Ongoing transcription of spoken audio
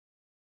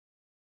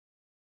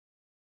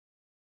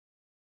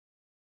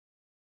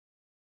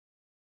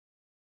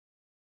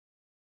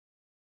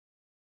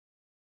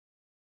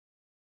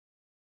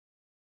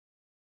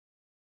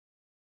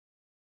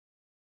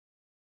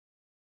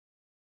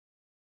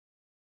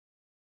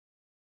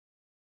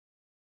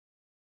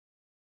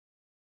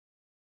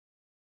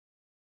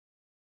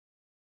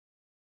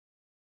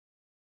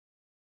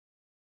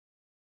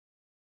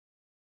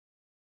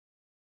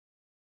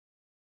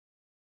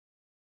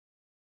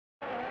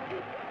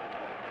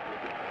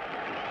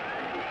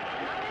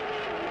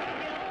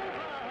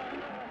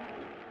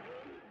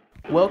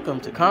Welcome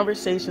to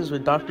Conversations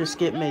with Dr.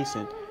 Skip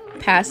Mason,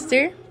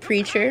 pastor,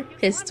 preacher,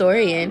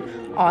 historian,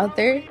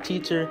 author,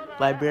 teacher,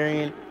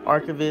 librarian,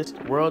 archivist,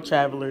 world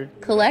traveler,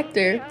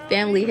 collector,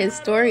 family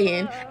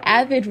historian,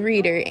 avid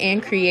reader,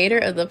 and creator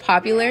of the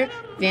popular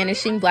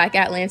Vanishing Black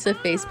Atlanta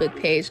Facebook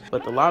page.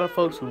 With a lot of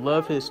folks who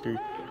love history.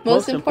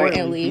 Most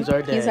importantly, he's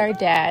our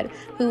dad,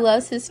 who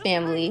loves his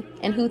family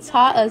and who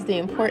taught us the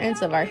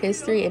importance of our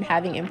history and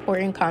having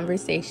important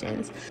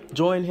conversations.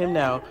 Join him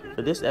now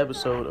for this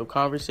episode of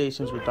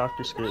Conversations with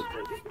Dr. Skip.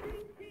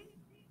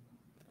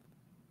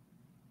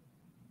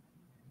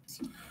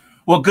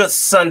 Well, good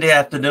Sunday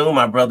afternoon,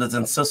 my brothers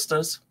and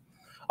sisters,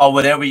 or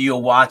whatever you're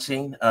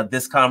watching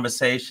this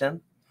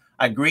conversation.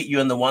 I greet you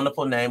in the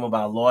wonderful name of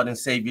our Lord and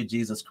Savior,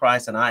 Jesus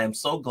Christ, and I am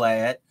so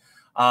glad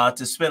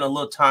to spend a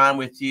little time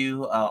with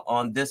you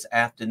on this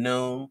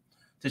afternoon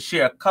to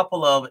share a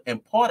couple of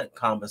important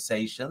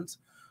conversations.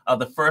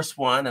 The first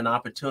one, an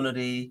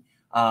opportunity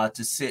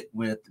to sit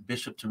with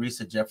Bishop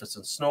Teresa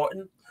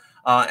Jefferson-Snorton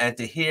and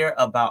to hear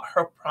about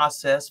her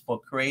process for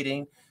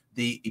creating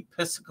the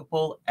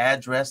Episcopal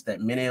Address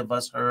that many of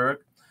us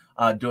heard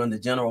during the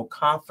General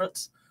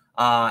Conference.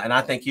 And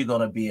I think you're going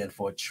to be in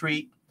for a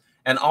treat.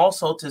 And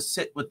also to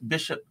sit with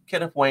Bishop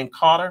Kenneth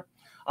Carter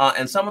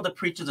and some of the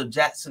preachers of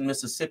Jackson,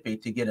 Mississippi,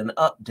 to get an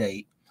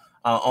update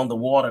on the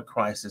water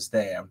crisis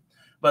there.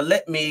 But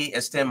let me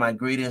extend my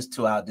greetings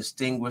to our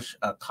distinguished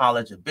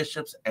College of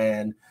Bishops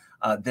and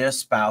their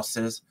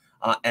spouses,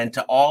 and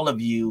to all of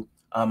you,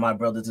 my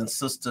brothers and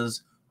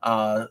sisters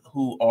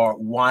who are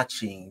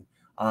watching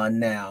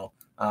now.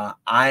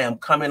 I am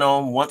coming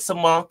on once a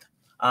month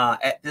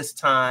at this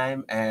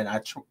time, and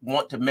I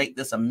want to make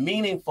this a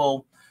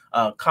meaningful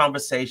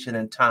conversation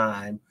and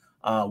time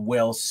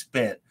well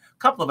spent.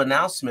 Couple of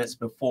announcements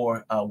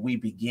before we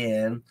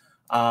begin.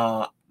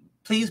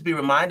 Please be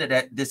reminded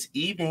that this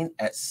evening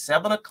at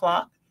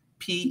 7:00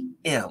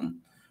 p.m.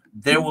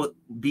 there will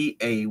be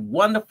a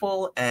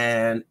wonderful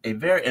and a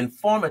very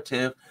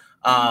informative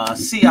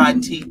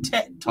CIT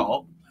Tech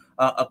Talk,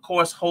 of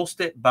course,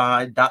 hosted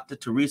by Dr.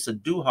 Teresa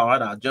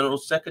Duhart, our General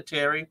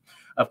Secretary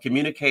of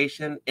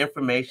Communication,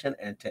 Information,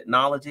 and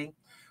Technology.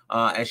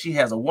 And she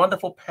has a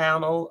wonderful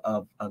panel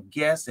of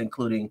guests,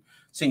 including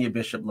Senior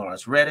Bishop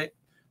Lawrence Reddick,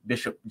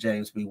 Bishop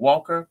James B.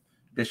 Walker,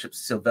 Bishop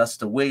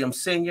Sylvester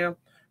Williams Sr.,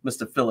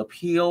 Mr. Philip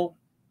Hill,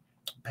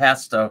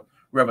 Pastor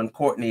Reverend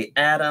Courtney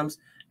Adams,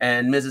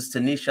 and Mrs.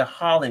 Tanisha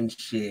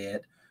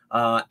Hollingshed.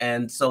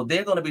 And so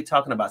they're going to be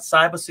talking about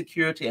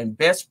cybersecurity and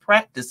best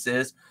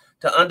practices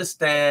to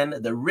understand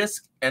the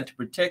risk and to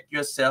protect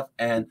yourself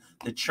and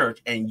the church.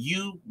 And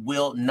you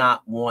will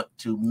not want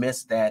to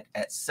miss that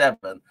at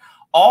 7.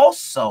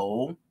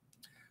 Also,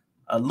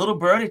 a little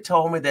birdie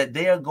told me that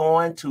they are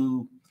going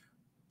to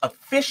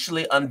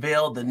officially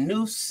unveil the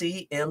new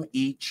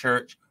CME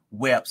Church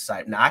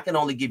website. Now, I can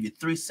only give you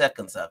 3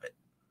 seconds of it.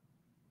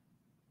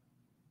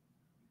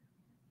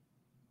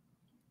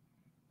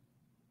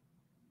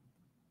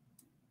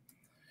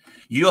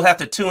 You'll have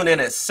to tune in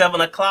at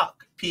 7:00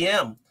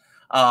 p.m.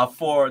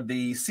 For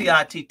the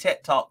CIT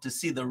Tech Talk to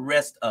see the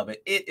rest of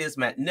it. It is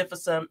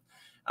magnificent.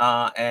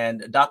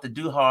 And Dr.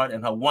 Duhart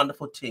and her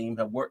wonderful team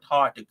have worked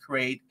hard to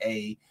create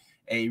a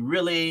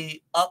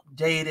really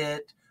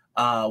updated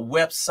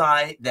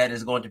website that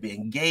is going to be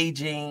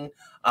engaging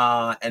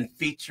and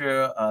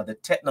feature the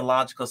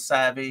technological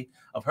savvy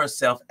of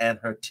herself and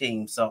her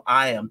team. So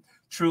I am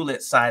truly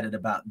excited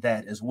about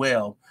that as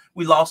well.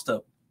 We lost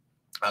a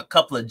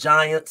couple of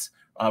giants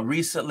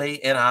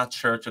recently in our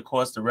church. Of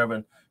course, the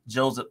Reverend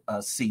Joseph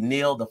C.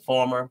 Neal, the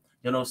former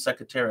General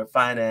Secretary of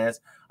Finance,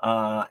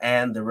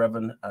 and the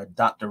Reverend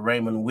Dr.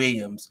 Raymond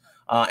Williams.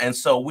 And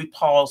so we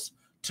pause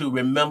to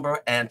remember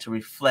and to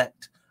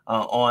reflect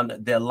on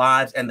their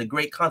lives and the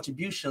great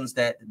contributions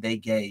that they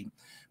gave.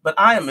 But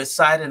I am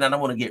excited, and I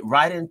want to get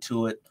right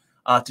into it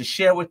to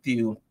share with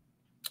you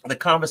the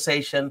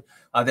conversation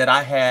that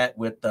I had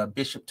with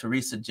Bishop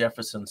Teresa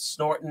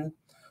Jefferson-Snorton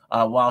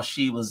while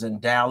she was in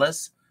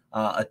Dallas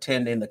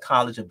attending the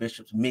College of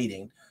Bishops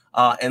meeting.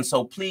 And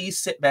so please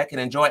sit back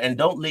and enjoy, and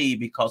don't leave,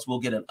 because we'll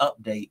get an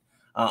update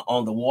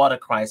on the water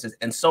crisis.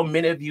 And so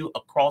many of you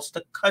across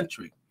the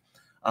country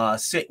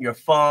sent your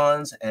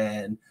funds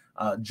and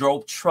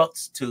drove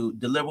trucks to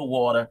deliver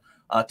water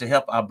to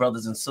help our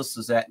brothers and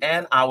sisters there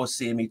and our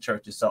CME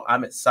churches. So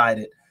I'm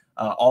excited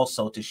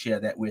also to share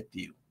that with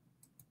you.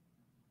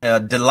 A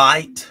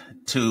delight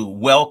to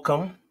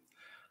welcome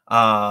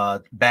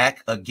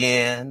back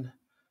again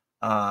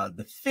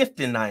the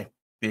 59th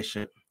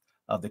Bishop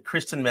of the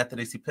Christian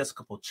Methodist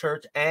Episcopal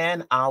Church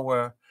and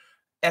our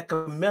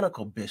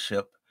Ecumenical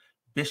Bishop,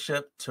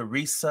 Bishop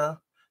Teresa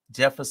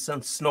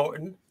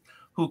Jefferson-Snorton,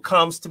 who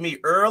comes to me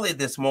early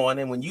this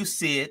morning. When you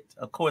see it,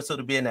 of course,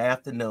 it'll be in the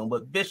afternoon.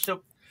 But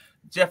Bishop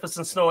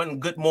Jefferson-Snorton,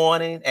 good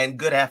morning and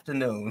good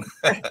afternoon.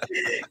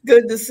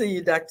 Good to see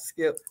you, Dr.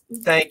 Skip.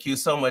 Thank you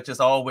so much. It's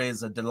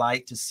always a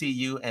delight to see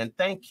you. And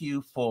thank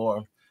you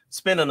for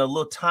spending a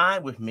little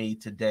time with me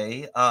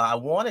today. I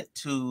wanted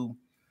to,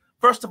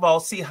 first of all,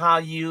 see how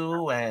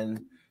you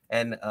and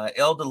and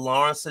Elder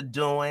Lawrence are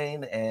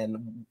doing,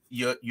 and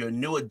your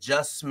new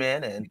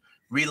adjustment and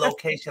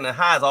relocation, and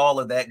how's all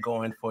of that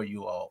going for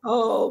you all?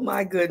 Oh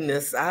my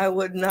goodness, I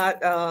would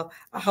not. I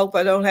hope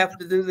I don't have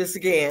to do this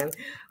again.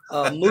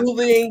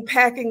 Moving,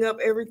 packing up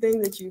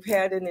everything that you've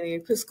had in the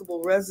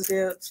Episcopal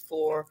residence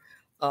for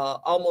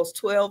almost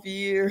 12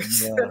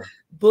 years, Yeah.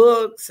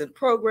 books and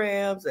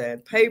programs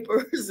and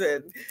papers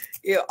and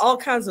all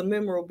kinds of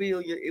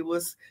memorabilia. It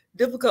was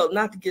difficult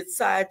not to get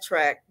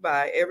sidetracked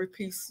by every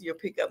piece you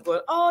pick up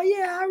going, oh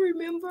yeah, I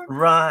remember.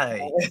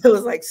 Right. It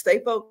was like, stay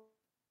focused.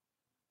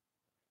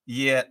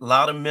 Yeah, a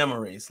lot of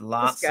memories,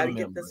 lots of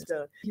memories. Get this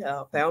done.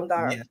 Yeah, found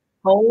our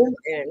home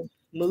and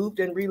moved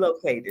and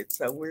relocated,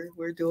 so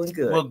we're doing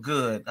good. Well,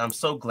 good. I'm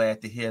so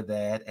glad to hear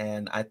that.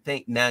 And I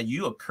think now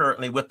you are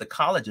currently with the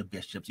College of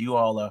Bishops. You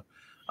all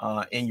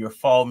are in your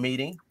fall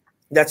meeting.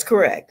 That's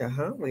correct.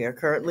 We are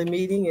currently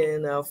meeting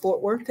in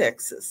Fort Worth,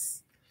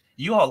 Texas.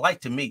 You all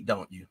like to meet,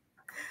 don't you?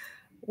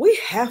 We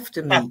have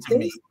to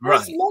meet.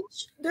 Right.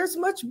 There's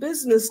much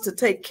business to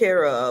take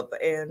care of,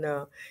 and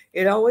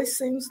it always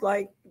seems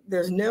like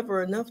there's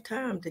never enough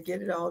time to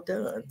get it all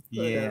done.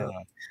 Yeah. But,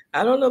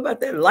 I don't know about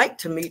that like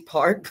to meet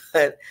part,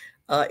 but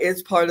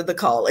it's part of the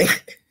calling.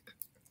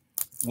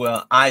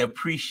 Well, I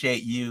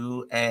appreciate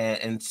you.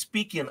 And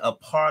speaking of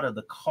part of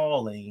the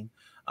calling,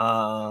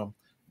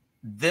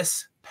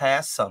 this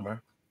past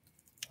summer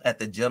at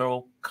the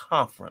General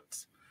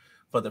Conference,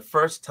 for the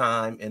first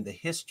time in the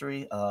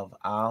history of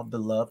our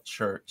beloved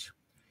church,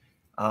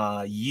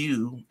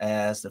 you,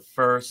 as the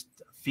first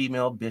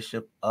female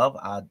bishop of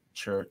our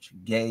church,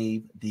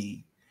 gave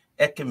the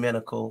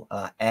Ecumenical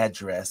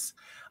Address.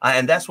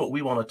 And that's what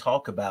we want to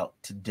talk about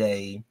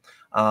today.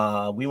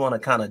 We want to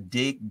kind of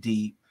dig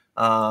deep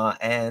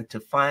and to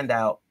find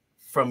out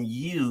from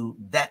you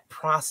that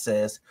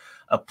process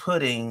of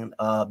putting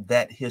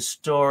that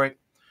historic,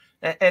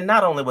 and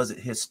not only was it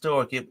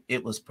historic,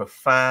 it was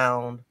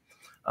profound.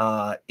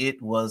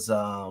 It was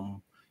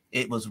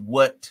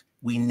what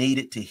we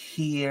needed to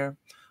hear.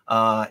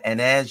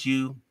 And as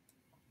you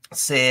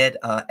said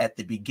at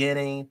the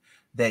beginning,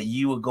 that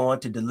you were going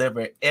to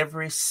deliver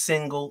every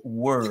single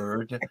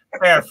word,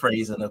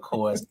 paraphrasing, of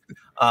course,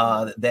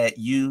 that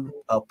you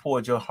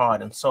poured your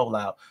heart and soul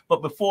out.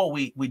 But before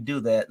we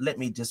do that, let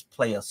me just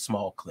play a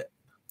small clip.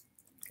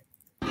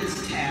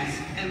 This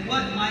task and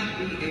what might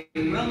be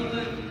a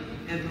relevant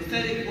and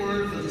prophetic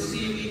word for the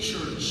CME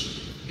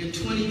Church in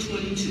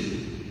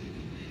 2022.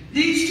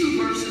 These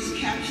two verses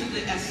capture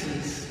the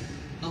essence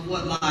of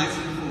what lies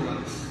before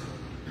us.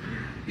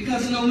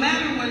 Because no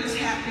matter what is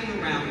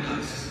happening around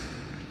us,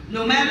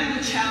 no matter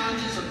the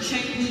challenges or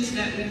changes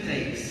that we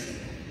face,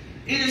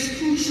 it is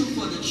crucial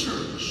for the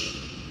church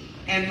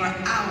and for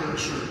our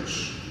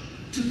church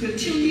to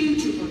continue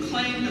to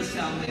proclaim the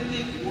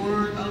salvific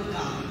word of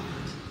God.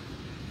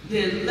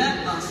 Then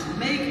let us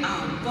make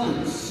our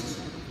boast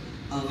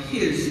of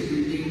his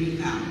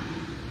redeeming power.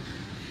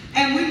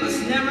 And we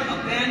must never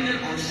abandon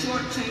or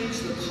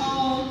shortchange the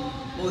call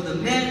or the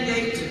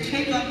mandate to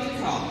take up the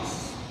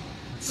cross,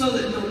 so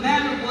that no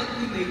matter what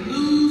we may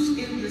lose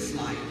in this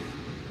life,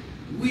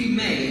 we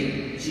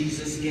may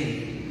Jesus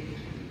gain.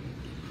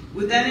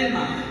 With that in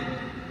mind,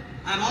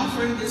 I'm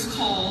offering this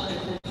call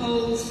and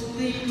proposed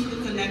theme to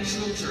the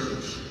Connectional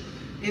Church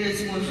in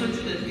its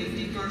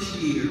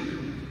 151st year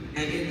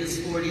and in this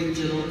 40th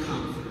General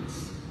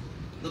Conference.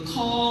 The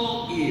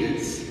call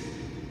is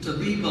to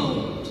be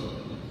bold.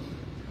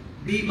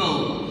 Be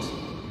bold.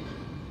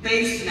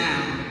 Face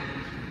now.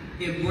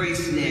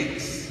 Embrace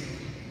next.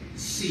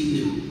 See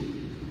new.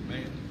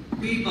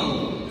 Be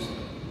bold.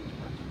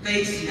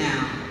 Face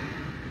now.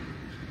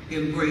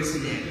 Embrace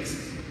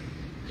next.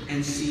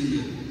 And see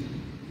new.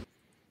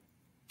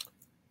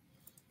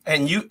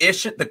 And you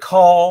issued the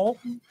call,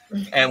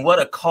 and what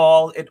a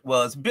call it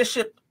was.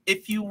 Bishop,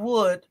 if you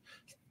would,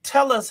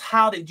 tell us,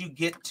 how did you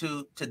get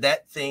to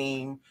that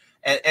theme,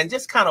 and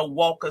just kind of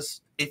walk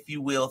us, if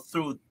you will,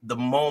 through the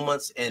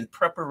moments in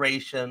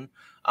preparation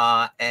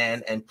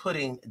and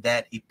putting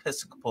that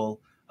Episcopal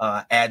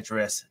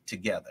address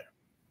together.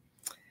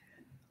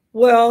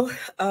 Well,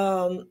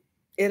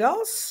 it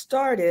all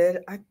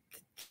started,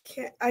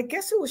 I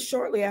guess it was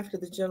shortly after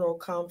the General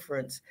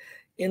Conference,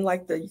 in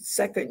like the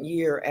second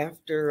year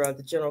after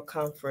the General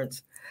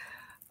Conference.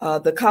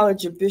 The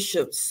College of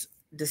Bishops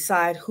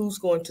decide who's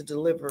going to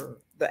deliver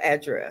the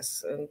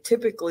address. And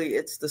typically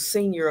it's the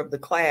senior of the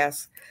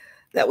class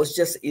that was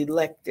just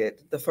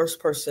elected, the first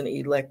person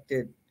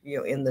elected,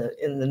 in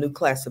the new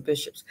class of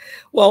bishops.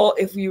 Well,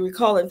 if you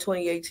recall, in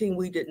 2018,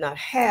 we did not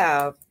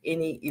have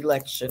any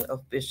election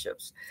of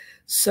bishops.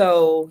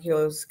 So, it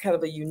was kind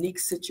of a unique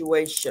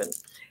situation.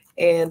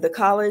 And the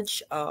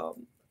college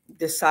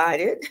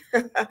decided,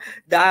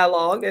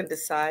 dialogued and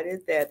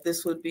decided that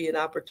this would be an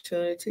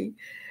opportunity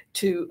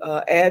to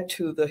add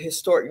to the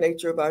historic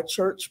nature of our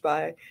church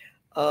by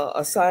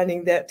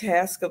assigning that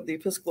task of the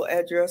Episcopal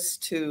address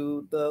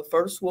to the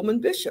first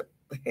woman bishop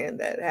and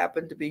that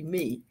happened to be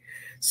me.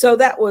 So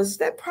that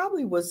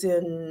probably was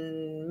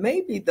in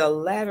maybe the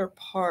latter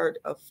part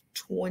of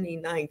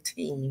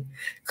 2019.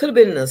 Could have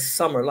been in the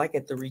summer, like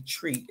at the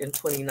retreat in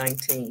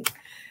 2019.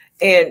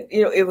 And,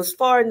 you know, it was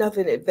far enough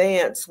in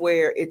advance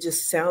where it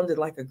just sounded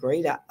like a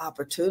great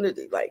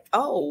opportunity. Like,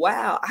 oh,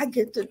 wow, I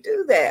get to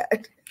do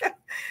that.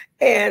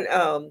 And,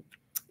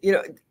 you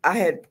know, I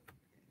had,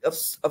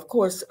 of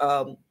course,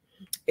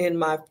 in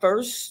my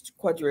first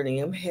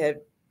quadrennium,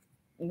 had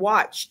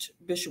watched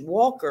Bishop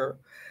Walker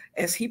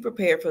as he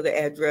prepared for the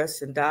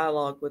address and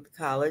dialogue with the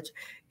college,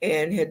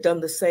 and had done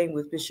the same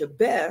with Bishop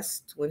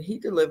Best when he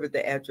delivered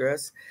the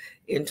address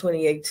in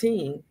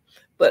 2018.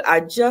 But I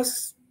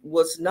just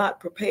was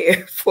not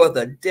prepared for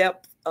the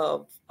depth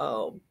of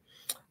for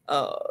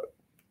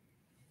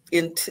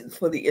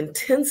the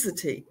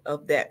intensity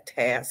of that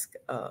task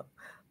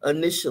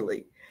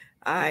initially.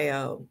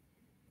 I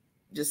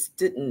just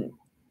didn't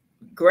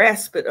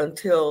grasp it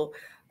until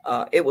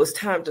it was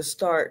time to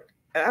start.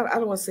 I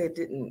don't want to say it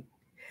didn't.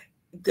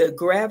 The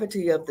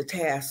gravity of the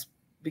task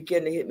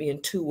began to hit me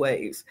in two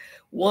ways.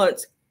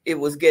 Once it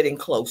was getting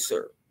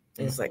closer.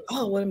 And it's like,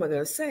 oh, what am I going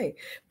to say?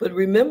 But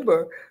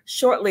remember,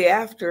 shortly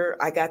after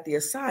I got the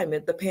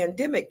assignment, the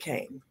pandemic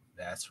came.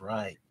 That's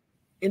right.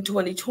 In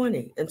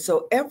 2020. And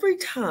so every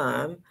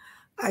time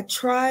I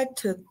tried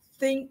to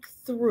think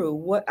through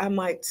what I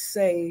might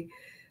say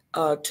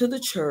to the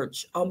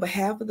church on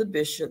behalf of the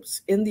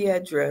bishops in the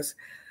address,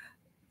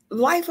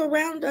 life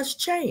around us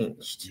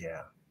changed.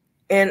 Yeah.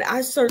 And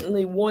I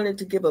certainly wanted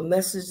to give a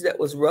message that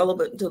was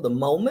relevant to the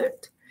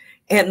moment.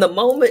 And the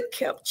moment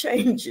kept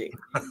changing.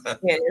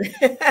 And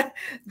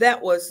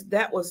that was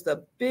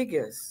the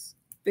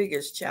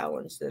biggest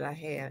challenge that I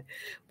had.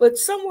 But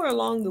somewhere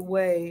along the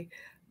way,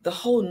 the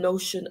whole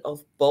notion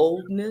of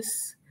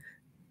boldness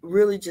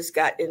really just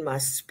got in my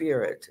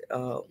spirit.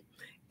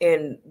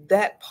 And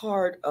that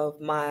part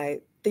of my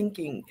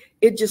thinking,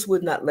 it just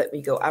would not let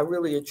me go. I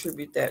really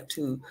attribute that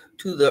to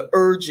the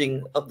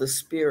urging of the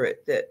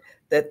Spirit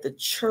that the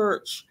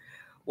church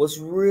was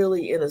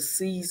really in a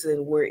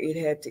season where it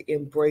had to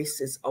embrace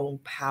its own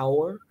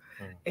power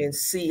and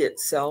see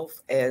itself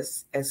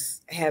as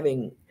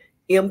having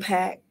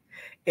impact.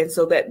 And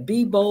so that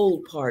be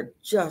bold part,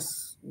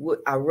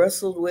 I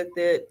wrestled with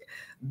it,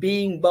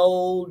 being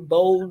bold,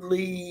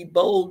 boldly,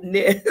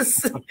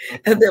 boldness.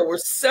 And there were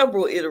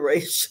several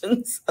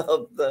iterations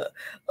of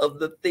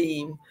the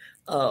theme,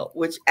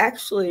 which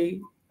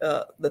actually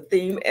the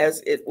theme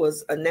as it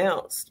was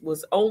announced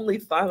was only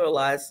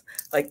finalized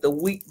like the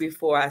week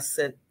before I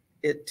sent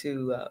it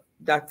to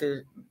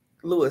Dr.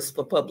 Lewis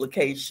for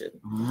publication.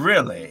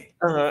 Really?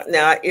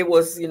 Now it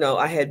was, you know,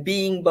 I had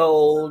being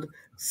bold,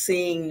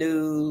 seeing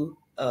new,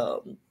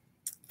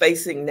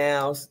 facing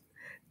now,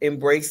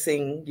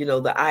 embracing, you know,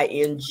 the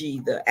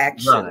ING, the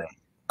action.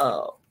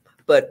 Right.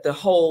 But the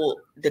whole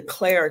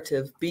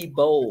declarative, be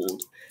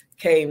bold,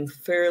 came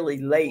fairly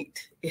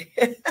late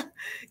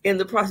in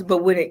the process.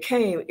 But when it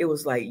came, it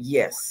was like,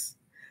 yes,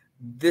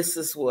 this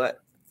is what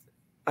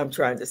I'm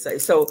trying to say.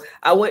 So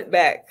I went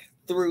back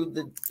through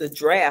the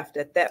draft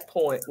at that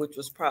point, which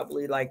was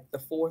probably like the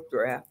fourth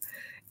draft,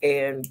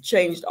 and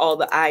changed all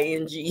the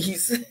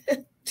INGs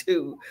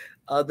to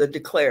the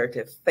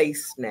declarative,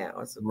 face now,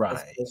 as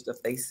opposed to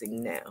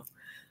facing now.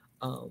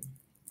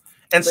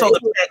 And so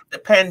the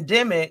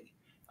pandemic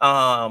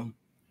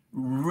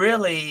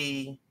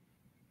really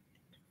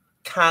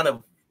kind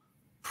of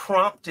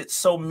prompted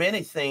so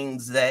many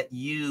things that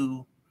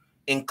you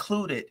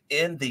included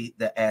in the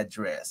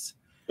address.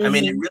 I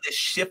mean, it really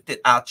shifted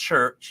our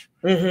church.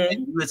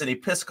 And you as an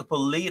Episcopal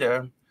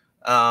leader,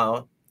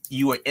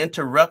 you were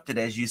interrupted,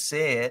 as you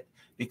said,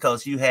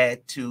 because you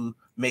had to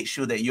make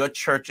sure that your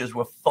churches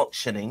were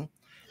functioning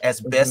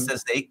as best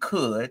as they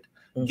could,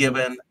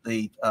 given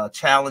the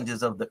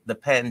challenges of the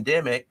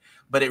pandemic.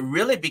 But it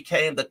really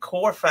became the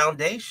core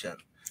foundation,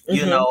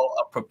 you know,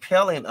 of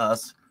propelling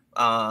us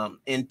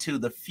into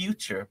the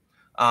future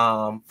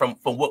from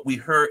what we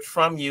heard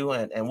from you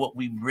and what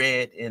we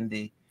read in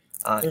the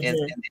in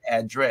the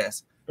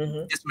address.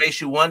 Just makes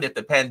you wonder, if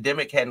the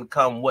pandemic hadn't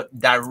come, what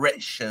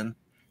direction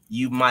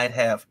you might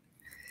have,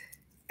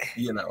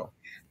 you know.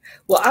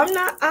 Well, I'm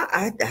not,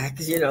 I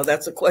you know,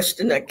 that's a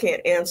question I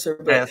can't answer.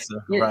 But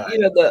you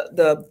know,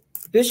 the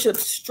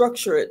bishops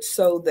structure it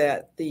so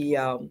that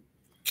the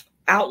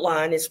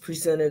outline is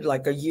presented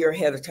like a year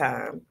ahead of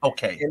time.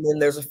 Okay. And then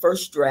there's a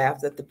first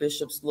draft that the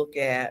bishops look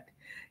at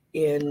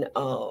in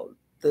our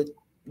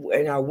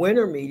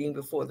winter meeting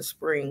before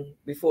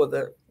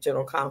the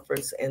general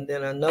conference, and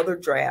then another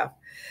draft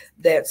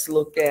that's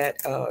looked at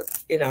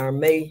in our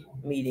May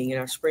meeting, in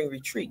our spring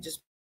retreat,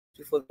 just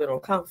before the general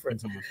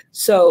conference.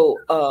 So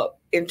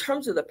in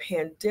terms of the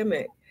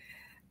pandemic,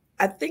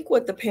 I think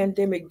what the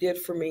pandemic did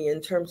for me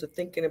in terms of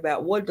thinking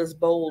about what does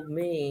bold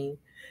mean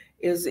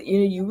is that, you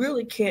know, you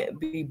really can't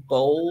be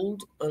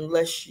bold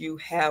unless you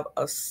have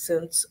a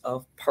sense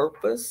of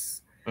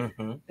purpose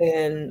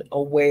and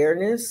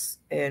awareness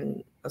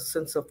and a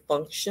sense of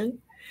function.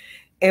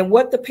 And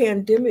what the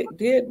pandemic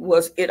did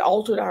was it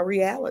altered our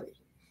reality.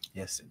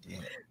 Yes, it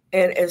did.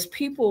 And as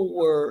people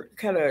were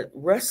kind of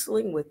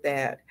wrestling with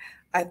that,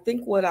 I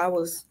think what I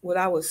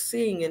was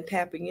seeing and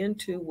tapping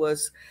into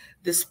was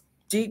this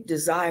deep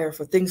desire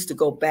for things to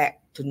go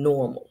back to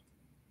normal.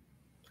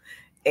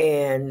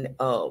 And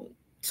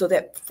so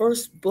that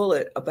first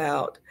bullet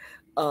about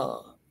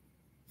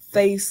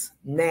face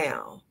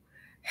now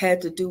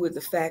had to do with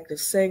the fact of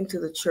saying to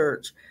the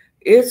church,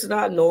 it's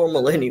not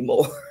normal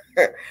anymore.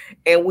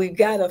 And we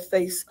got to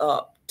face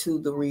up to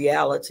the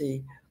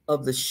reality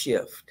of the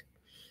shift.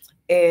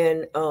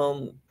 And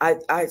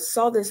I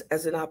saw this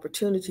as an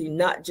opportunity,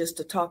 not just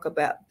to talk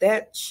about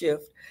that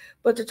shift,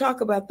 but to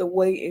talk about the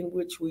way in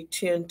which we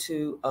tend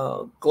to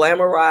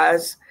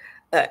glamorize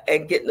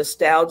and get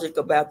nostalgic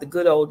about the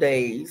good old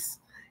days,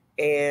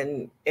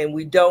 and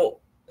we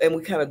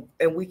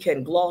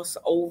can gloss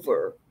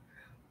over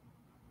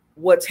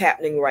what's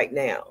happening right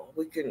now.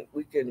 We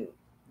can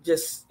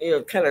just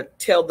kind of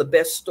tell the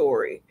best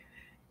story,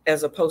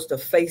 as opposed to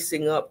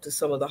facing up to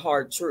some of the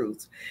hard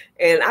truths.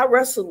 And I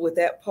wrestled with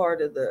that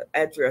part of the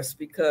address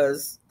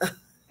because,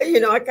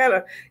 I kind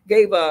of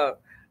gave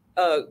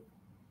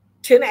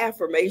 10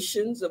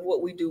 affirmations of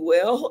what we do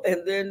well.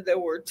 And then there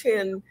were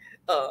 10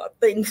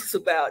 things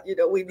about,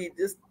 we need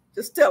to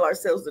just tell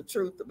ourselves the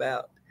truth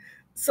about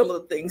some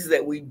of the things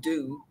that we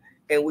do.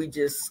 And we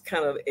just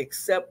kind of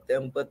accept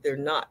them, but they're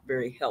not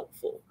very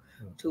helpful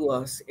to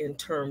us in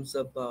terms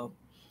of,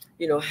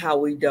 how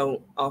we don't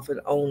often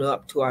own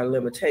up to our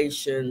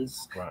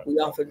limitations. Right. We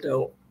often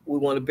don't. We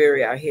want to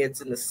bury our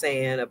heads in the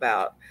sand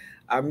about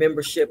our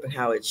membership and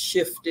how it's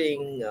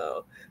shifting.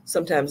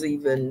 Sometimes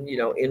even,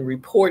 in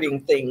reporting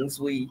things,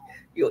 we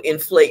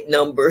inflate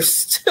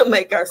numbers to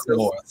make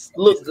ourselves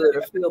look good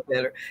or feel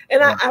better.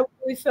 And I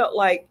really felt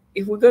like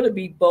if we're going to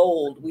be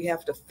bold, we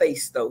have to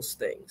face those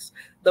things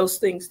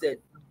that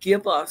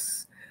give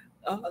us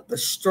the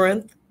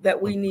strength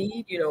that we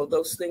need.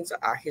 Those things are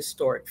our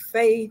historic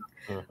faith,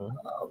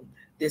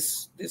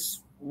 this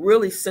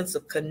really sense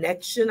of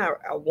connection. I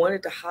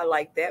wanted to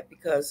highlight that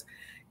because,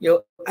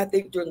 I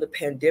think during the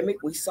pandemic,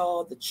 we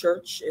saw the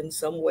church in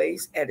some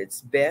ways at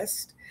its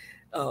best.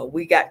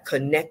 We got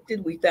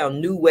connected. We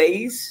found new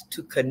ways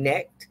to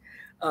connect.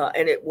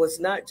 And it was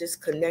not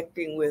just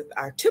connecting with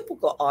our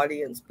typical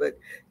audience, but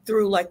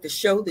through like the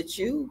show that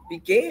you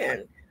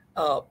began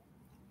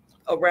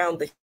around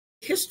the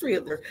history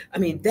of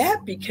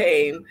that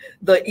became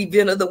the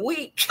event of the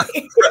week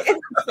in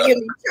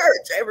the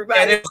church.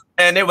 Everybody,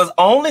 and it was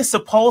only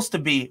supposed to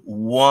be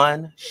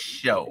one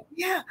show.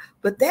 Yeah,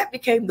 but that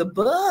became the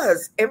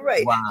buzz.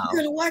 Everybody, wow.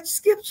 You're gonna watch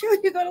Skip show.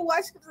 You're gonna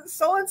watch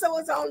so and so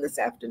is on this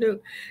afternoon,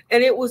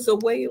 and it was a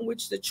way in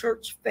which the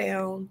church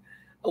found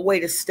a way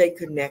to stay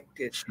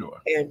connected,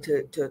 and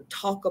to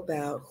talk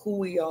about who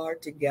we are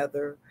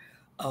together.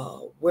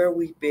 Where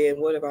we've been,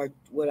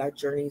 what our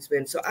journey's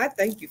been. So I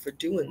thank you for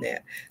doing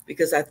that,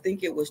 because I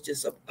think it was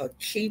just a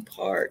key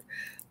part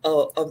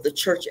of the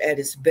church at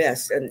its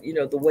best. And,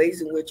 the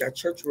ways in which our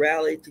church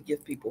rallied to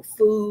give people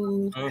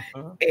food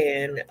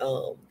and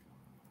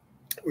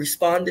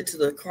responded to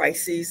the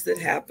crises that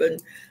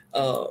happened,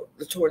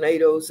 the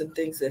tornadoes and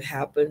things that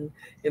happened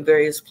in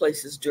various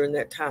places during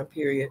that time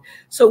period.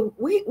 So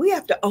we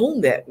have to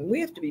own that, and we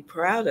have to be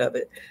proud of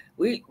it.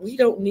 We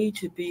don't need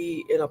to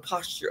be in a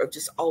posture of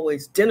just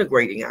always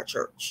denigrating our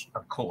church.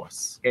 Of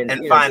course. And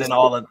finding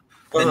all of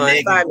the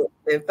negatives.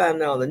 And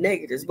finding all the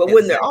negatives. But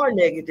when there are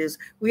negatives,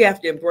 we have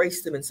to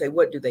embrace them and say,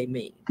 what do they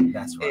mean?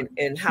 That's right.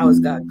 And how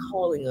is God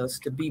calling us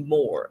to be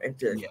more and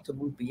to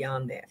move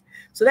beyond that?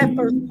 So that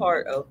first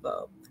part of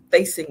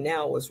facing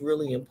now was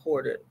really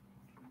important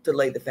to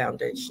lay the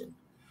foundation.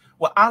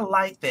 Well, I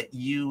like that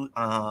you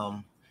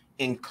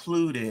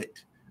included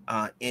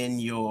in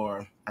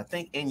your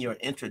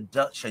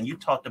introduction, you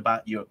talked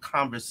about your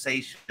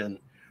conversation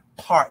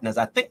partners.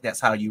 I think that's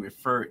how you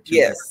referred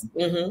to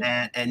them.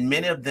 And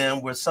many of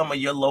them were some of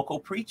your local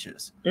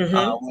preachers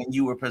when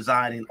you were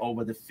presiding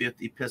over the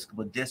 5th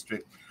Episcopal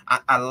District.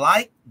 I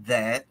like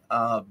that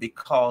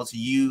because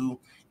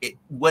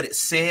what it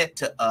said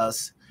to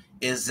us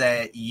is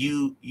that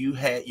you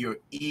had your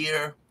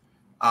ear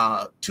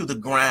to the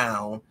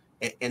ground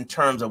in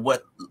terms of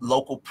what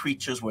local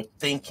preachers were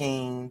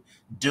thinking,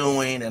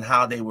 doing, and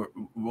how they were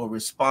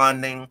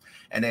responding.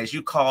 And as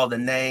you call the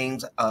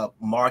names of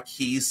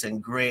Marquise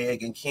and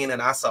Greg and Keenan,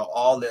 I saw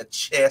all their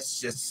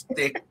chests just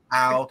stick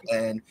out,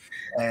 and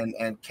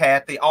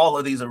Kathy, all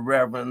of these are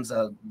reverends,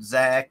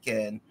 Zach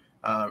and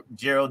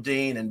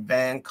Geraldine and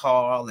Van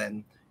Carl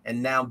and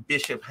now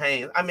Bishop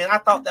Haynes. I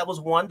thought that was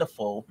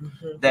wonderful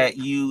that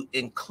you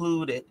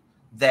included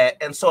that.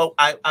 And so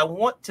I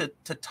want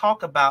to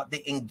talk about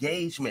the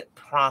engagement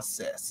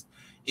process,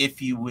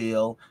 if you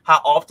will.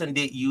 How often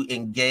did you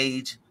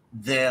engage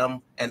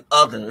them and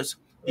others,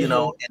 in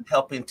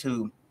helping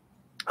to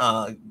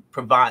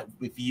provide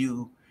with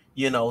you,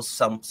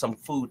 some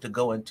food to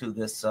go into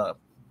this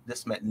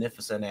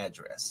magnificent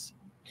address?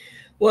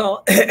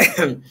 Well,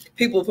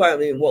 people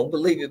probably won't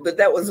believe it, but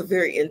that was a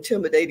very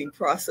intimidating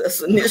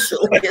process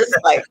initially. It's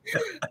like,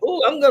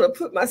 oh, I'm going to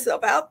put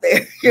myself out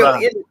there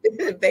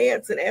in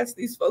advance and ask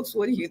these folks,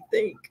 what do you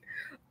think?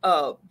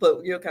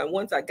 But you know, kind of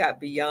once I got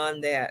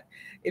beyond that,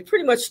 it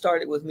pretty much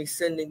started with me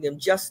sending them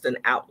just an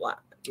outline.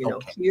 You know,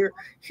 here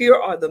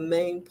are the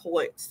main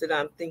points that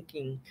I'm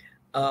thinking,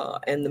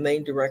 and the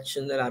main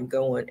direction that I'm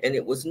going. And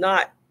it was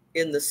not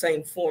in the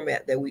same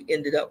format that we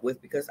ended up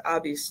with, because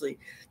obviously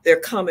their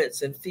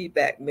comments and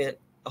feedback meant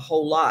a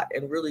whole lot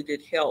and really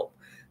did help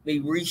me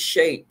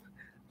reshape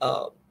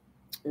that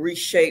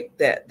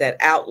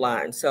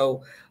outline.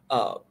 So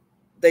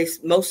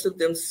most of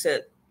them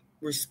sent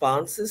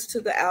responses to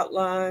the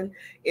outline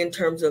in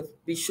terms of,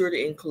 be sure to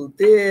include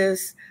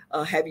this,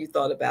 have you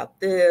thought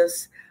about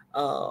this?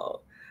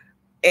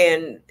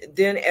 And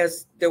then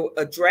as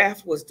a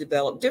draft was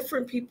developed,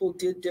 different people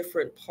did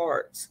different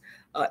parts.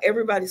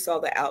 Everybody saw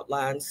the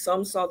outline.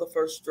 Some saw the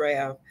first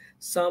draft.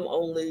 Some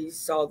only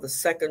saw the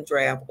second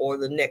draft or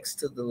the next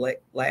to the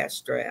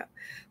last draft.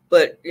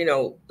 But, you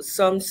know,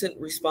 some sent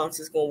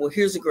responses going, well,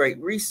 here's a great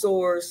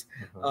resource.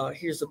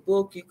 Here's a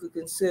book you could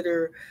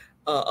consider.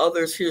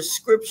 Others, here's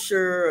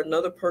scripture.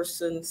 Another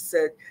person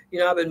said, you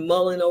know, I've been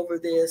mulling over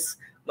this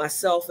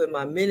myself and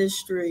my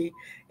ministry,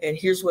 and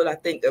here's what I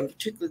think, and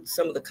particularly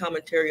some of the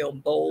commentary on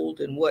bold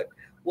and what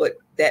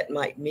that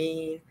might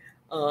mean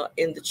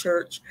in the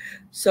church.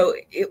 So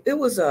it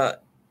was a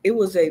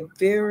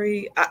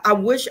very, I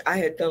wish I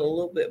had done a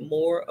little bit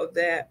more of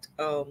that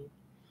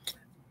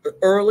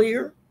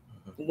earlier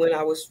when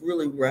I was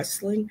really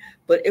wrestling,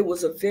 but it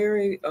was a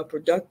very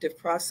productive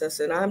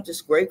process. And I'm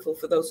just grateful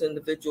for those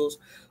individuals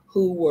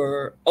who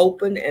were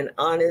open and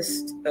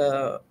honest,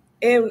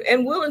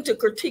 and willing to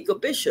critique a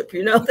bishop.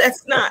 You know,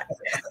 that's not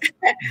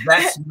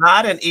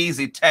an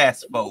easy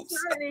task, folks.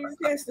 It's not an easy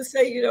task to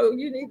say, you know,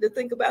 you need to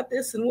think about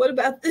this, and what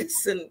about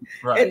this, and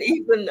and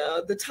even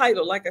the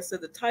title. Like I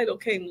said, the title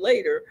came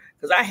later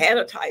because I had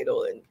a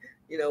title, and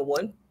you know,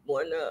 one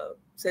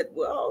said,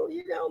 well,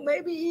 you know,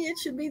 maybe it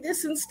should be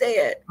this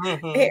instead,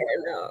 and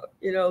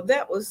you know,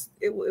 that was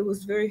it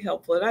was very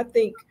helpful. And I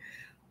think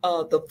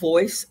the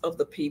voice of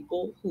the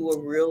people who are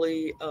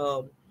really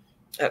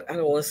I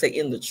don't want to say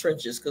in the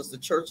trenches, because the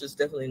church is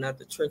definitely not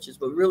the trenches,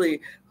 but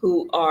really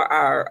who are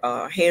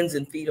our hands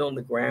and feet on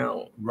the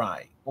ground,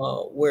 right?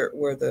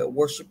 Where the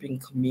worshiping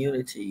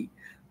community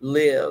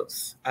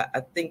lives.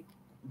 I think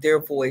their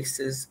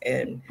voices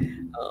and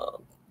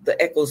the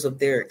echoes of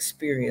their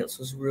experience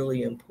was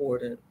really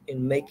important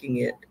in making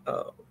it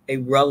a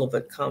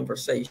relevant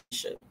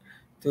conversation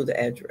through the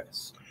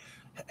address.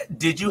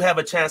 Did you have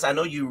a chance? I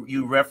know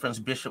you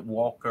referenced Bishop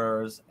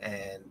Walker's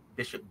and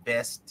Bishop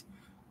Best's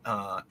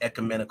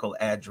ecumenical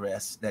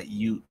address that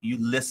you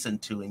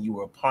listened to and you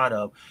were a part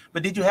of,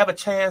 but did you have a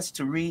chance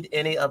to read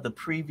any of the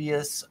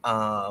previous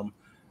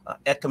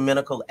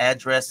ecumenical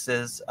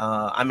addresses?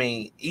 I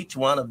mean, each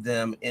one of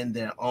them in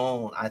their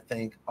own, I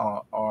think,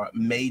 are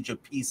major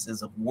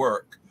pieces of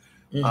work.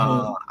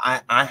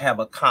 I have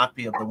a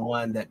copy of the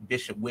one that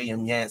Bishop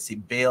William Yancey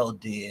Bell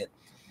did.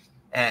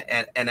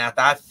 And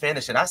after I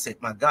finished it, I said,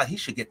 my God, he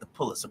should get the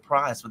Pulitzer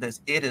Prize for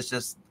this. It is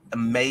just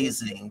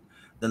amazing,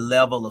 the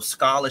level of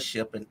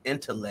scholarship and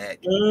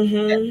intellect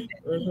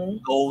that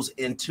goes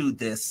into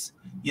this,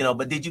 you know.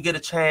 But did you get a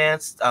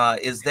chance?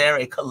 Is there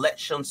a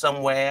collection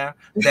somewhere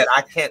that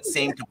I can't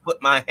seem to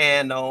put my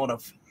hand on or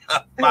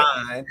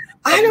find?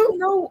 I don't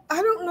know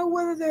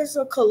whether there's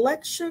a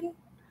collection.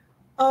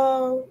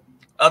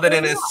 Other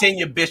than in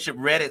Senior Bishop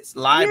Reddit's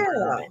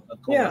library,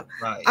 of course.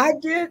 Right. I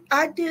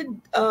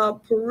did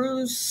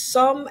peruse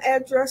some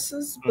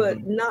addresses,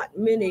 but not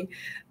many.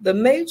 The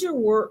major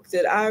work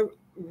that I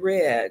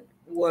read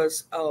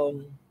was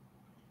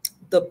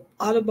the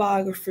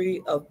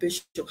autobiography of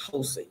Bishop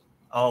Hosey.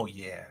 Oh,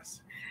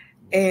 yes.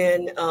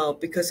 And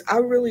because I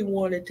really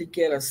wanted to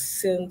get a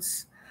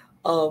sense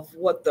of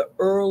what the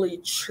early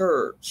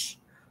church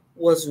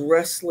was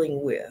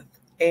wrestling with.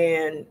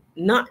 And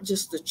not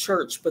just the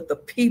church, but the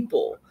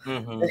people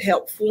that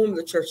helped form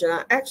the church. And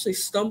I actually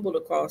stumbled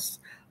across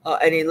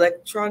an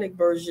electronic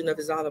version of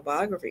his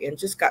autobiography and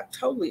just got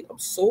totally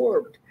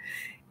absorbed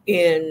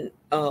in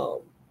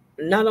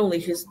not only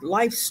his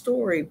life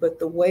story, but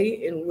the way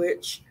in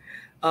which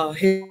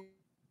his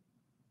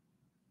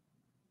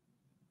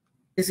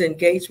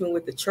engagement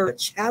with the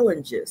church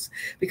challenges.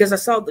 Because I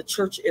saw the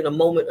church in a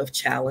moment of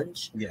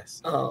challenge.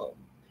 Yes.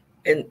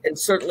 And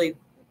certainly,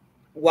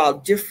 while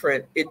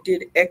different, it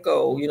did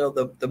echo, you know,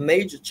 the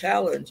major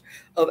challenge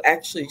of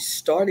actually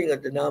starting a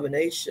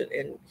denomination.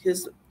 And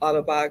his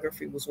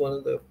autobiography was one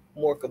of the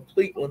more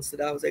complete ones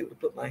that I was able to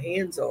put my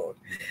hands on.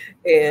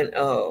 And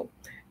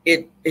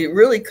it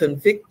really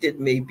convicted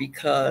me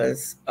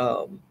because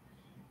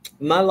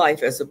my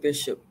life as a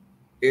bishop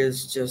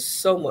is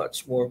just so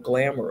much more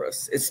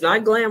glamorous. It's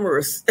not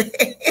glamorous.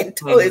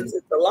 It's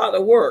a lot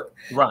of work.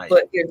 Right.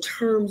 But in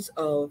terms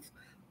of,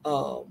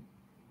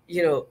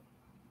 you know,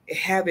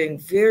 having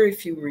very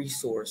few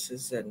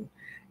resources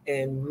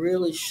and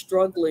really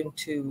struggling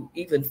to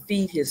even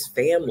feed his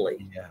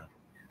family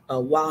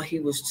while he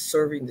was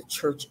serving the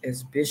church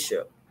as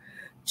bishop,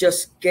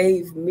 just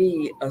gave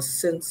me a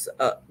sense,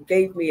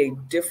 gave me a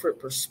different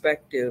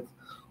perspective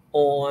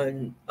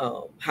on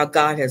how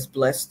God has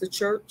blessed the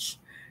church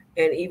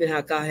and even how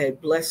God had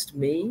blessed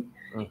me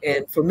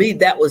And for me,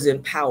 that was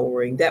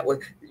empowering. That was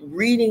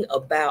reading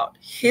about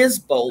his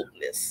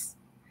boldness,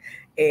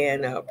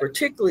 and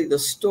particularly the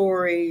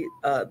story,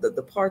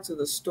 the parts of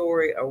the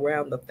story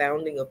around the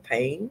founding of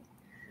Payne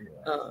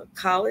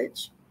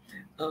College,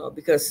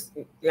 because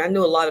I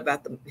know a lot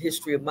about the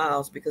history of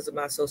Miles because of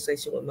my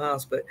association with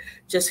Miles, but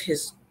just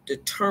his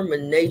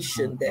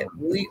determination that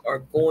we are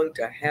going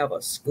to have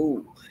a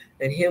school,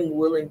 and him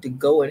willing to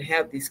go and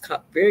have these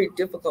very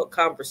difficult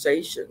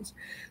conversations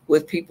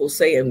with people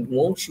saying,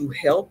 won't you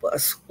help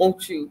us?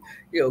 Won't you,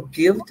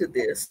 give to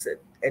this?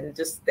 And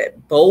just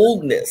that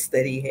boldness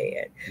that he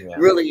had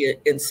really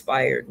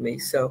inspired me.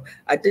 So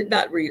I did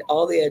not read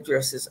all the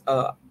addresses.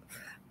 The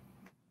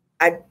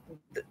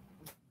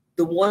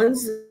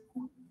ones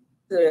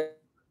that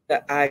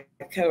I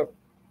kind of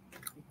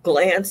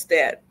glanced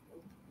at,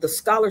 the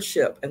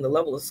scholarship and the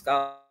level of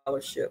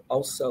scholarship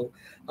also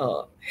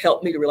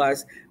helped me to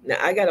realize, now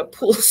I got to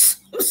pull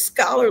some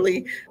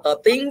scholarly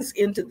things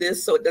into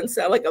this so it doesn't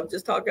sound like I'm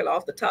just talking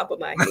off the top of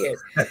my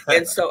head.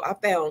 And so I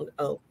found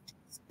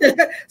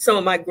some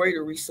of my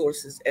greater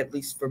resources, at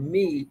least for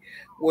me,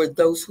 were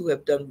those who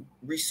have done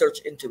research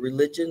into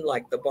religion,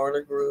 like the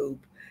Barna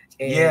Group,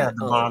 and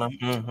the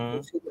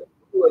Barna.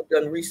 Who have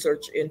done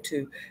research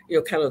into,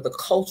 kind of the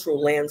cultural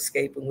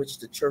landscape in which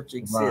the church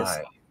exists.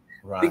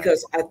 Right.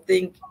 Because I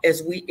think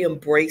as we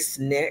embrace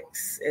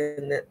next,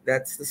 and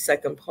that's the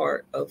second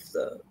part of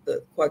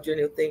the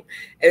quadrennial theme,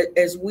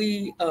 as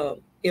we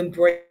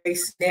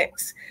embrace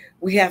next,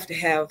 we have to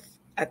have,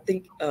 I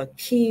think, a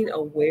keen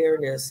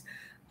awareness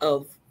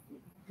of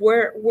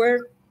where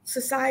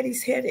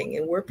society's heading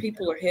and where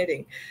people are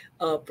heading,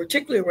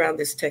 particularly around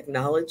this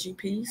technology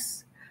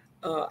piece.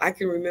 I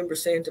can remember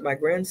saying to my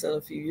grandson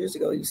a few years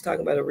ago, he was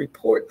talking about a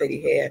report that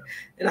he had,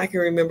 and I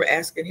can remember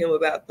asking him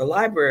about the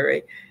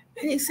library,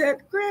 and he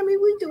said, Grammy,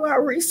 we do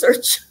our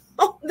research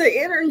on the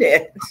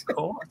internet. Of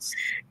course.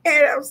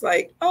 And I was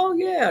like, oh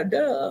yeah,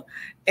 duh.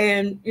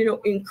 And,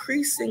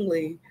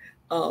 increasingly,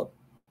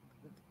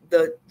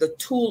 the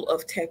tool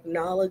of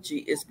technology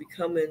is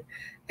becoming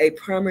a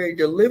primary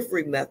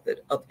delivery method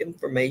of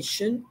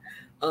information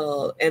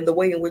and the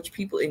way in which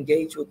people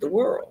engage with the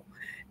world.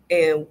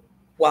 And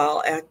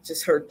while I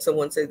just heard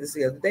someone say this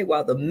the other day,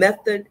 while the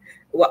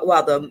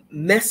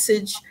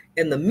message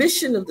and the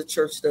mission of the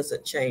church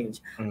doesn't change,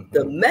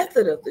 the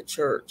method of the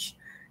church,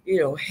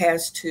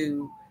 has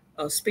to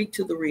speak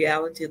to the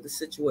reality of the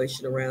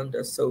situation around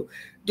us. So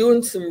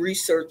doing some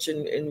research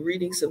and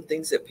reading some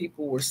things that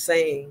people were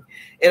saying.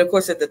 And of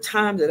course, at the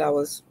time that I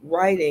was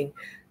writing,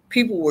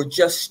 people were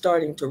just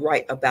starting to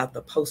write about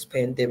the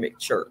post-pandemic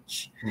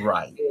church.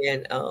 Right.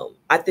 And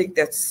I think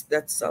that's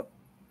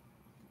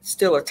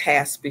still a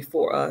task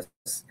before us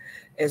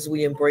as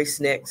we embrace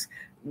next.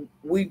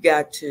 We've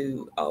got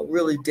to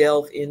really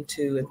delve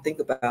into and think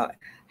about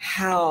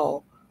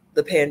how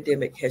the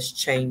pandemic has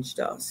changed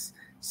us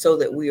so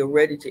that we are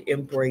ready to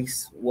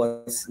embrace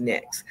what's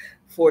next.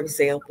 For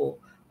example,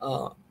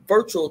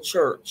 virtual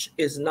church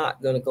is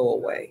not going to go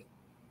away.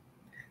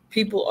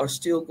 People are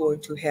still going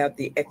to have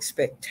the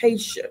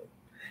expectation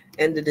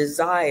and the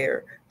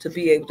desire to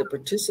be able to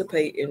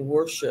participate in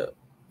worship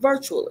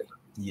virtually.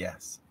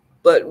 Yes.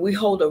 But we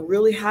hold a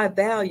really high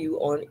value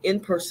on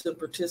in-person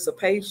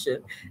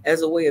participation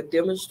as a way of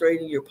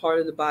demonstrating you're part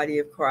of the body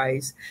of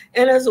Christ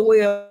and as a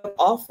way of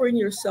offering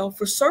yourself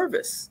for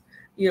service,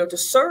 to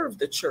serve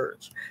the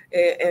church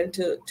and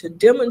to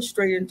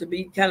demonstrate and to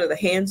be kind of the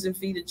hands and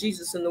feet of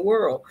Jesus in the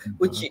world,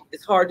 which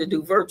is hard to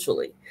do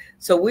virtually.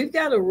 So we've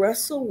got to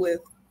wrestle with,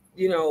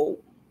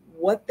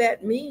 what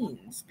that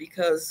means,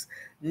 because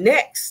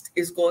next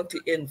is going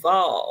to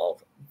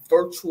involve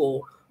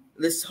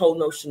this whole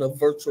notion of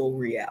virtual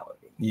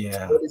reality.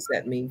 Yeah. What does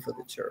that mean for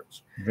the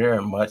church?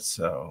 Very much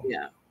so.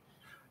 Yeah.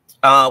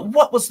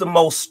 What was the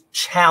most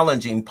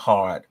challenging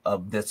part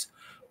of this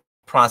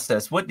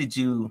process? What did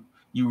you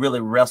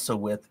really wrestle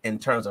with in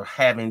terms of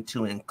having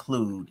to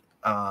include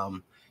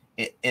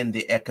in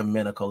the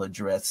ecumenical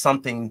address?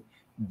 Something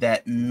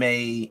that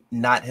may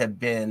not have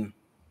been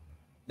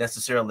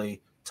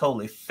necessarily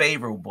totally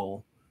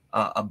favorable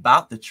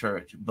about the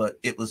church, but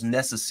it was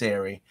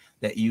necessary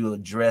that you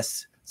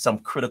address some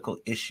critical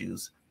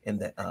issues in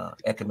the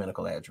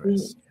ecumenical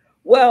address.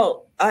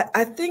 Well,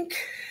 I think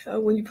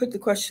when you put the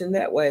question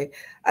that way,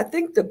 I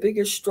think the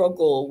biggest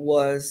struggle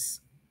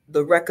was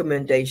the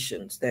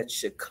recommendations that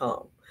should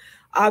come.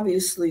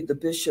 Obviously, the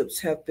bishops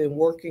have been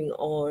working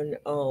on,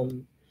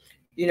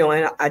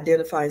 and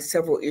identifying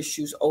several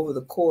issues over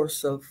the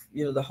course of,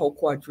 the whole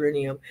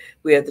quadrennium.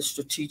 We had the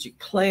strategic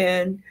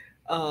plan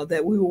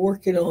that we were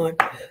working on,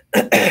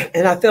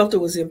 and I felt it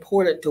was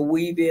important to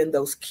weave in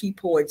those key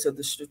points of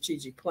the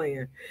strategic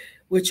plan,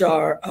 which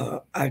are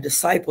our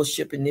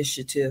discipleship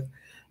initiative,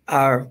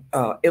 our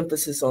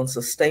emphasis on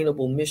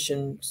sustainable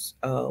missions,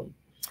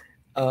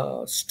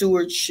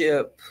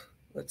 stewardship,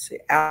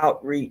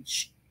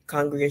 outreach,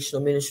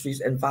 congregational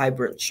ministries, and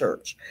vibrant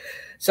church.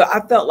 So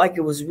I felt like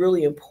it was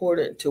really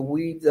important to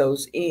weave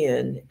those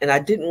in, and I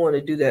didn't want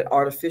to do that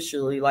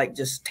artificially, like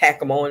just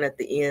tack them on at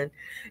the end.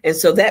 And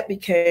so that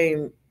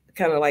became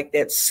kind of like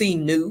that see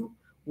new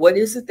What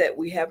is it that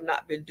we have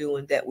not been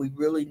doing that we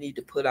really need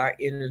to put our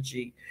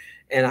energy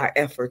and our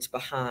efforts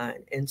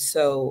behind? And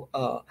so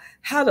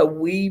how to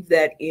weave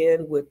that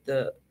in with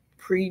the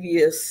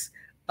previous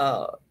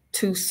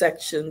 2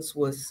 sections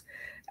was,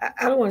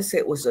 I don't want to say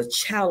it was a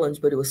challenge,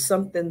 but it was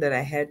something that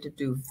I had to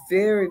do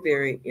very,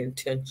 very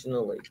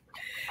intentionally.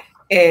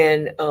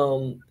 And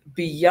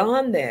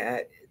beyond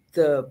that,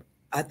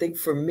 I think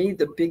for me,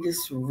 the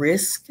biggest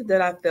risk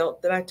that I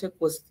felt that I took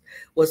was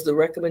the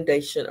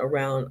recommendation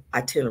around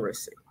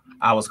itineracy.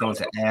 I was going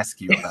to ask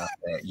you about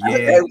that.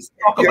 Yeah,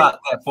 talk about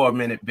that for a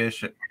minute,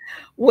 Bishop.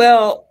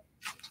 Well,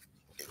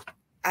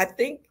 I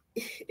think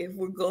if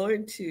we're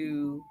going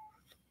to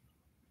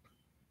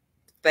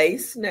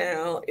face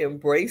now,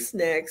 embrace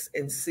next,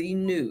 and see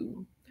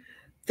new,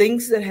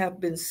 things that have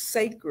been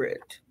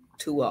sacred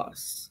to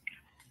us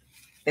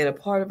and a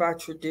part of our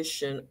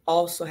tradition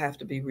also have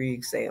to be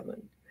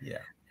re-examined. Yeah.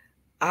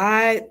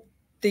 I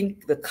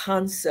think the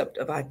concept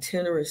of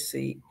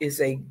itineracy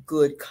is a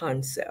good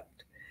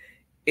concept.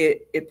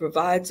 It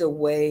provides a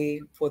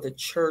way for the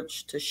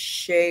church to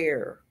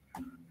share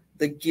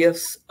the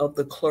gifts of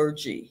the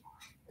clergy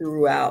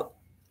throughout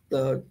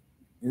the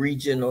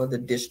region or the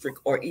district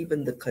or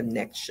even the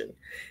connection.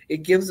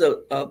 It gives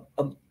a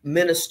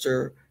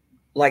minister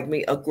like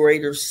me a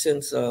greater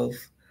sense of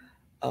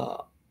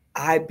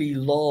I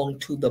belong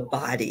to the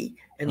body,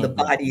 and the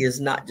body is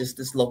not just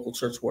this local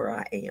church where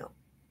I am.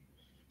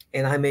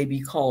 And I may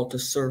be called to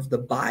serve the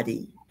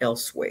body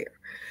elsewhere.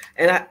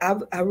 And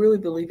I really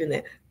believe in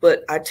that.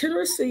 But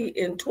itineracy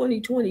in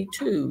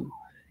 2022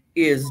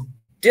 is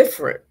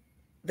different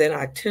than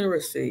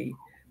itineracy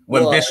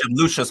when Bishop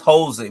Lucius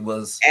Halsey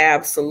was.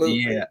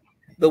 Absolutely. Yeah.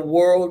 The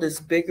world is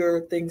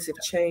bigger. Things have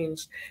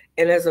changed.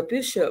 And as a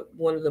bishop,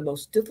 one of the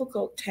most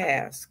difficult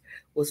tasks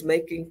was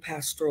making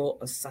pastoral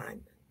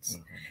assignments.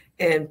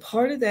 And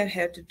part of that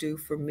had to do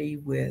for me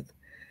with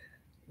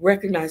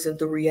recognizing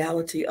the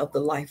reality of the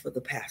life of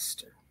the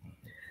pastor.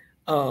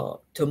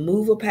 To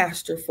move a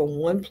pastor from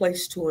one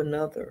place to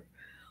another,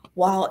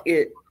 while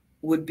it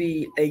would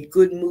be a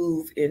good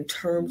move in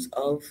terms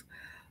of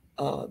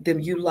them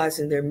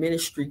utilizing their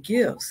ministry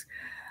gifts,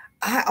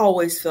 I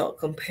always felt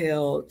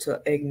compelled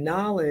to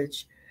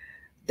acknowledge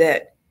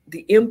that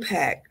the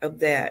impact of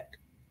that,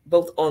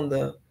 both on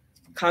the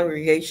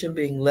congregation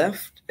being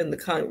left and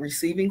the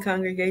receiving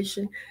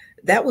congregation,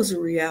 that was a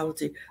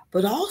reality,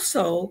 but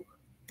also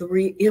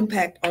the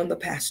impact on the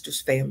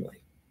pastor's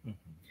family.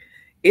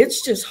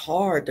 It's just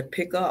hard to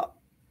pick up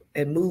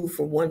and move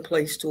from one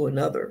place to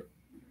another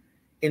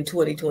in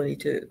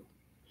 2022.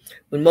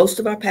 When most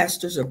of our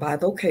pastors are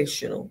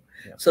bivocational,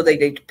 so they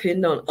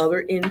depend on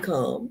other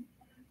income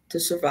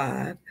to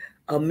survive.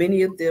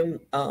 Many of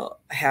them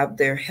have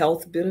their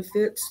health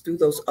benefits through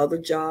those other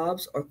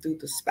jobs or through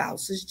the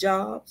spouse's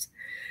jobs.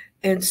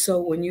 And so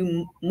when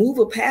you move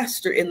a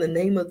pastor in the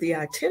name of the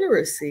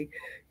itineracy,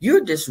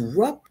 you're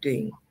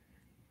disrupting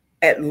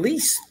at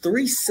least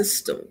 3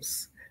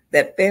 systems: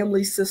 that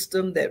family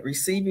system, that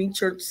receiving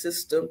church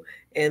system,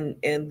 and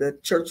the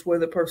church where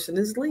the person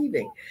is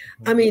leaving.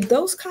 I mean,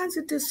 those kinds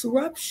of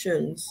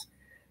disruptions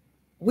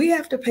we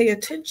have to pay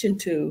attention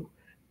to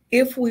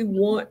if we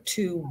want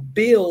to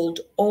build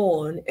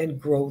on and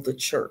grow the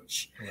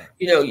church.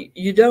 Yeah.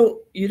 You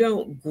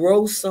don't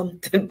grow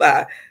something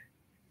by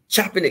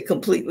chopping it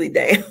completely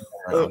down.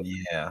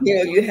 Yeah.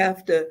 You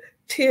have to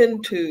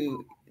tend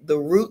to the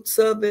roots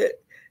of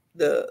it,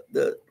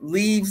 the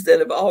leaves that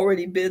have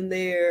already been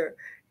there,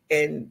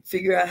 and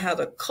figure out how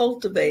to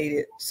cultivate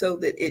it so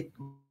that it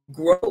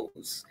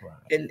grows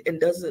and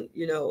doesn't,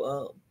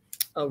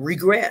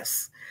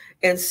 regress.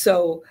 And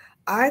so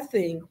I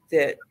think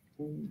that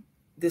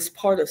this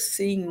part of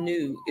seeing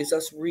new is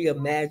us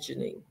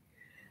reimagining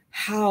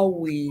how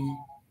we,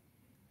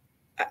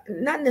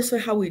 not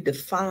necessarily how we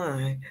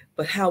define,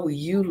 but how we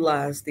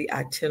utilize the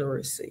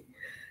itineracy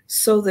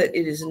so that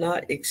it is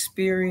not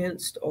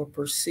experienced or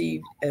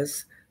perceived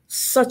as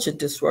such a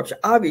disruption.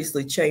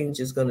 Obviously, change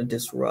is going to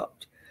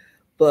disrupt.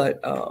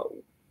 But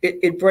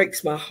it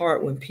breaks my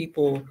heart when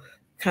people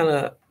kind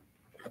of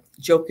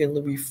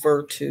jokingly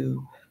refer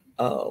to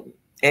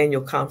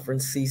annual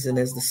conference season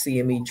as the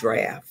CME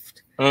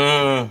draft.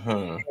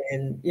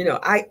 And,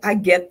 I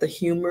get the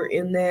humor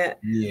in that.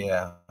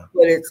 Yeah.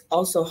 But it's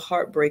also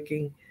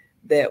heartbreaking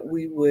that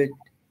we would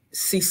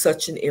see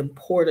such an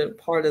important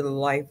part of the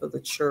life of the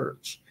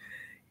church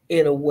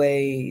in a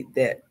way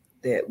that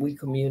we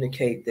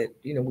communicate that,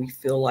 we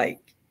feel like,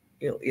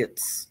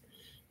 it's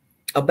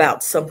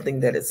about something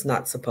that it's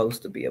not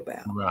supposed to be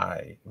about.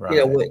 Right.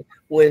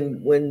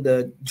 When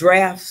the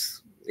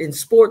drafts in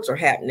sports are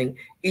happening,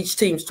 each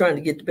team's trying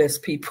to get the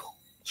best people.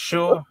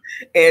 Sure.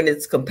 And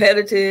it's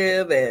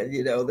competitive, and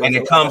and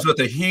it comes with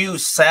a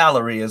huge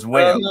salary as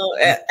well.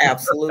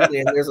 Absolutely.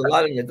 And there's a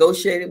lot of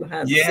negotiating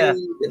behind the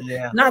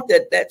scenes. Not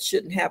that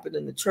shouldn't happen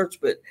in the church,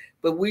 but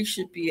we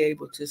should be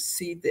able to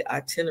see the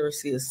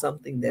itineracy as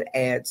something that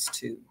adds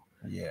to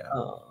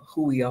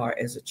who we are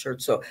as a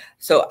church.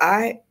 So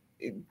I,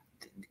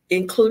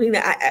 including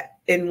that,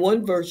 in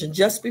one version,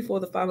 just before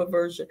the final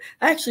version,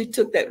 I actually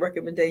took that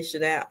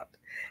recommendation out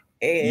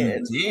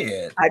And you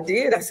did. I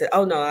did. I said,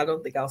 oh, no, I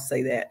don't think I'll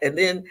say that. And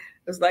then it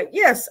was like,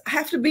 yes, I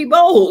have to be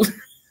bold.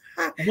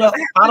 Well,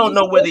 I don't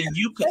know whether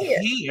you could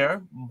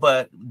hear,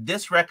 but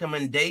this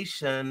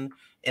recommendation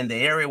in the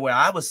area where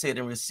I was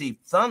sitting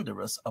received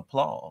thunderous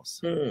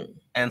applause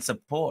and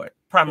support,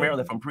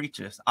 primarily from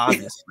preachers,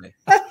 obviously.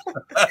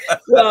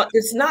 Well,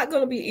 it's not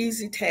going to be an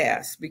easy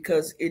task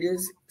because it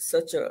is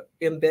such an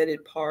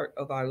embedded part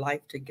of our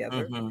life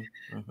together.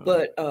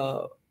 But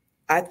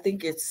I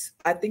think it's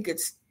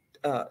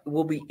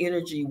will be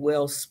energy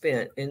well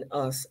spent in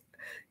us,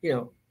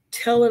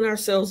 telling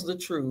ourselves the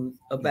truth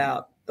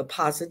about the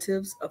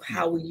positives of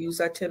how we use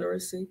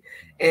itinerancy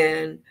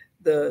and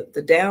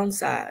the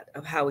downside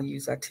of how we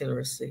use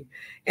itinerancy.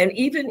 And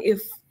even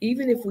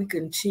if we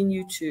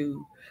continue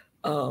to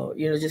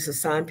just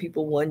assign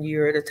people 1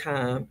 year at a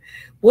time,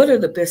 what are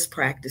the best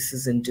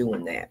practices in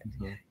doing that?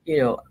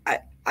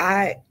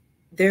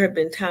 There have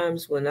been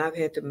times when I've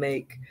had to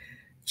make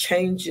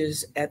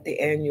changes at the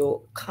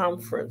annual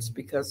conference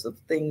because of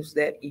things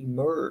that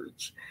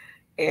emerge.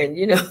 And,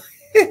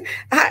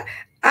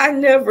 I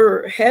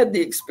never had the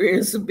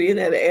experience of being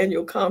at an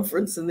annual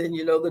conference and then,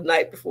 the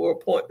night before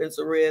appointments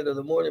are read or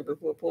the morning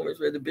before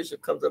appointments are read, the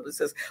bishop comes up and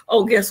says,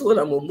 oh, guess what?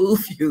 I'm going to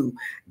move you.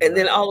 And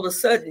then all of a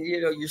sudden,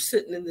 you're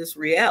sitting in this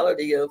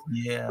reality of,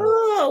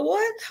 oh,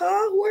 what,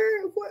 huh,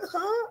 where, what,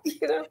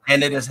 huh,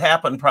 And it has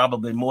happened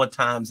probably more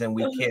times than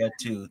we care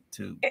to.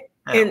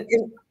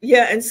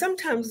 And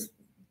sometimes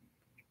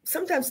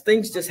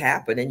things just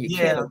happen and you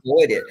can't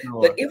avoid it. Sure.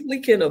 But if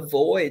we can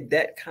avoid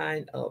that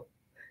kind of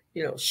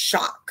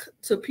shock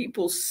to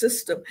people's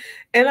system.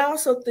 And I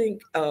also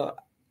think,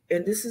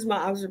 and this is my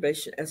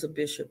observation as a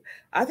bishop,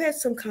 I've had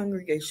some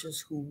congregations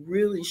who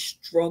really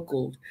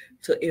struggled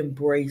to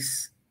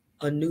embrace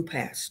a new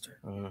pastor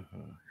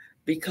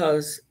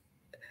because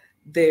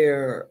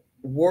their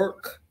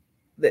work,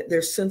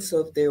 their sense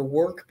of their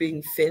work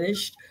being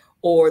finished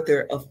or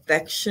their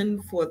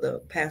affection for the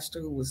pastor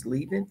who was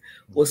leaving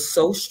was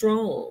so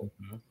strong.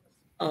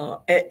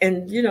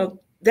 And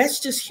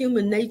that's just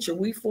human nature.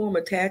 We form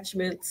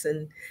attachments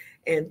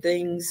and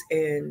things.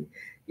 And,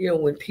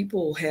 when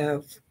people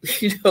have,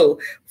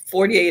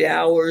 48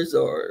 hours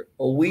or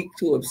a week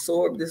to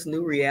absorb this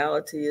new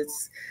reality,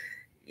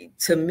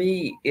 to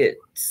me, it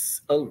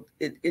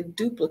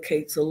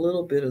duplicates a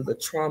little bit of the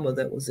trauma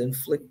that was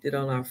inflicted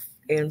on our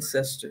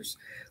ancestors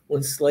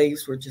when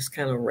slaves were just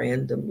kind of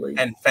randomly.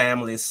 And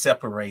families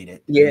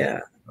separated.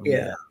 Yeah.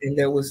 And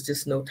there was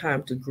just no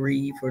time to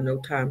grieve or no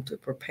time to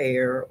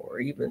prepare or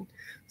even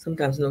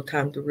sometimes no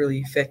time to really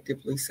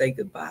effectively say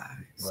goodbye.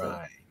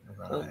 Right.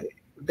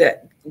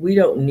 That we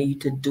don't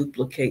need to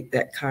duplicate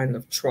that kind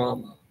of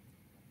trauma.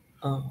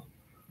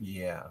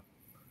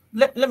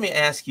 Let me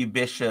ask you,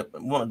 Bishop, I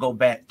want to go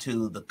back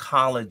to the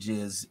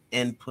college's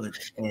input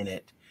in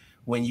it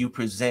when you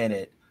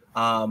presented.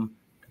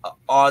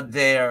 Are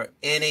there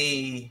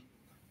any,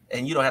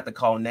 and you don't have to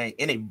call name,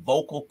 any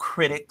vocal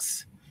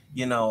critics?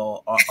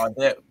 Are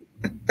there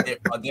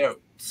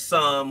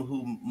some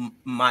who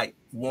might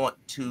want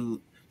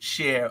to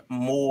share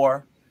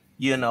more,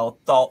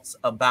 thoughts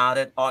about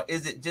it? Or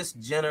is it just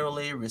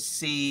generally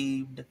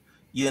received,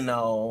 and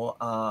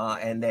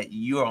that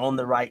you're on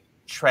the right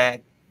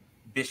track,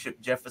 Bishop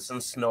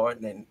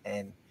Jefferson-Snorton,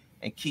 and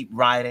keep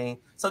writing?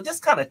 So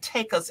just kind of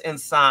take us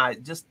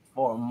inside just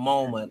for a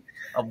moment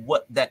of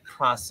what that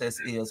process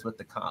is with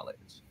the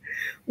college.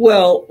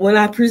 Well, when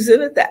I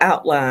presented the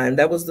outline,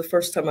 that was the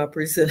first time I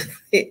presented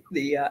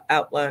the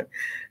outline.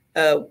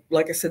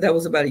 Like I said, that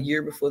was about a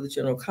year before the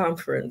General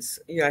Conference.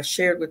 I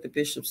shared with the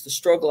bishops the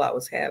struggle I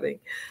was having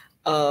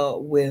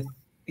with,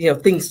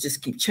 things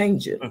just keep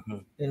changing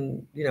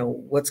and,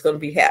 what's going to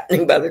be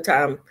happening by the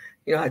time,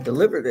 I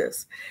deliver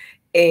this.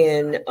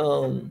 And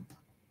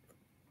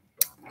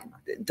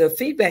the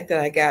feedback that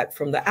I got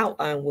from the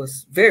outline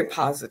was very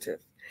positive.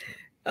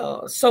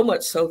 So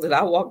much so that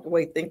I walked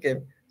away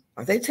thinking,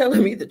 are they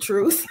telling me the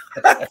truth?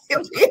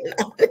 Being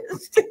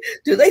honest.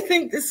 Do they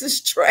think this is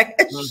trash?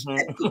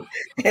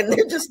 And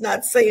they're just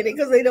not saying it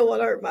because they don't want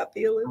to hurt my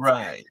feelings.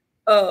 Right.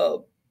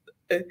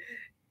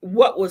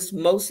 What was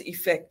most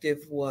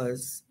effective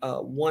was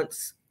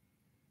once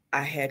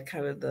I had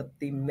kind of the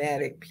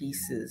thematic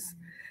pieces,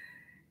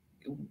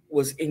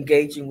 was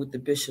engaging with the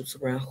bishops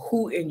around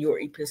who in your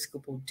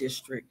Episcopal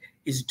district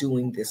is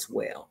doing this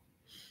well.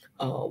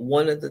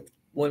 One of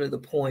the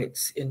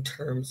points in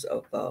terms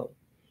of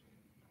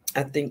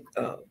I think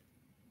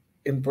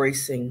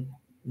embracing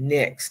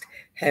next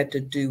had to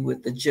do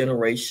with the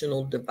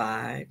generational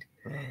divide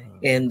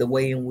and the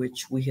way in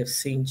which we have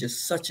seen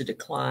just such a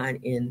decline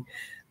in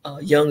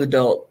young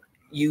adult,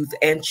 youth,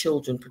 and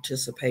children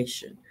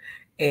participation.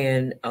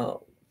 And, I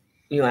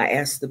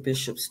asked the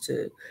bishops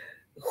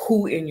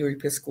who in your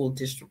Episcopal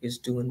district is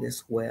doing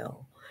this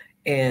well?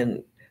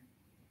 And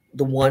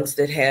the ones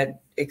that had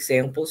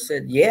examples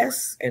said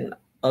yes, and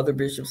other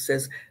bishops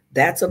says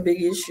that's a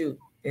big issue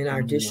in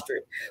our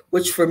district,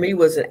 which for me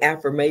was an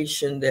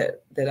affirmation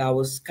that I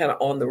was kind of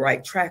on the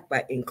right track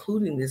by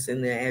including this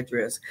in the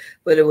address.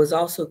 But it was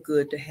also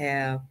good to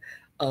have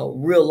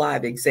real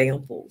live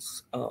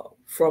examples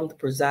from the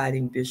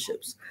presiding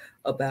bishops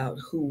about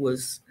who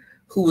was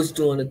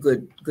doing a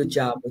good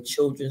job with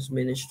children's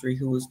ministry,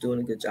 who was doing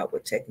a good job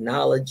with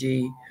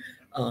technology,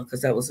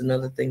 because that was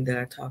another thing that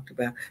I talked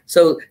about.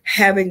 So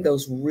having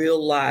those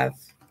real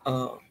life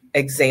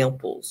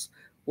examples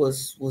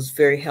was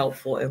very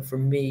helpful, and for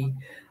me,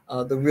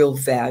 the real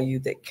value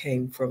that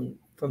came from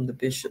the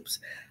bishops.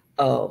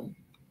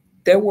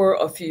 There were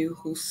a few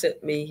who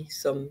sent me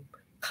some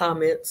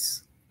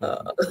comments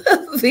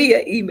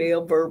via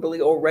email, verbally,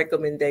 or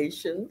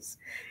recommendations,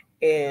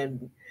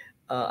 and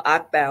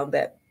I found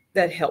that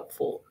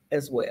helpful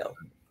as well.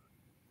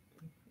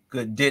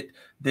 Good.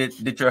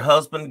 Did your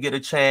husband get a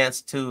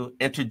chance to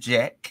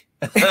interject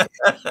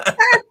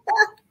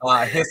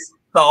his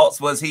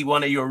thoughts? Was he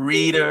one of your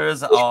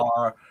readers,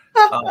 or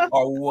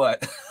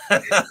what?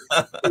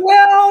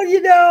 Well,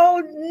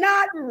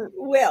 not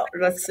well.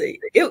 Let's see.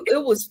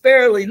 It was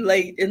fairly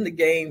late in the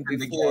game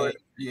before.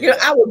 Yeah.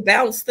 I would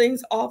bounce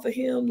things off of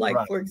him. Like,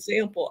 right. For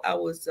example, I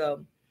was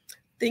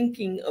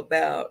thinking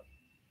about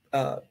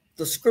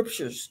the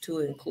scriptures to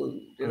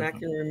include, and I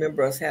can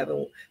remember us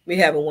having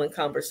one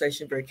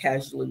conversation very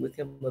casually with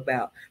him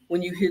about,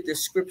 when you hear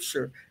this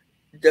scripture,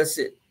 does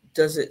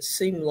it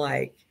seem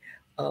like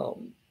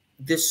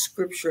this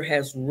scripture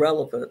has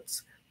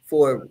relevance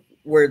for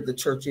where the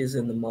church is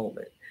in the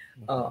moment?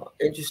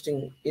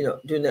 Interesting,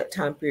 during that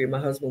time period, my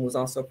husband was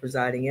also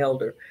presiding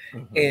elder,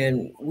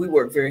 and we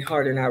worked very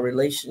hard in our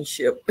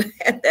relationship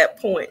at that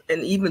point.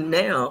 And even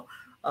now,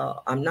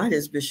 I'm not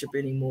his bishop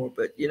anymore,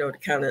 but, to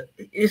kind of,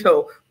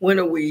 when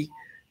are we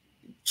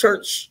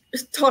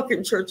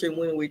talking church and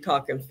when are we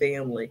talking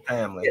family?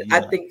 Yeah.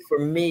 I think for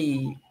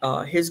me,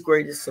 his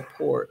greatest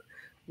support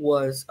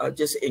was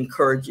just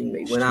encouraging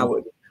me when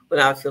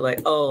I feel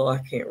like, oh, I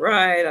can't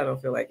write, I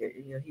don't feel like it,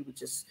 he would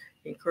just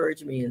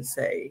encourage me and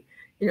say,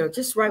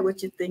 just write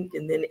what you think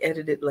and then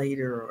edit it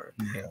later, or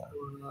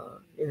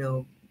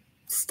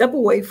step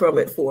away from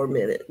it for a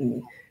minute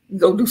and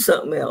go do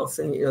something else.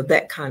 And,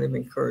 that kind of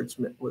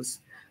encouragement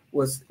was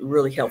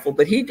really helpful.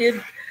 But he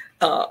did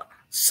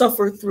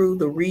suffer through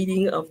the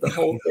reading of the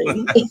whole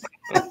thing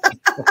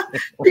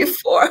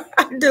before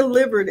I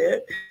delivered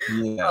it.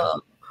 Yeah.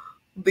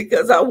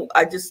 Because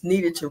I just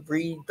needed to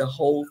read the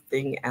whole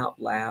thing out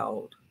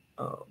loud.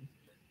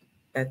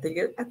 I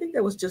think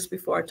that was just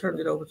before I turned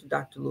it over to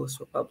Dr. Lewis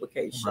for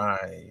publication.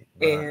 Right.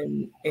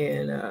 And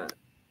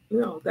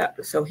that,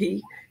 so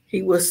he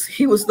was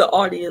the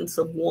audience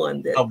of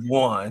one that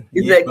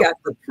got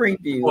the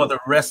preview for the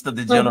rest of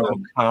the general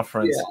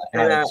conference.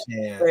 Yeah.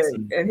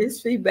 And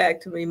his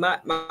feedback to me,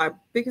 my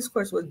biggest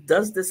question was,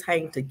 does this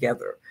hang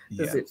together?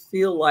 Does it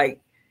feel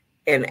like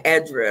an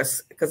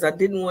address? Because I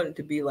didn't want it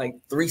to be like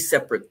three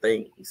separate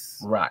things.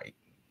 Right.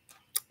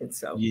 And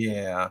so,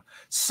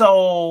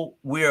 so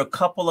we're a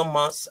couple of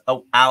months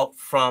out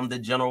from the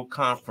general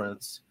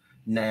conference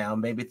now,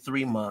 maybe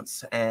 3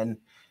 months. And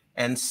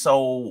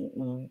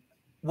so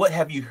what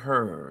have you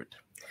heard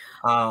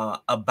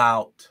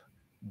about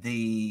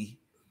the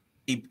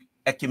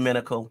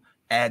Ecumenical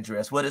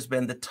Address? What has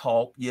been the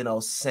talk,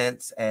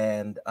 since,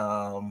 and,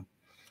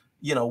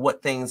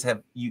 what things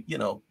have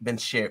been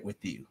shared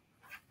with you?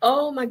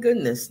 Oh, my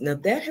goodness. Now,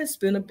 that has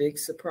been a big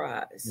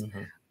surprise.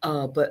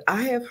 But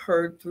I have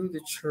heard through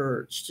the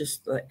church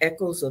just the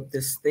echoes of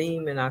this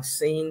theme, and I've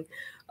seen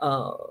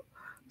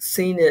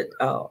it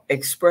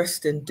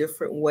expressed in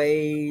different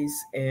ways,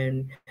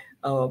 and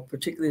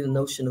particularly the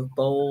notion of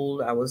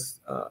bold. I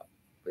was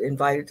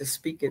invited to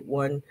speak at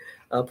one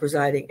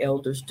presiding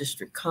elders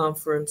district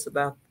conference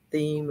about the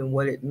theme and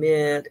what it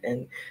meant,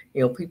 and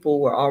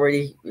people were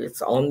already,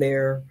 it's on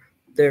their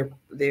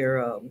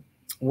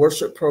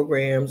worship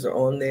programs, or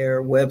on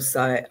their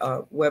website,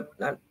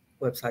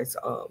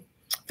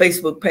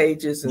 Facebook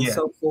pages and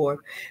so forth.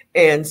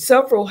 And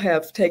several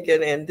have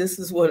taken, and this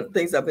is one of the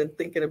things I've been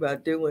thinking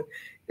about doing,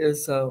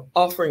 is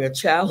offering a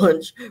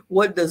challenge.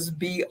 What does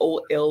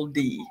BOLD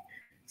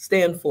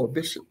stand for?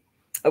 Bishop,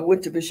 I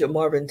went to Bishop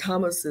Marvin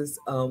Thomas's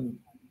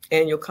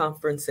annual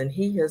conference, and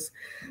he has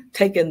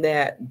taken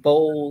that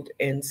bold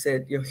and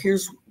said,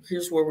 here's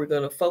where we're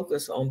going to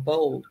focus on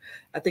bold.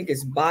 I think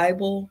it's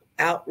Bible,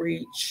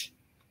 outreach,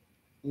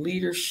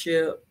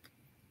 leadership,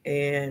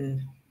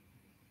 and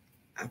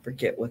I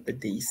forget what the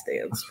D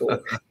stands for,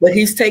 but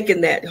he's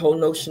taken that whole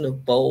notion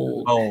of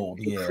bold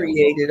and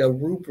created a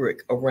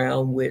rubric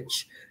around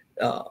which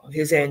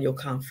his annual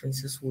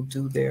conferences will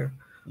do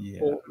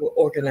will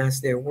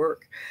organize their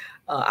work.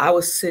 I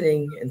was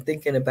sitting and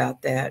thinking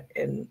about that,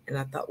 and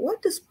I thought,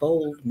 what does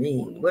bold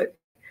mean?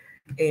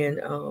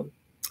 And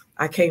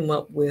I came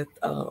up with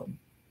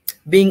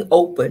being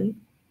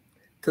open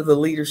to the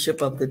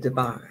leadership of the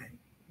divine.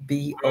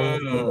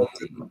 BOLD.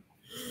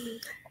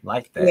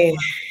 Like that.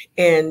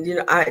 And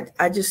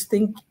I just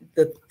think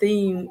the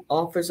theme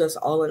offers us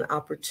all an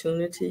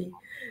opportunity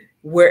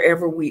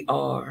wherever we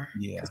are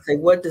to say,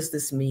 what does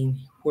this mean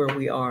where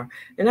we are?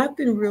 And I've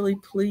been really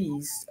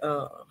pleased,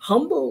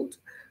 humbled,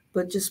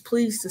 but just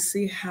pleased to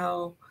see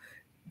how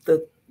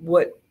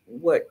what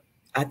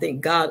I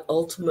think God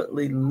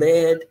ultimately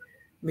led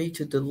me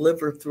to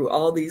deliver through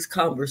all these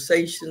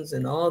conversations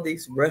and all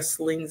these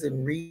wrestlings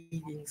and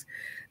readings,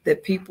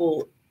 that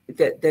people,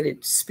 that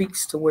it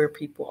speaks to where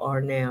people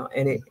are now,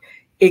 and it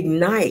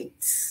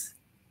ignites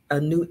a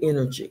new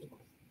energy.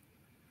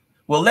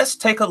 Well, let's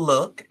take a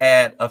look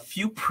at a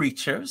few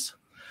preachers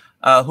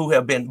who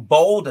have been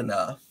bold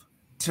enough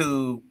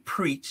to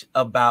preach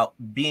about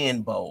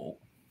being bold.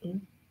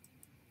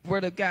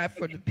 Word of God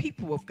for the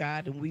people of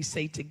God, and we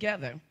say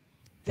together,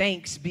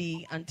 thanks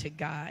be unto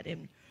God.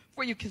 And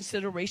for your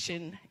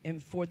consideration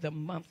and for the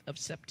month of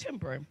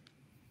September,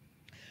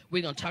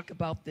 we're going to talk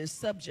about this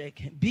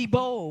subject. Be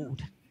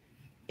bold.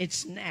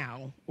 It's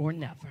now or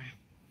never.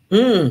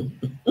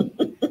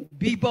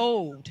 Be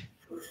bold.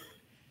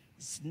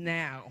 It's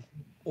now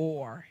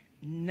or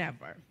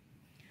never.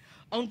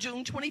 On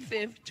June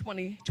 25th,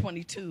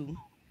 2022,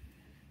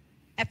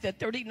 at the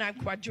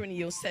 39th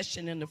Quadrennial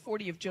Session in the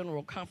 40th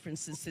General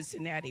Conference in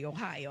Cincinnati,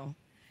 Ohio,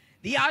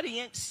 the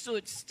audience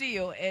stood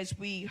still as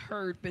we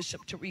heard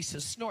Bishop Teresa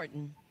E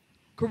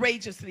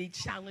courageously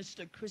challenge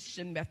the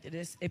Christian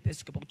Methodist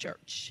Episcopal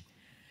Church.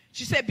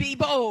 She said, be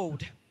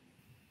bold,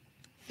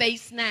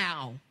 face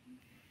now,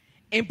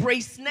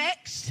 embrace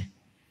next,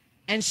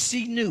 and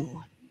she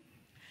knew.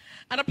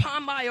 And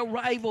upon my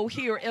arrival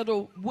here,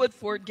 Elder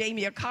Woodford gave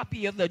me a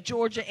copy of the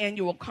Georgia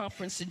Annual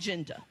Conference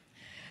agenda.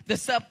 The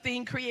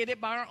sub-theme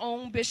created by our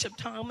own Bishop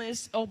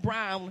Thomas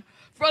O'Brien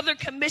further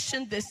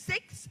commissioned the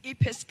 6th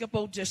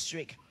Episcopal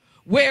District.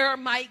 Where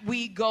might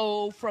we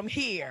go from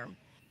here?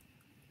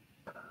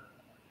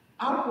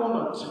 I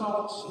want to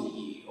talk to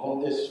you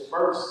on this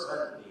first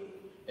Sunday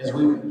as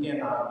we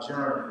begin our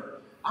journey.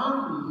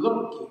 I'm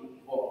looking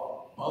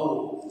for a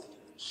bold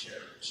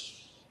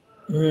church.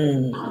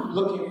 I'm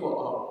looking for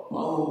a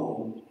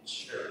bold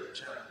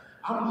church.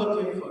 I'm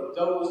looking for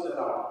those that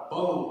are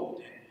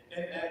bold.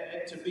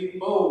 And to be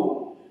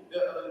bold,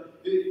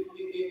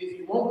 if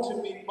you want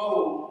to be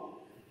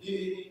bold,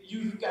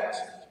 you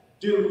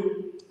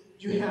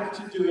have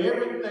to do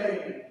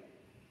everything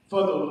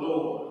for the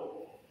Lord.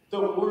 The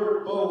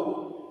word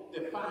bold,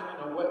 defined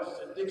in a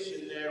Webster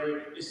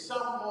dictionary, is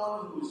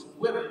someone who is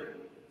willing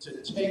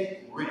to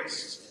take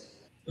risks.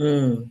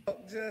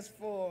 Just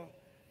for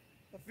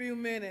a few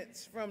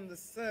minutes from the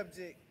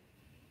subject,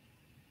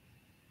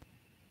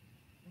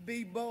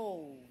 be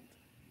bold.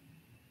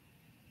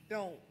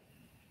 Don't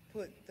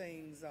put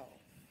things off.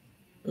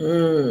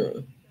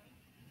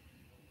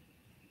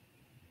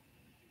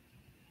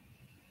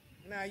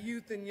 Now,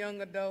 Youth and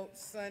Young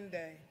Adults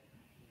Sunday,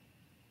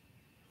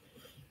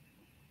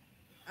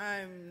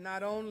 I'm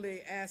not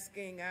only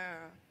asking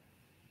our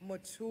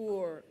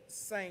mature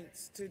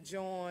saints to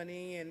join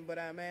in, but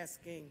I'm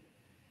asking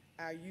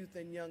our youth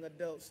and young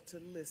adults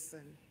to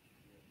listen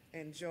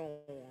and join.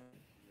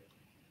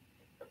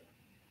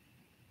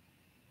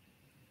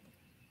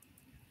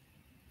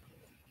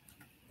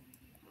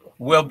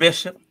 Well,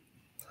 Bishop,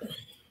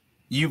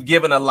 you've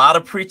given a lot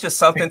of preachers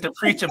something to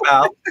preach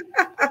about,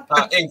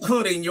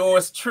 including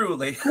yours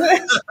truly.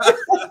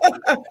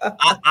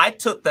 I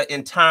took the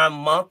entire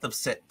month of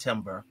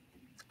September,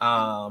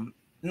 of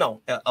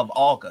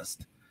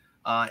August,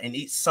 and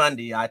each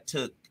Sunday I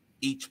took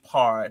each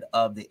part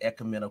of the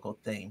ecumenical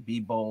theme: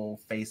 be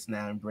bold, face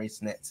now,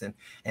 embrace next,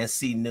 and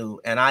see new.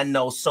 And I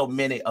know so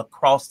many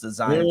across the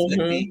Zion.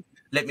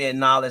 Let me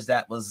acknowledge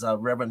that was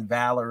Reverend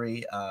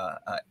Valerie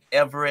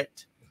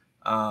Everett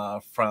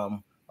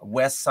from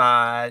West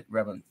Side,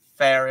 Reverend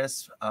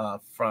Ferris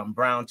from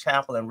Brown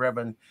Chapel, and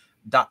Reverend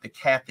Dr.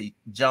 Kathy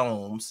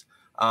Jones,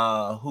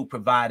 who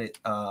provided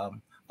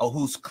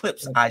whose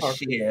clips I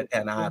shared,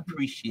 and I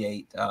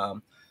appreciate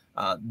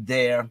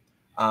their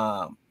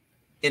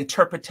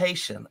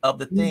interpretation of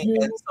the thing.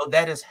 And so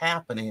that is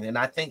happening, and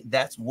I think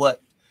that's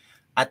what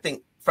I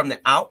think from the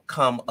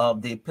outcome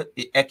of the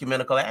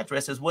Ecumenical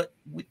Address is what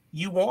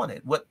you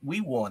wanted, what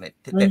we wanted,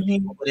 that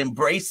people would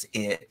embrace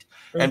it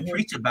and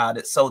preach about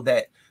it, so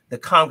that the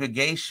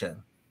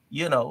congregation,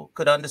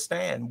 could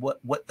understand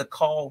what the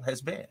call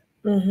has been.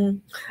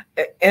 And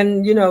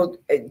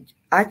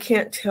I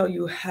can't tell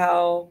you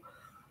how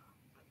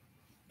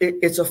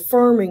it's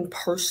affirming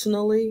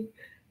personally,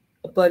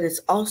 but it's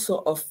also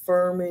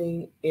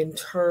affirming in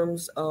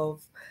terms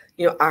of,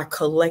 our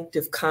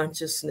collective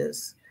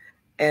consciousness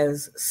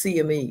as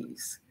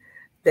CMEs,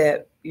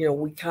 that,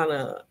 we kind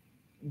of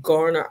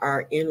garner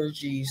our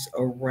energies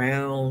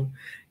around,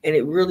 and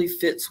it really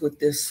fits with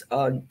this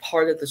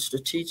part of the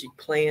strategic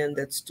plan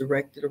that's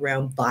directed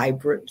around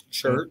vibrant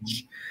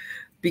church,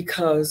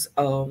 because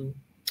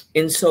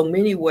in so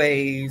many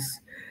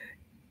ways,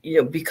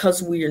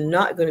 because we are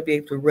not going to be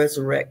able to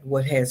resurrect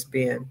what has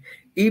been,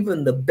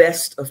 even the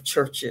best of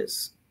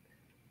churches,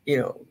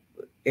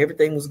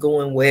 everything was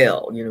going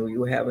well. You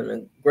were having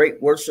a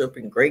great worship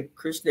and great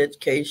Christian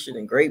education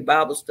and great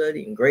Bible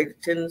study and great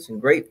attendance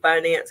and great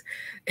finance.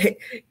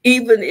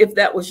 Even if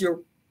that was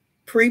your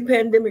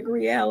pre-pandemic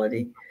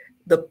reality,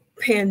 the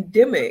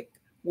pandemic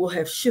will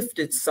have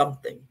shifted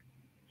something.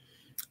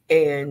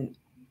 And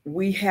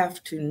we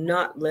have to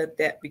not let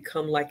that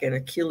become like an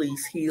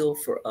Achilles heel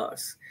for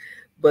us,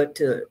 but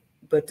to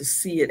but to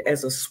see it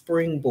as a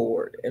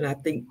springboard. And I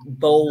think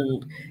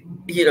bold,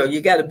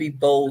 you got to be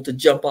bold to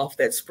jump off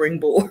that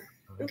springboard.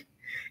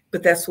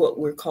 But that's what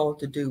we're called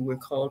to do. We're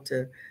called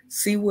to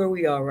see where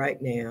we are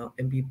right now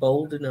and be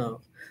bold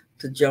enough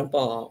to jump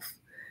off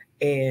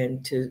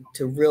and to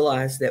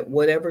realize that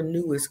whatever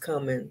new is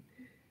coming,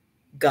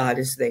 God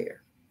is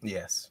there.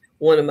 Yes.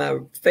 One of my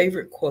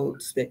favorite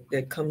quotes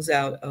that comes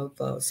out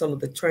of some of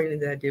the training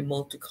that I did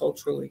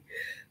multiculturally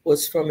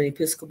was from an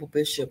Episcopal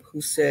bishop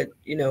who said,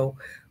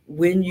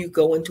 when you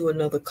go into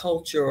another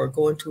culture or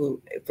go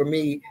into, for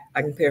me,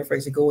 I can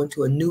paraphrase it, go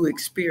into a new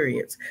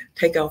experience,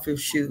 take off your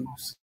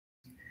shoes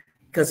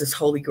because it's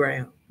holy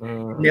ground.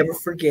 Never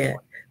forget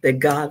that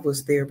God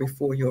was there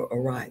before your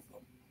arrival.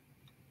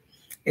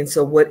 And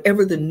so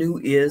whatever the new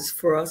is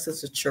for us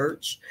as a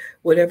church,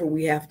 whatever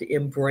we have to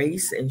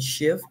embrace and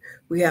shift,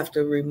 we have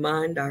to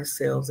remind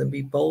ourselves and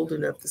be bold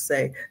enough to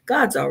say,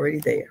 God's already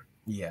there.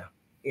 Yeah.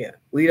 Yeah.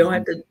 We don't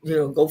have to,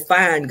 go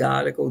find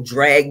God or go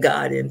drag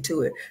God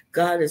into it.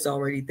 God is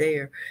already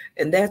there.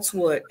 And that's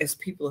what, as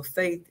people of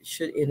faith,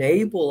 should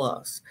enable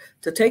us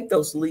to take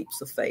those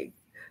leaps of faith,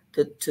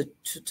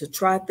 to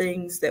try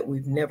things that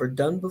we've never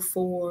done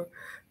before,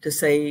 to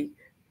say,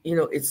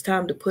 it's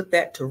time to put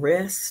that to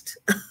rest.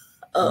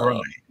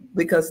 Right.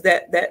 Because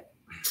that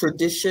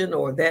tradition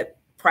or that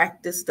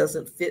practice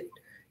doesn't fit,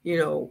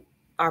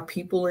 our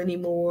people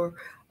anymore.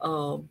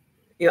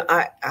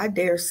 I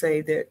dare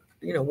say that,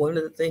 one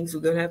of the things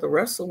we're going to have to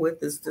wrestle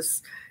with is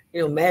this,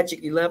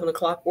 magic 11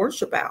 o'clock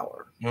worship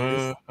hour.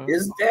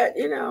 Is that,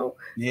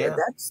 yeah,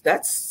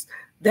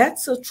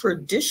 that's a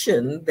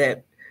tradition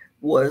that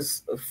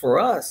was for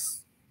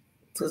us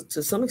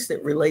to some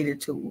extent related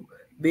to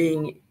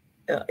being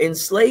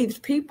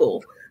enslaved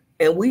people.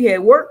 And we had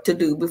work to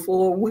do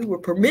before we were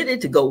permitted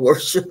to go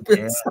worship.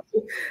 Yeah.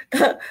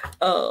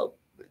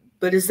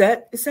 But is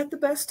that the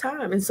best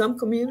time? In some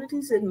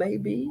communities, it may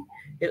be.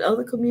 In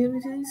other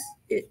communities,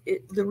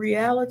 the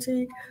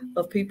reality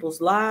of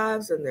people's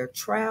lives and their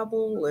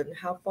travel and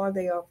how far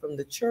they are from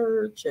the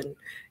church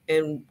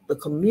and the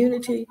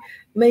community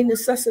may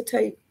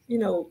necessitate,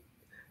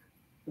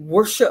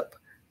 worship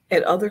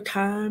at other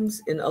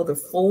times in other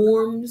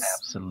forms.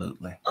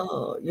 Absolutely.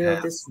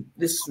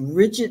 This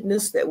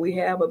rigidness that we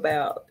have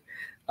about,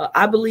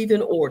 I believe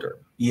in order.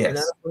 Yes. And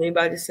I don't want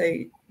anybody to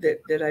say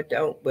that I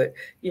don't, but,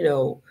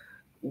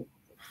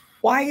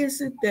 why is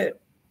it that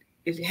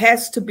it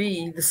has to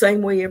be the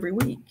same way every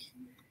week?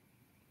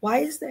 Why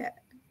is that?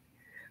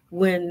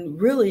 When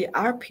really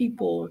our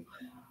people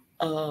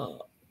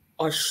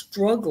are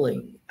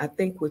struggling, I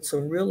think, with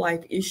some real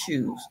life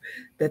issues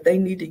that they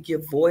need to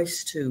give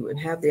voice to and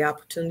have the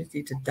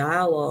opportunity to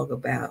dialogue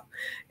about,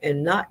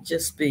 and not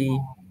just be,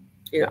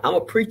 I'm a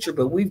preacher,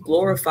 but we've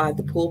glorified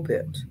the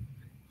pulpit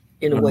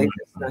in a way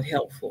that's not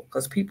helpful,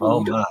 because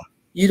people,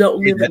 you don't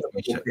live in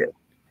the pulpit.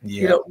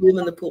 Yeah. You don't live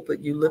in the pulpit.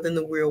 You live in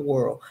the real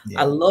world.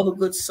 Yeah. I love a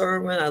good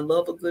sermon. I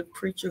love a good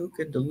preacher who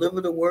can deliver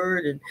the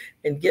word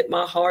and get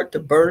my heart to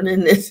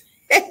burning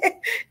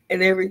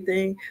and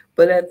everything.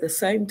 But at the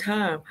same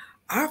time,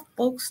 our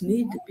folks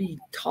need to be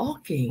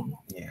talking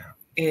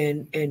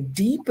and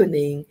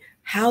deepening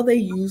how they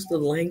use the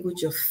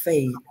language of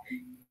faith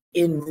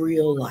in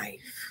real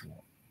life.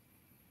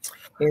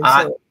 And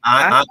so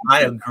I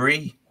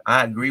agree.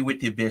 I agree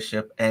with you,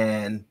 Bishop.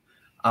 And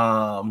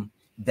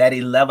that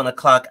 11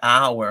 o'clock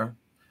hour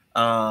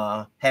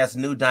has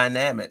new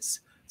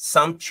dynamics.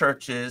 Some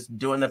churches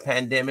during the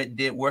pandemic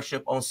did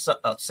worship on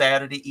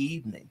Saturday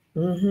evening.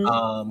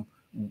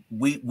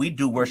 We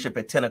do worship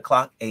at 10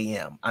 o'clock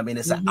a.m. I mean,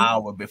 it's an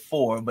hour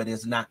before, but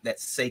it's not that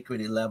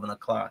sacred 11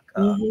 o'clock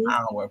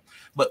hour.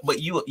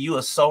 But you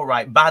are so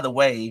right. By the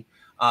way,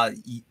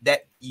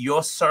 that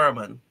your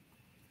sermon,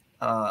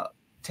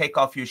 Take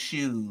Off Your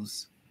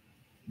Shoes,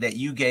 that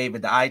you gave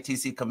at the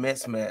ITC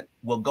commencement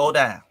will go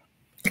down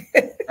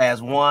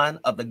as one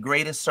of the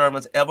greatest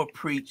sermons ever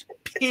preached,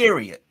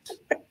 period.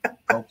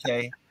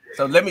 Okay.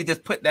 So let me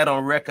just put that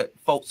on record,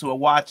 folks who are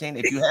watching.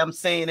 If you haven't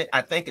seen it,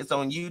 I think it's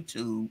on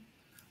YouTube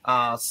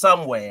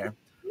somewhere.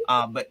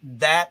 But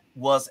that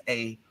was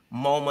a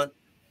moment,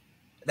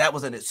 that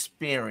was an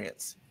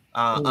experience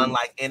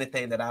unlike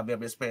anything that I've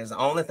ever experienced. The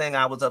only thing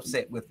I was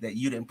upset with that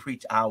you didn't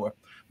preach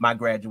my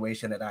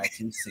graduation at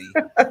ITC.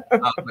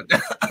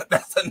 But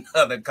that's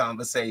another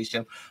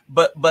conversation.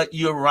 But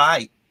you're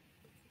right.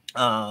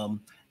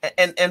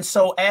 And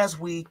so as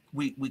we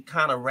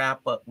kind of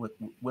wrap up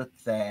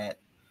with that,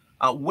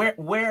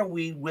 where are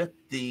we with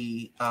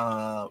the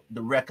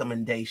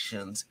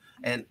recommendations,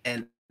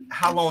 and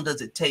how long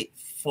does it take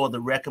for the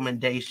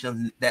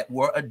recommendations that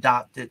were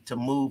adopted to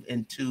move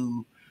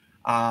into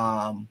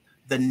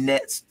the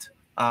next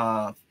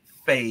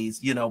phase,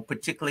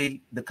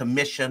 particularly the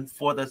commission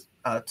for the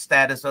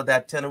status of the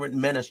itinerant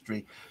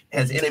ministry?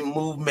 Has any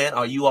movement?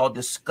 Are you all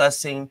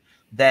discussing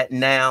that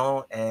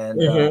now? And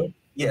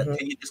can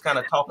you just kind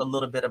of talk a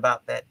little bit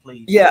about that,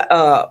 please?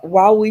 Yeah,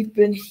 while we've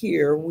been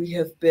here, we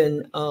have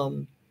been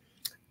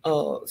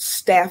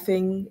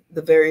staffing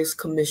the various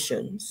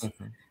commissions,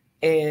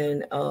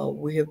 and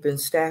we have been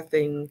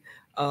staffing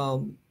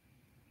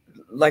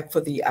like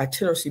for the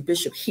itinerary,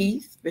 Bishop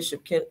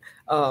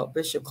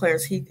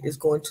Clarence Heath is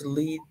going to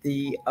lead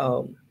the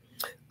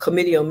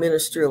Committee on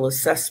Ministerial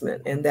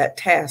Assessment, and that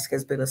task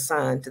has been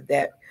assigned to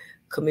that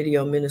Committee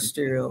on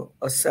Ministerial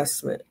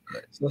Assessment.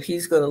 So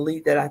he's going to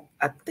lead that.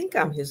 I think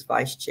I'm his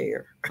vice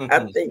chair.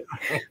 I think,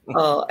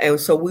 and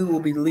so we will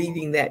be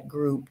leading that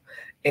group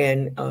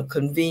and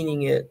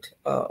convening it.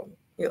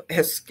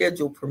 As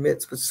schedule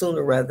permits, but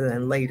sooner rather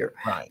than later.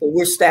 Right. But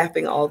we're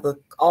staffing all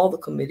the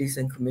committees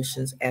and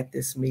commissions at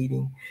this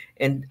meeting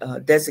and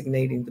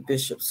designating the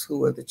bishops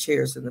who are the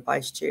chairs and the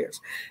vice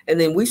chairs. And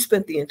then we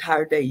spent the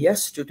entire day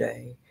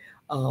yesterday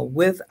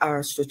with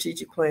our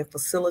strategic plan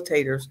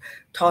facilitators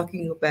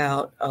talking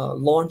about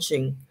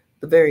launching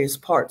the various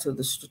parts of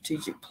the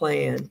strategic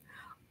plan,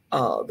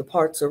 the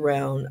parts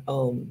around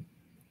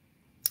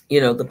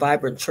the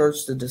vibrant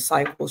church, the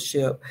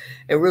discipleship,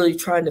 and really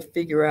trying to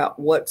figure out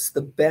what's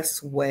the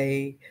best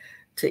way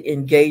to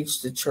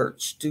engage the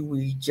church. Do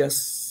we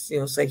just,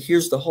 say,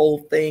 here's the whole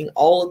thing,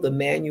 all of the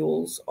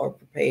manuals are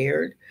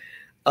prepared,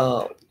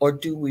 or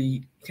do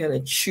we kind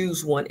of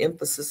choose one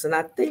emphasis? And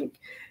I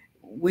think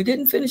we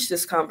didn't finish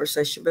this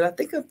conversation, but I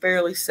think I'm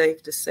fairly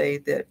safe to say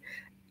that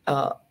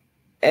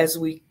as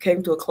we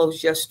came to a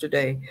close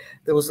yesterday,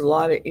 there was a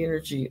lot of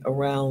energy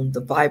around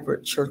the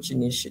Vibrant Church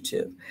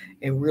Initiative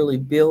and really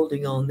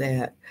building on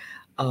that.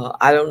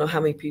 I don't know how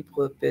many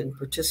people have been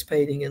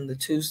participating in the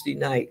Tuesday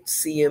night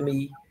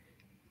CME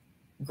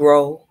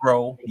Grow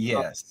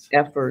yes,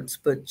 efforts,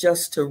 but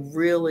just to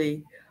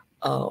really,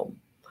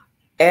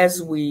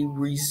 as we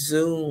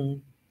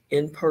resume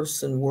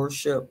in-person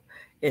worship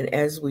and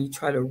as we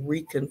try to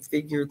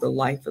reconfigure the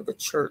life of the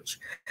church,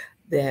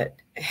 that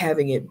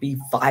having it be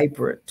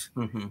vibrant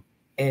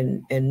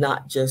and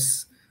not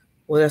just,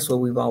 well, that's what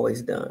we've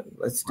always done.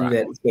 Let's do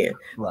that again.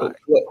 Right.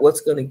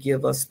 What's going to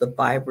give us the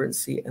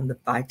vibrancy and the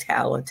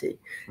vitality?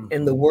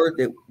 And the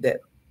word that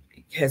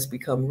has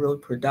become really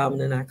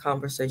predominant in our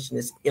conversation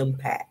is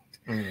impact.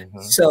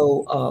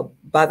 So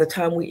by the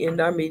time we end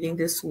our meeting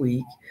this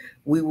week,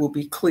 we will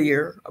be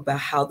clear about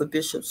how the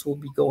bishops will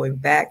be going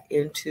back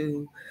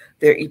into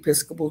their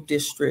Episcopal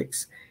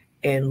districts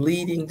and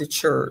leading the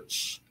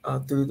church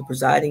through the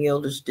presiding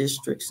elders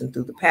districts and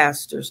through the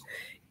pastors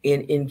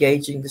in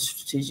engaging the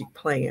strategic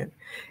plan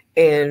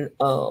and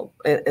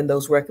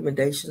those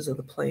recommendations of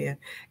the plan.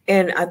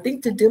 And I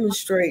think to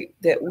demonstrate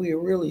that we are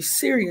really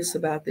serious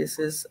about this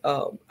is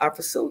our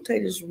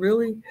facilitators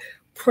really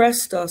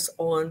pressed us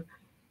on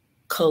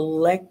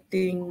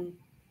collecting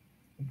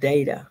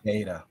data.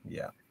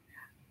 Yeah.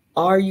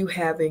 Are you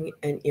having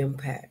an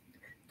impact?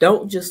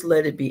 Don't just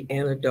let it be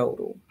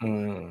anecdotal.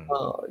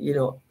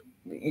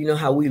 You know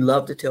how we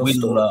love to tell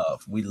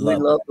stories. We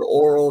love the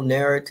oral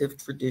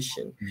narrative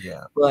tradition.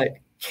 Yeah. But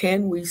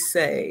can we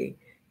say,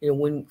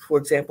 when, for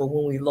example,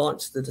 when we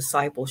launched the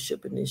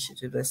discipleship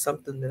initiative, that's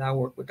something that I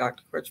work with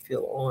Dr.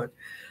 Crutchfield on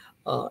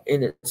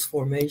in its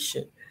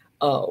formation.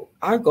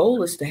 Our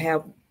goal is to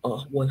have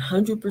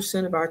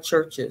 100% of our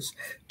churches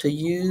to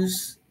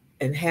use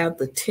and have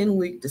the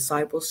 10-week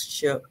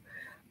discipleship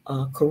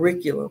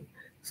curriculum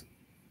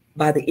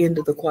by the end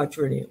of the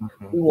quadrennial.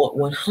 We want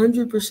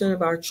 100%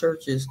 of our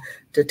churches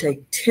to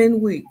take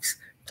 10 weeks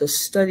to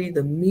study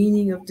the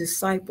meaning of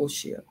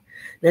discipleship.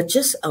 Now,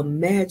 just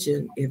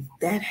imagine if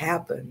that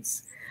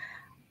happens,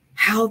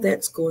 how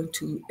that's going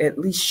to at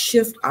least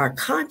shift our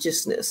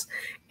consciousness.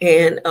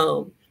 And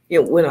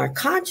when our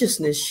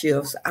consciousness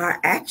shifts, our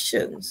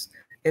actions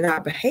and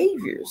our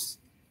behaviors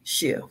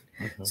shift.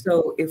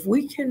 So if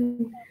we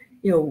can,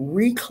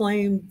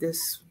 reclaim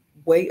this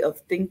way of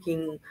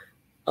thinking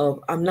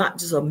of, I'm not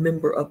just a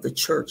member of the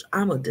church,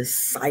 I'm a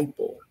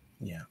disciple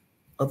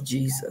of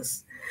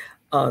Jesus.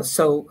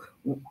 So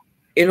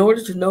in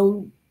order to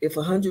know if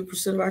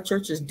 100% of our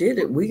churches did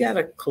it, we got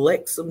to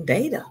collect some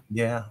data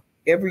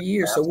every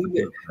year.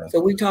 Absolutely.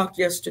 So we talked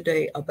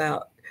yesterday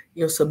about,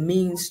 some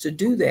means to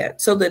do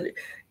that so that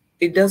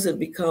it doesn't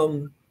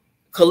become,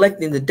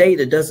 collecting the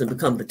data doesn't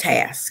become the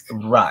task.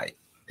 Right.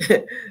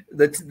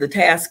 The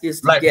task is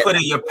to like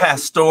putting your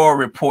pastoral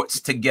reports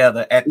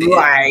together at the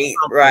end.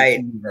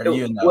 Right.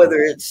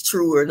 Whether it's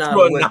true or not,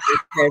 whether it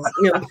has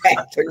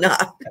impact or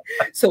not.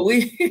 So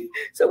we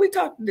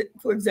talked,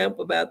 for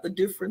example, about the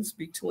difference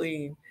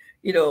between,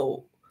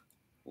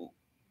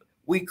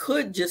 we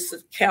could just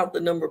count the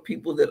number of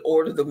people that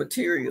order the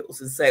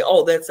materials and say,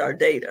 oh, that's our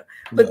data.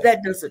 But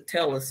that doesn't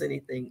tell us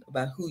anything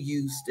about who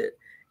used it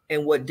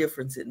and what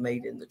difference it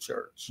made in the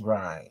church.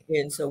 Right.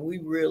 And so we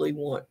really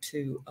want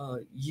to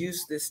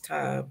use this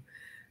time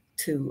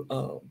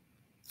to,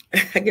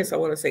 I guess I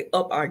want to say,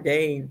 up our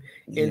game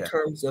in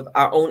terms of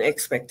our own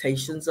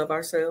expectations of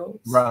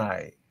ourselves.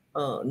 Right.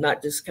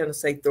 Not just kind of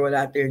say, throw it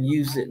out there and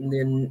use it and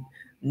then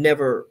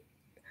never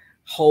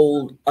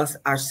hold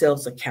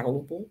ourselves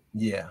accountable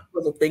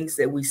for the things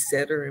that we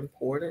said are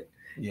important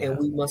and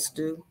we must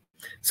do.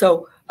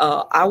 So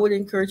I would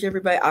encourage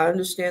everybody. I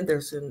understand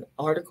there's an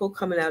article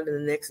coming out in the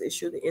next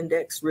issue of the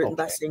Index written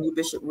by Senior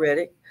Bishop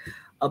Reddick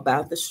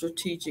about the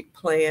strategic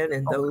plan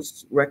and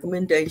those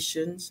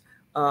recommendations.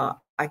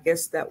 I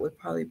guess that would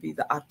probably be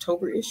the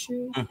October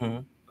issue.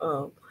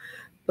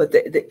 but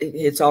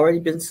it's already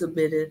been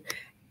submitted.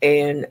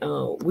 And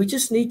we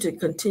just need to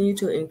continue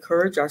to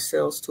encourage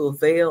ourselves to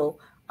avail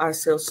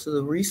ourselves to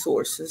the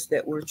resources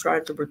that we're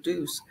trying to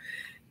produce.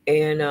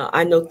 And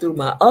I know through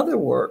my other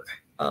work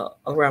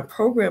around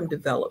program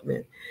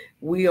development,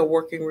 we are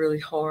working really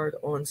hard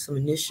on some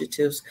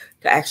initiatives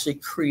to actually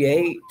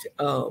create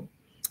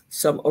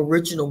some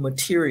original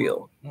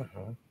material.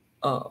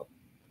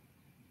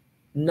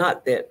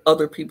 Not that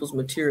other people's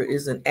material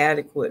isn't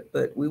adequate,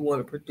 but we want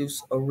to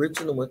produce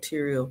original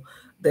material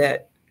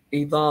that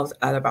evolves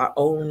out of our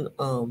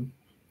own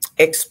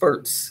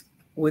experts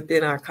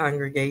within our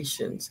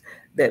congregations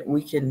that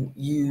we can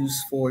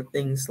use for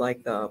things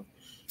like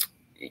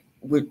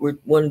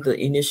one of the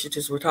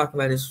initiatives we're talking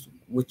about is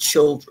with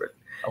children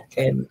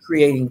and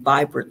creating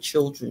vibrant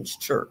children's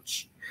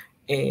church.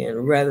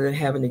 And rather than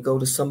having to go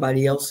to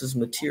somebody else's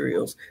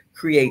materials,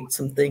 create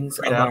some things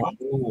of our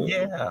own.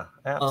 Yeah,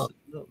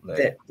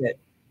 absolutely.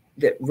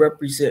 That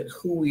represent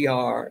who we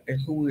are and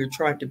who we're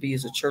trying to be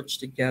as a church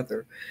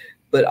together,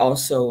 but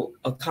also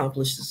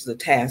accomplishes the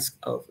task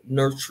of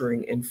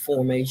nurturing and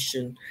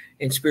formation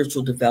and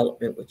spiritual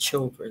development with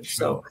children.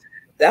 So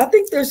I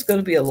think there's going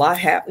to be a lot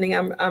happening.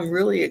 I'm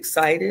really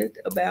excited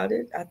about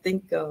it. I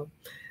think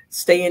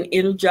staying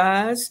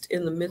energized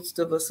in the midst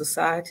of a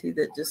society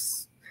that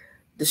just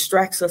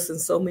distracts us in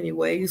so many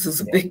ways is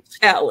a big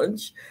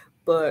challenge.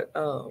 But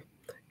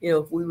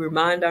if we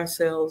remind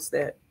ourselves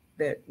that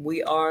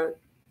we are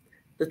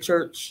the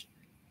church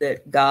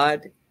that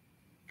God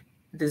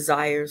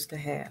desires to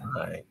have,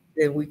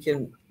 then we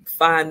can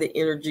find the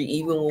energy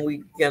even when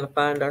we kind of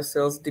find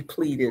ourselves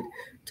depleted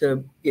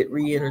to get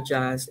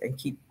re-energized and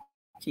keep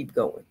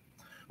going.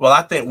 Well,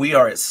 I think we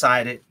are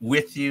excited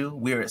with you.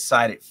 We're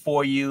excited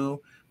for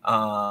you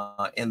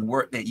in the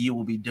work that you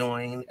will be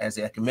doing as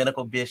the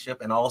ecumenical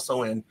bishop, and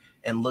also in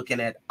looking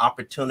at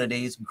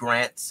opportunities,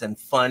 grants, and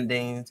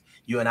fundings.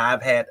 You and I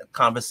have had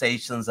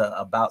conversations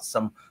about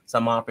some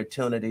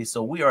opportunities.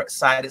 So we are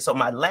excited. So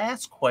my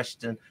last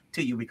question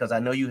to you, because I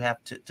know you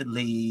have to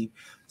leave.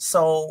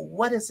 So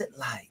what is it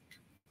like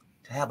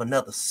to have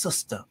another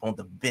sister on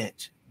the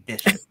bench,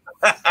 Bishop?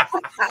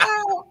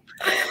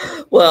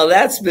 Well,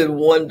 that's been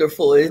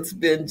wonderful. It's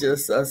been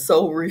just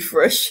so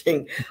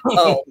refreshing.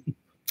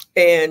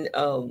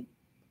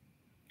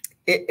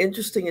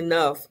 Interesting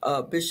enough,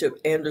 Bishop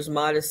Anders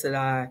Modis and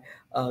I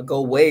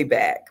go way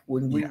back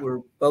when we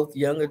were both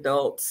young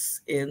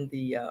adults in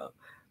the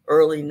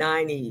early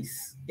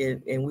 90s,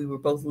 and we were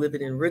both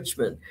living in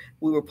Richmond.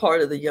 We were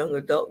part of the young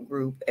adult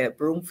group at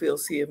Broomfield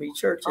CME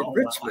Church in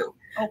Richmond.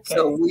 Wow. Okay.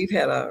 So we've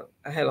had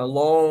a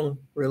long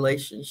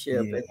relationship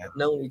and have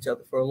known each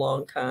other for a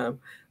long time.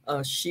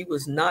 She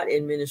was not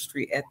in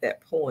ministry at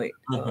that point.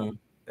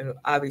 And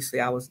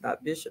obviously I was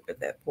not bishop at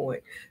that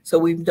point. So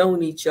we've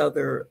known each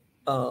other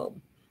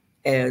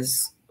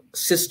as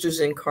sisters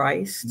in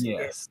Christ.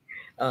 Yes.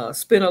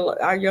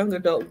 Our young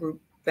adult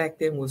group back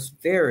then was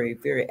very,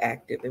 very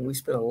active, and we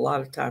spent a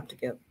lot of time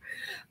together.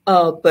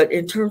 But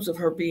in terms of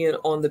her being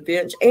on the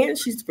bench, and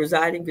she's the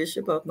presiding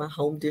bishop of my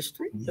home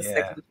district, the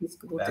Second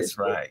Episcopal District. That's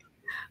right.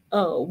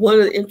 One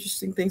of the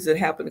interesting things that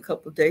happened a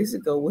couple of days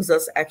ago was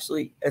us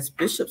actually, as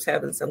bishops,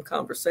 having some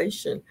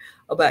conversation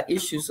about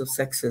issues of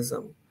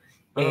sexism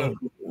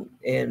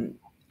and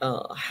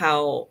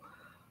how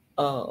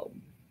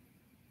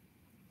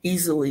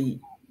easily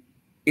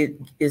it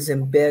is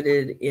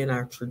embedded in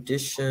our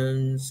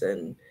traditions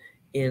and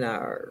in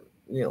our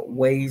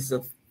ways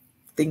of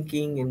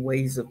thinking and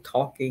ways of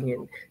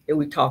talking. And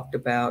we talked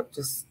about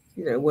just,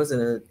 it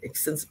wasn't an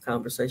extensive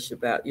conversation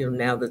about,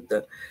 now that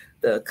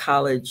the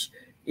college,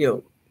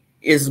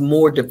 is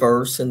more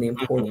diverse and the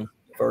importance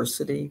of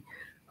diversity.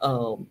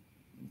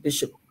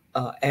 Bishop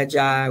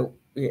Agi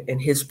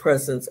and his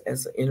presence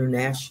as an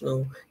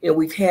international,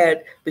 we've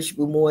had Bishop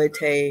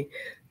Umoete,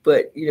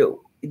 but,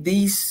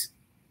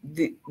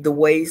 the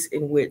ways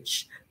in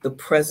which the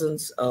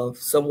presence of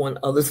someone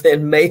other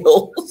than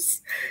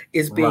males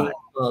is being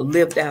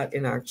lived out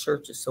in our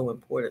church is so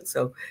important.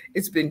 So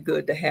it's been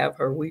good to have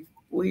her. We've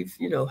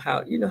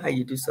how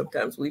you do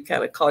sometimes. We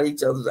kind of caught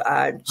each other's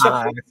eye and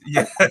chuckled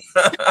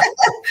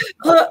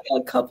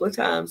a couple of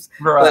times.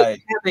 Right. But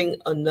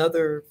having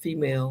another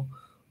female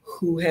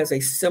who has a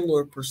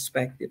similar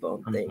perspective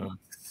on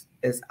things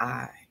as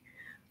I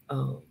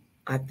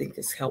think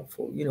is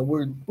helpful.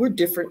 We're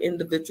different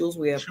individuals.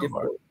 We have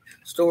different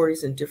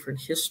stories and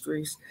different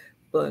histories,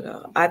 but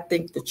I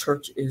think the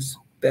church is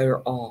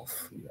better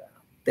off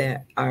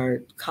that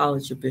our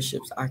College of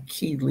Bishops, our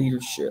key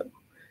leadership,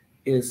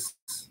 is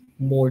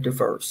more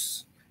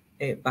diverse,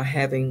 and by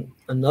having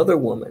another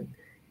woman,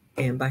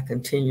 and by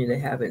continuing to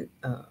having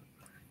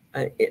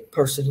a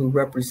person who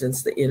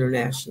represents the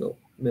international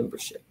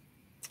membership.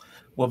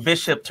 Well,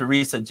 Bishop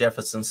Teresa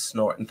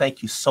Jefferson-Snorton,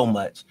 thank you so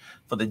much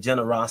for the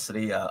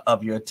generosity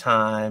of your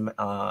time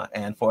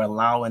and for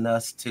allowing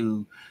us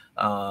to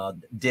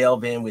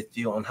delve in with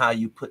you on how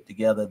you put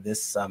together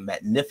this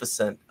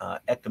magnificent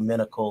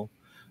ecumenical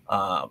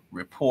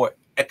report,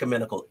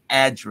 Ecumenical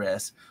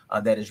Address,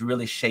 that is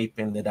really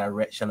shaping the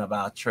direction of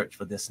our church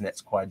for this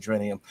next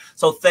quadrennium.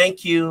 So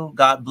thank you.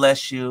 God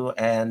bless you.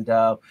 And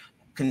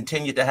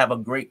continue to have a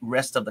great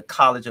rest of the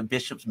College of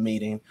Bishops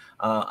meeting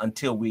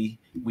until we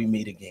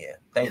meet again.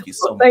 Thank you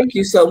so much. Thank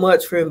you so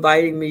much for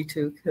inviting me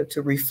to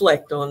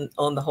reflect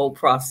on the whole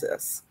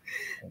process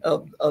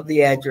of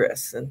the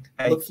address, and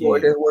look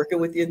forward to working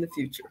with you in the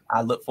future.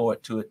 I look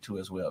forward to it too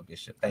as well,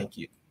 Bishop. Thank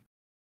you.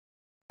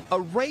 A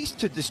race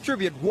to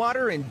distribute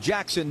water in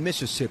Jackson,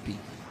 Mississippi.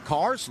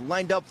 Cars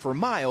lined up for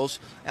miles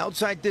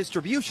outside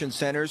distribution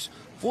centers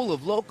full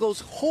of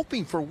locals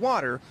hoping for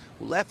water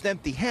who left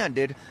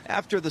empty-handed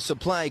after the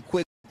supply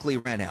quickly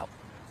ran out.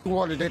 The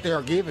water that they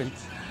are giving,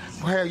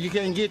 well, you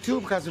can't get to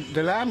it because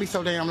the line is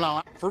so damn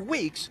long. For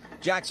weeks,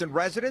 Jackson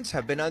residents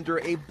have been under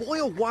a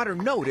boil water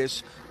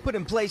notice put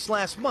in place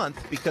last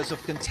month because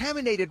of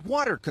contaminated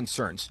water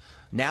concerns.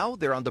 Now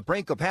they're on the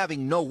brink of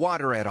having no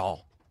water at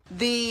all.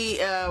 The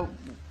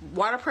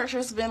water pressure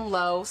has been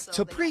low.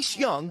 So Caprice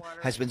Young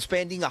has been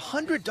spending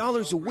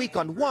 $100 a week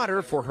on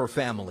water for her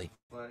family.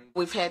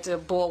 We've had to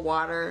boil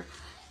water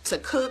to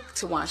cook,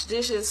 to wash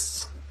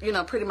dishes, you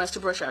know, pretty much to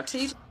brush our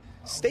teeth.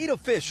 State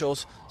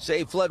officials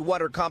say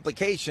floodwater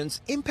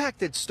complications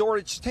impacted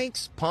storage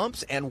tanks,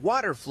 pumps, and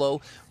water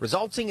flow,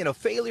 resulting in a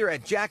failure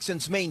at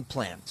Jackson's main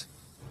plant.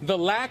 The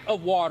lack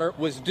of water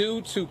was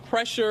due to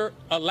pressure,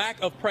 a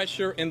lack of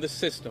pressure in the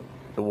system.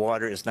 The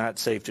water is not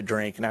safe to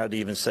drink, and I would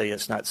even say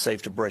it's not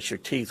safe to brush your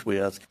teeth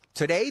with.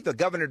 Today, the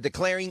governor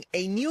declaring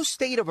a new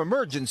state of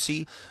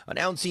emergency,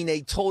 announcing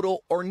a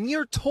total or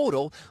near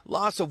total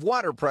loss of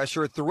water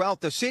pressure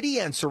throughout the city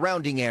and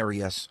surrounding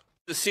areas.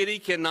 The city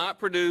cannot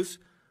produce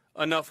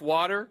enough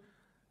water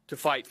to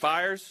fight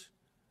fires,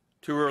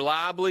 to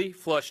reliably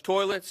flush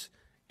toilets,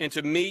 and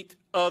to meet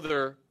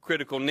other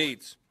critical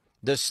needs.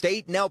 The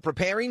state now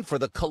preparing for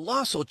the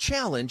colossal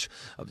challenge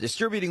of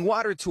distributing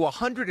water to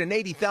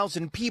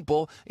 180,000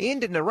 people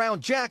in and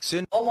around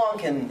Jackson. How long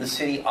can the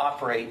city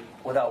operate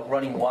without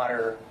running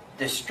water,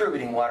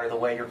 distributing water the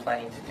way you're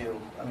planning to do?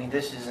 I mean,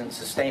 this isn't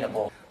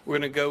sustainable. We're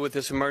going to go with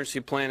this emergency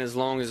plan as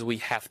long as we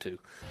have to.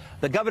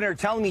 The governor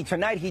telling me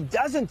tonight he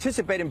does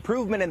anticipate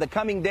improvement in the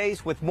coming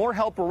days with more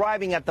help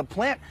arriving at the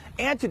plant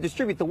and to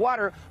distribute the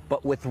water,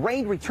 but with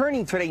rain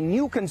returning today,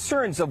 new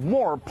concerns of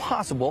more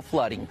possible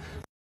flooding.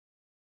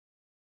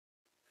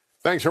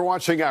 Thanks for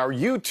watching our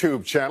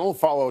YouTube channel.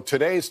 Follow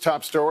today's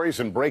top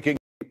stories and breaking.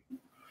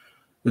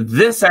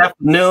 This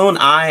afternoon,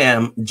 I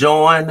am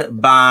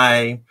joined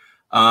by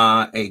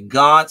a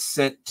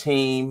God-sent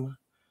team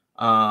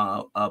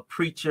of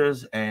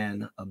preachers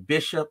and a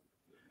bishop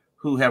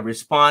who have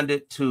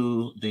responded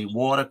to the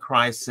water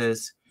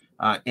crisis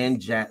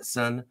in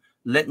Jackson.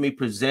 Let me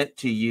present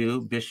to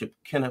you Bishop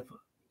Kenneth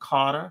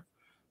Carter,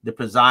 the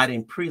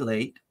presiding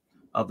prelate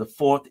of the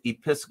 4th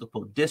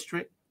Episcopal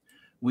District.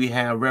 We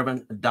have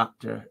Reverend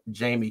Dr.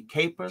 Jamie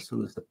Capers,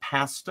 who is the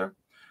pastor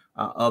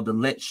of the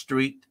Lynch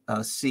Street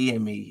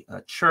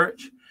CME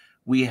Church.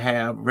 We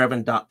have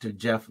Reverend Dr.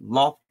 Jeff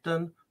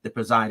Loftin, the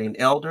presiding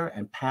elder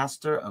and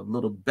pastor of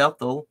Little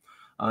Bethel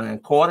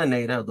and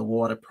coordinator of the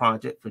Water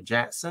Project for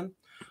Jackson.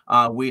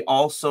 We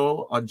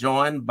also are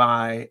joined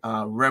by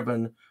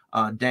Reverend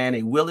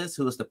Danny Willis,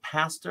 who is the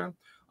pastor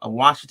of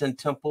Washington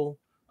Temple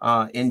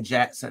in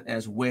Jackson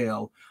as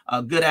well.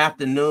 Good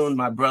afternoon,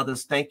 my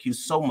brothers. Thank you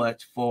so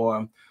much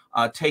for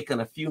taking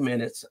a few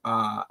minutes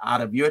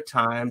out of your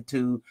time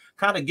to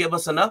kind of give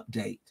us an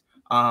update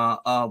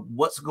of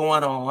what's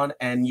going on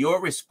and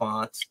your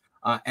response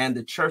and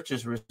the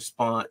church's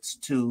response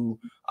to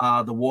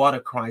the water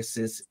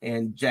crisis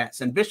in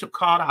Jackson. Bishop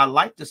Carter, I'd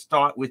like to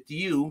start with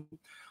you.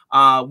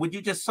 Would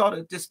you just sort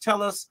of just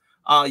tell us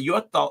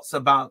your thoughts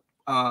about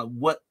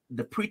what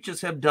the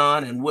preachers have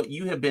done and what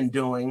you have been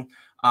doing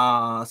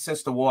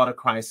since the water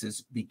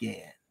crisis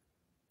began?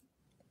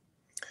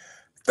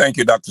 Thank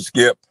you, Dr.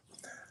 Skip,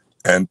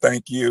 and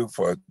thank you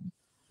for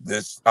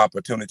this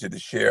opportunity to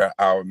share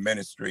our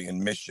ministry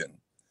and mission.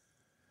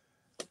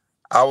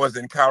 I was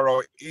in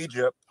Cairo,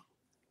 Egypt,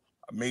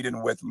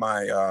 meeting with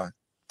my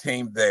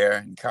team there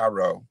in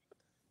Cairo,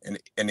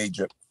 in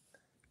Egypt,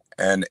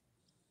 and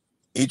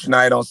each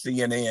night on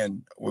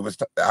CNN,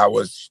 I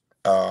was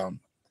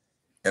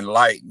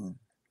enlightened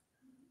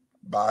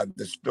by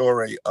the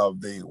story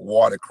of the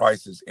water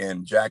crisis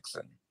in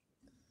Jackson.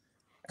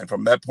 And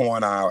from that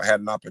point, I had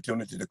an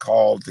opportunity to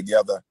call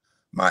together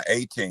my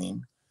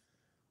A-team,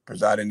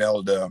 Presiding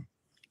Elder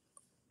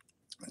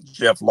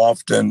Jeff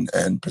Loftin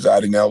and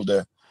Presiding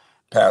Elder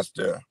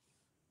Pastor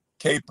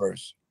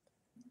Capers,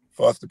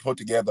 for us to put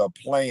together a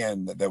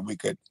plan that we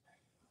could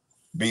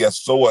be a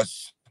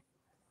source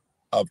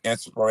of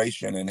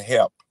inspiration and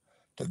help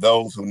to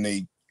those who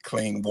need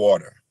clean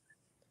water.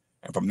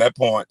 And from that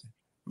point,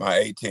 my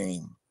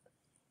A-team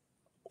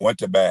went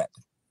to bat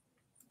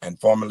and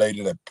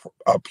formulated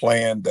a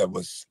plan that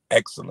was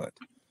excellent,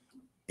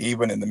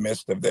 even in the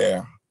midst of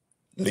their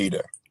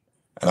leader.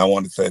 And I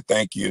want to say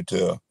thank you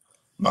to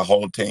my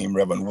whole team,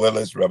 Reverend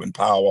Willis, Reverend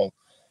Powell,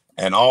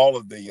 and all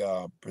of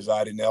the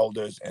presiding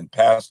elders and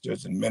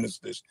pastors and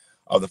ministers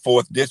of the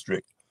 4th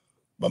District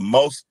But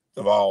most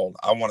of all,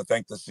 I want to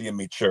thank the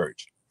CME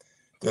Church.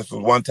 This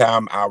was one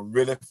time I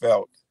really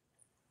felt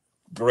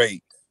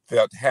great,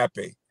 felt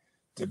happy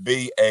to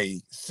be a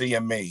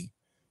CME,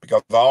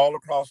 because all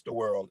across the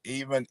world,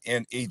 even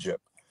in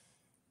Egypt,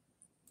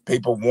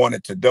 people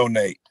wanted to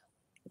donate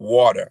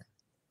water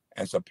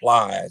and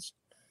supplies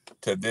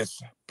to this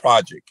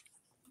project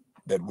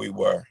that we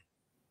were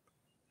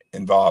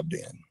involved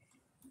in.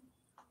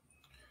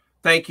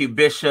 Thank you,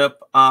 Bishop.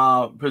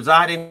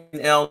 Presiding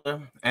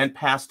Elder and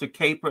Pastor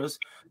Capers,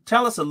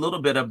 tell us a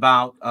little bit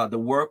about the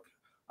work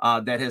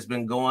that has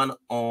been going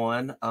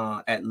on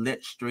at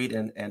Lynch Street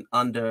and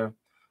under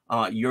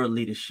your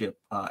leadership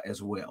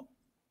as well.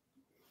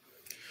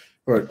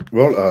 All right.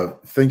 Well,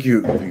 thank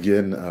you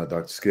again,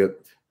 Dr.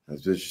 Skip,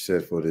 as Bishop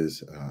said, for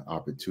this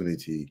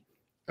opportunity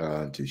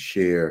to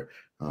share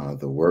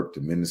the work,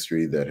 the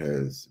ministry that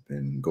has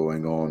been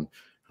going on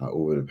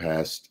over the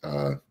past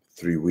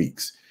 3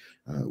 weeks.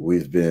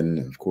 We've been,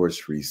 of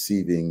course,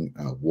 receiving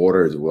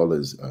water as well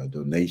as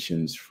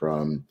donations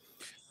from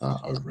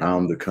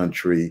around the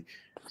country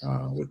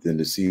within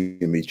the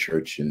CME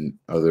Church and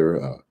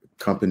other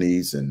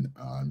companies and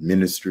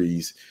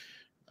ministries.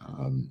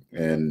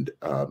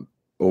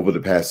 Over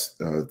the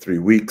past 3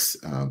 weeks,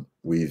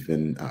 we've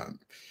been,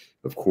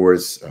 of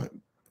course,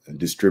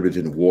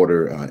 distributing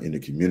water in the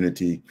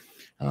community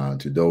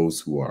to those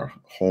who are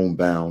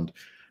homebound.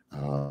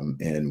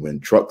 And when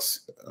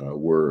trucks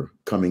were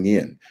coming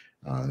in,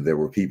 there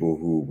were people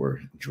who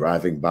were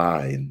driving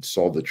by and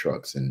saw the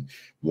trucks and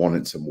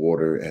wanted some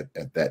water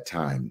at that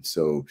time.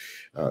 So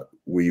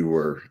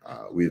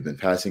we've been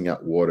passing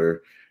out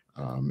water,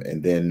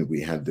 and then we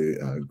had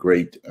the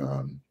great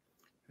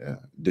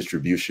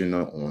distribution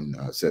on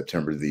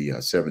September the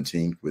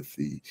 17th with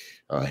the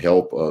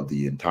help of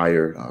the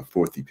entire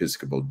 4th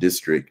Episcopal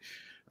District.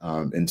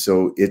 And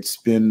so it's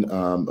been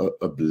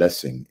a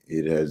blessing.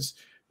 It has,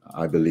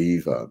 I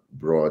believe,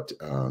 brought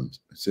a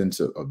sense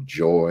of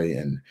joy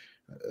and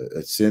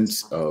a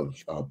sense of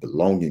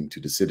belonging to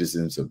the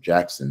citizens of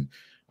Jackson,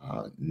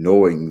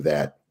 knowing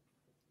that,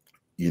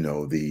 you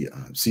know, the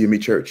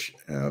CME Church,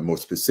 more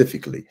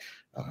specifically,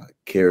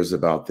 cares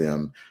about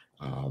them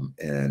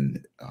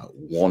and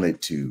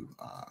wanted to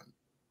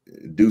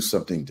do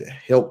something to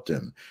help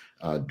them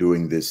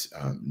during this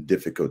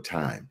difficult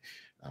time.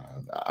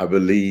 I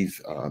believe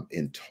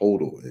in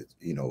total,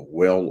 you know,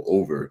 well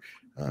over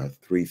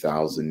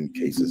 3,000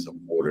 cases of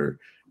water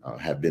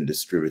have been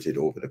distributed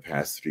over the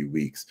past 3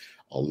 weeks,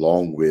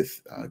 along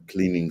with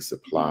cleaning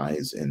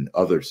supplies and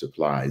other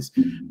supplies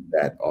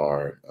that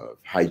are of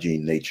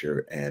hygiene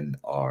nature and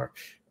are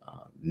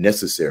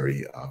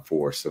necessary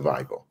for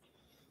survival.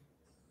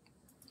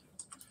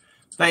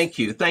 Thank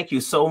you. Thank you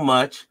so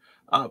much.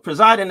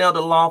 Presiding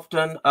Elder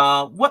Loftin,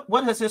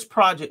 what has this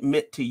project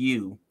meant to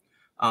you,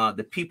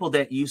 the people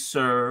that you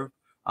serve,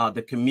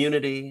 the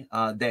community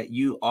that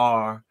you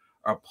are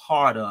a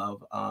part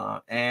of,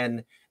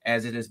 and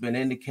as it has been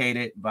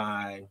indicated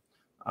by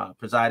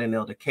Presiding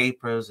Elder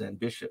Capers and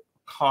Bishop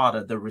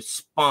Carter, the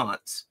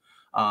response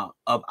of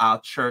our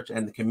church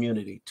and the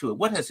community to it?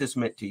 What has this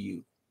meant to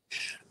you?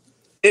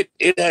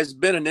 It has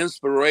been an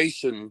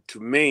inspiration to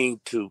me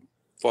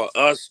for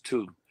us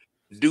to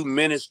do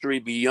ministry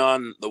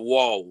beyond the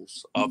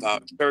walls of our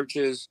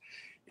churches.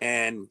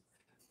 And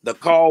the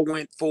call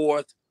went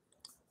forth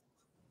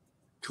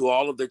to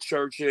all of the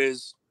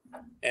churches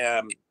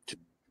to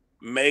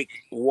make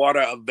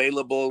water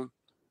available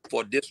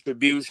for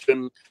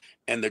distribution.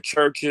 And the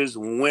churches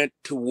went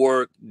to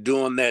work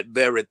doing that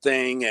very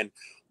thing. And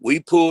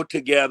we pulled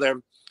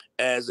together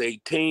as a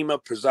team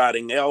of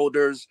presiding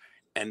elders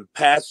and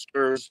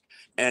pastors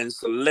and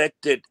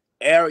selected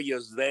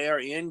areas there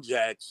in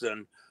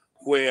Jackson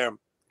where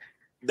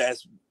that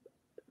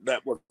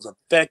was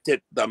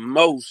affected the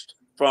most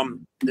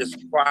from this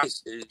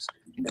crisis,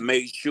 and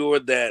made sure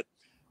that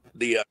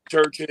the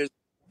churches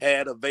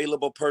had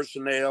available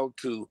personnel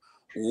to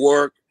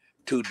work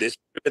to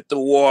distribute the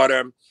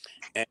water.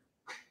 And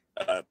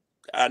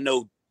I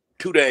know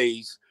 2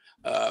 days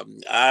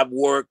I've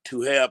worked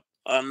to help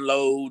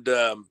unload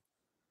 2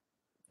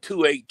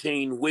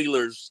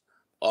 18-wheelers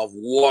of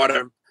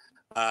water.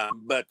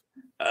 But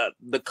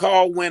the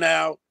call went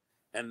out,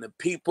 and the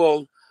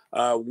people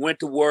went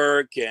to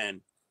work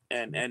and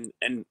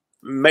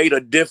made a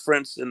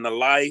difference in the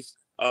life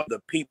of the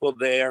people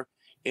there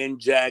in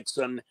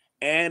Jackson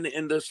and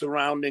in the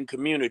surrounding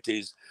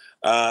communities.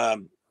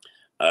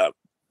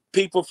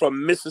 People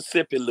from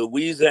Mississippi,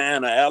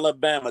 Louisiana,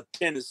 Alabama,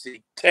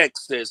 Tennessee,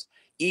 Texas,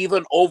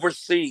 even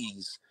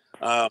overseas,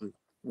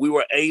 we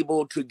were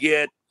able to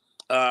get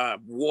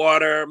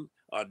water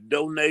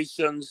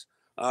donations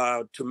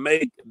to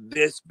make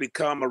this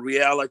become a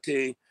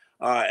reality.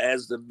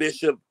 As the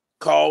bishop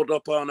called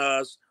upon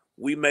us,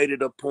 we made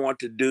it a point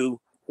to do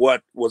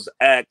what was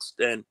asked,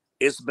 and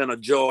it's been a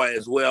joy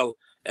as well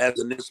as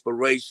an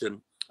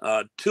inspiration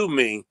to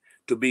me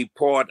to be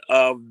part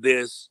of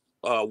this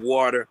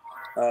water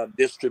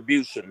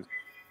distribution.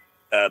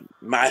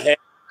 My head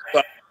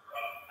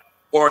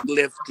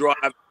forklift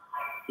driver,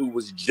 who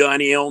was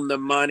Johnny on the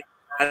money,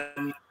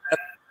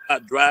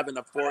 driving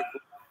a forklift.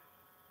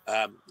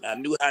 I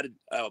knew how to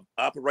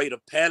operate a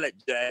pallet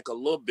jack a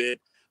little bit,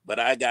 but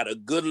I got a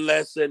good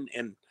lesson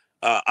in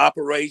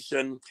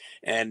operation,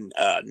 and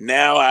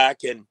now I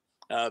can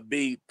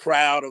be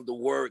proud of the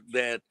work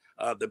that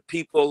the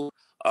people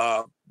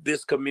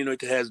this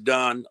community has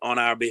done on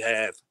our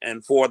behalf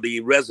and for the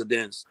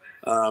residents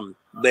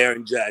there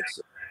in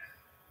Jackson.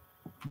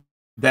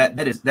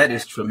 That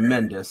is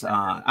tremendous.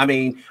 I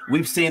mean,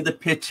 we've seen the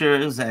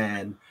pictures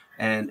and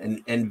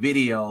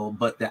video,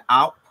 but the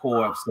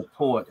outpour of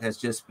support has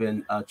just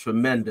been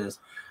tremendous.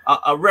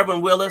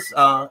 Reverend Willis,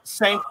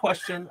 same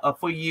question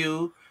for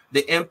you: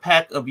 the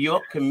impact of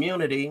your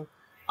community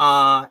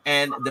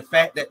and the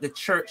fact that the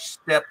church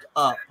stepped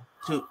up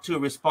to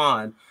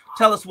respond.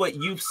 Tell us what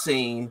you've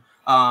seen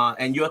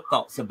and your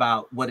thoughts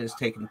about what is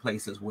taking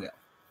place as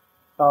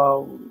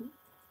well.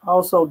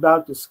 Also,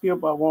 Dr.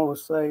 Skip, I want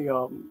to say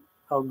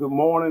good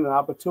morning, an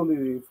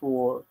opportunity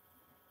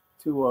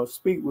to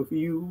speak with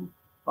you.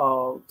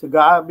 To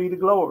God be the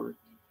glory.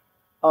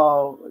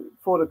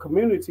 For the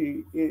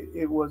community,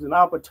 it was an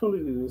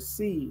opportunity to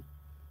see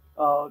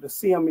the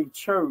CME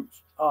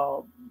Church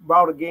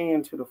brought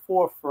again to the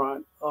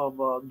forefront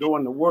of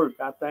doing the work.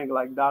 I think,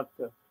 like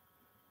Dr.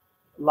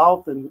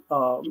 Loftin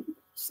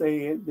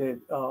said, that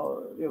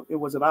it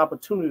was an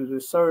opportunity to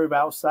serve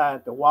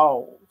outside the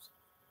walls,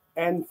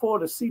 and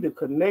to see the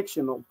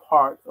connectional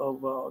part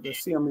of the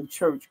CME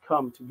Church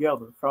come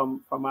together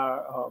from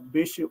our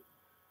bishop,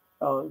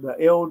 the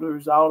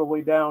elders, all the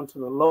way down to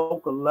the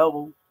local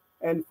level,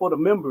 and for the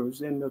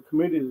members in the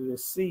community to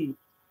see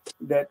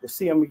that the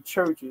CME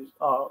churches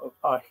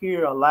are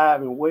here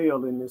alive and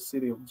well in the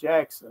city of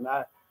Jackson.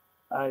 I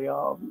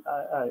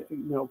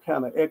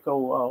kind of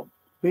echo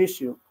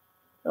Bishop,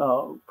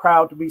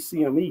 proud to be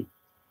CME.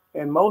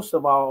 And most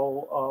of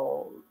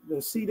all,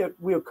 to see that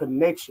we're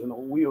connectional,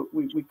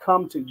 we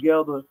come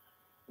together,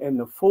 and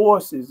the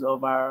forces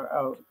of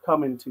our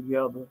coming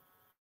together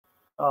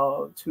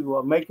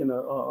to making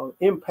an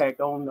impact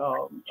on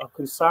a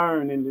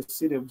concern in the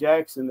city of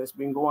Jackson that's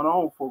been going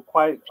on for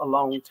quite a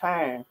long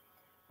time.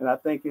 And I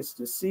think it's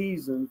the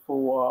season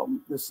for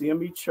the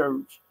CME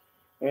Church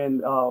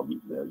and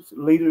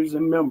leaders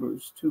and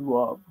members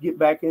to get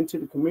back into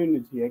the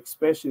community,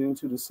 especially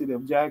into the city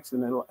of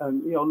Jackson,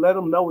 and let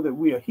them know that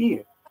we are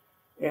here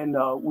and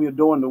we're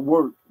doing the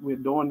work. We're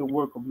doing the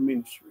work of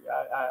ministry.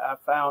 I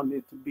found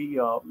it to be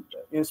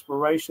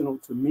inspirational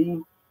to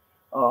me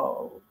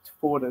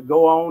to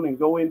go on and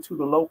go into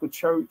the local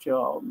church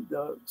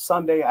the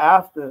Sunday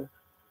after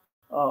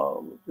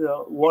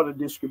the water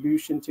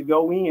distribution, to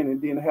go in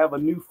and then have a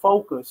new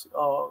focus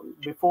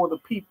before the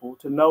people,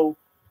 to know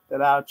that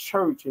our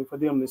church, and for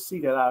them to see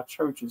that our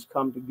churches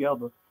come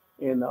together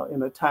in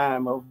a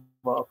time of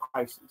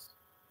crisis.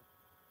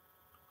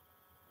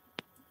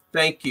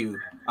 Thank you.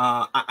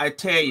 I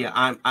tell you,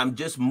 I'm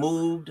just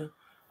moved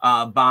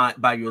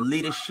by your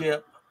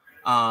leadership,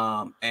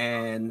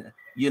 and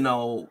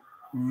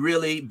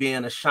really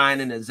being a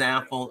shining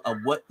example of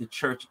what the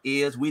church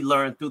is. We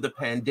learned through the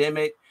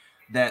pandemic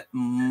that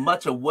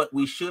much of what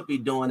we should be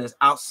doing is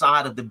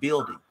outside of the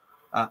building,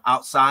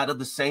 outside of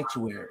the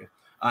sanctuary,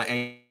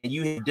 and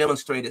you have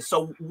demonstrated.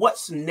 So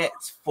what's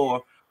next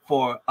for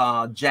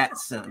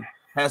Jackson?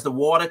 Has the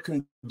water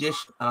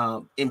condition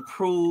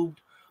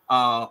improved?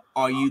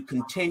 Are you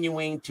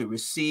continuing to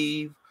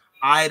receive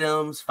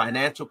items,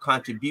 financial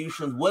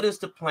contributions? What is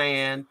the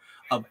plan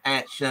of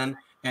action,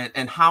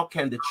 and how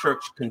can the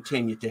church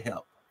continue to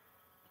help?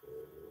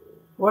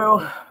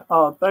 Well,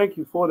 thank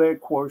you for that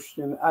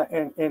question.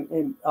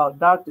 And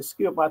Dr.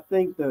 Skip, I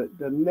think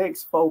the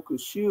next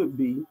focus should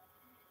be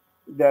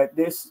that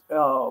this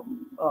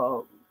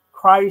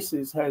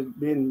crisis has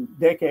been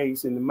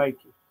decades in the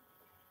making.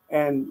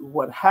 And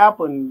what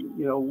happened,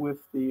 with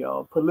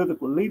the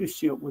political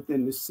leadership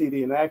within the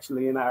city and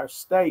actually in our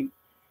state,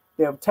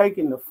 they have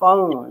taken the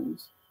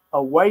funds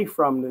away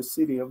from the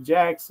city of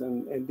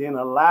Jackson and then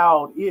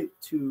allowed it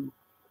to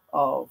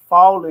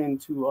fall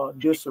into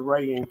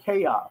disarray and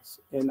chaos.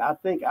 And I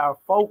think our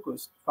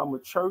focus from a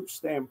church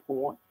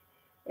standpoint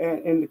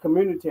and the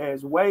community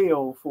as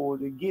well,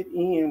 to get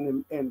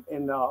in and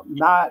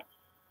not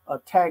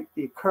attack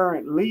the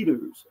current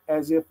leaders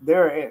as if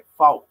they're at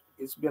fault.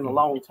 It's been a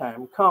long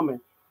time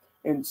coming.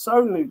 And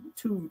certainly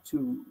to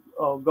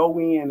go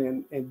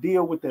in and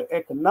deal with the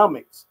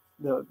economics,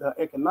 the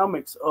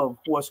economics of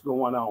what's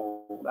going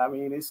on. I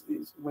mean, it's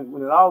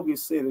when it all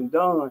gets said and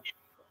done,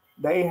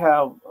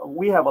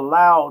 we have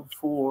allowed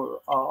for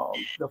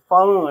the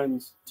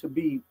funds to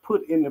be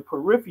put in the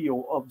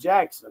peripheral of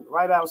Jackson,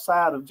 right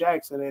outside of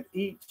Jackson, at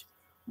each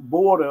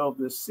border of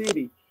the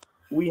city.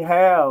 We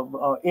have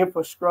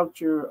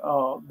infrastructure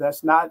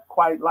that's not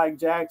quite like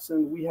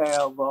Jackson. We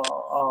have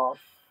all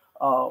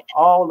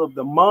of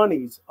the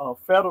monies,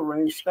 federal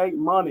and state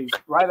monies,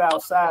 right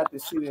outside the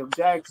city of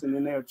Jackson,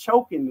 and they're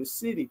choking the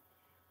city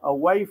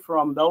away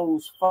from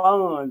those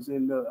funds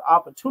and the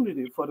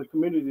opportunity for the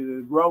community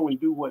to grow and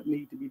do what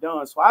needs to be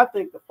done. So I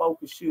think the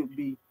focus should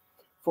be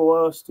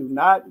for us to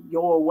not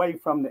go away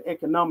from the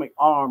economic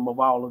arm of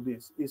all of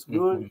this. It's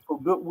good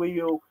for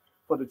goodwill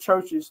for the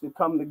churches to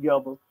come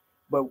together,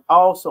 but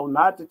also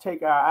not to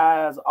take our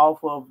eyes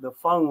off of the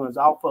funds,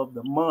 off of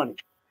the money.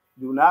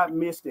 Do not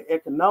miss the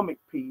economic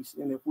piece.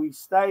 And if we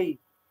stay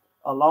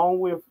along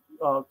with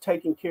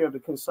taking care of the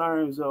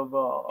concerns of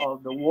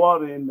the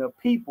water and the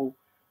people,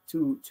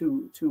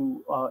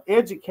 to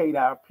educate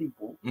our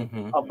people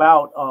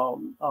about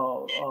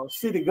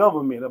city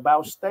government,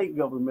 about state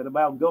government,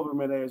 about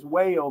government as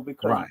well,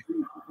 because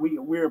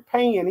we're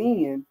paying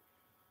in,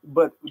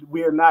 but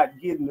we're not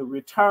getting the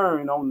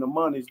return on the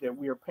monies that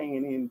we're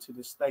paying into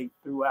the state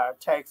through our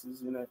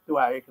taxes and through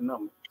our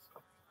economics.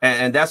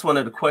 And that's one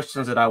of the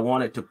questions that I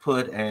wanted to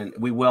put, and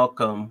we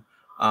welcome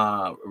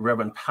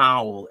Reverend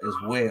Powell as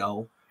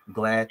well.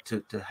 Glad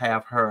to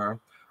have her.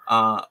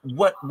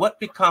 What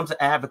becomes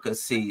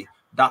advocacy,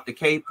 Dr.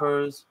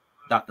 Capers,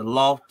 Dr.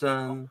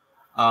 Loftin,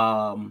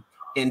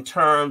 in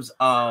terms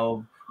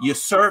of you're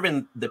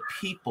serving the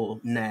people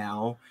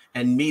now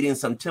and meeting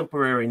some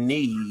temporary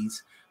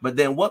needs, but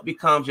then what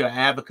becomes your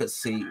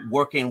advocacy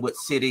working with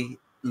city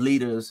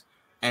leaders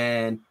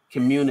and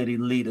community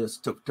leaders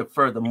to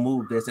further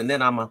move this? And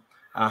then I'll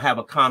have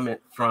a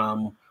comment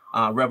from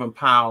Reverend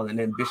Powell, and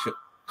then Bishop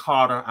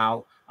Carter.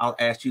 I'll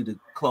ask you to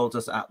close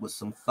us out with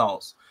some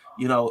thoughts.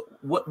 You know,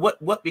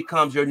 what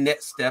becomes your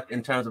next step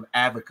in terms of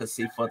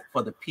advocacy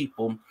for the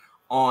people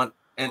on,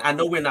 and I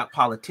know we're not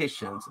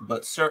politicians,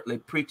 but certainly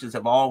preachers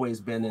have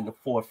always been in the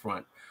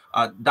forefront.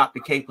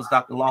 Dr. Capers,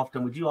 Dr.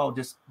 Loftin, would you all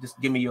just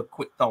give me your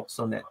quick thoughts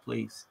on that,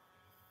 please?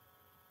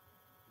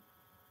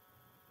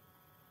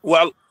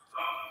 Well,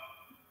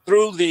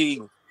 through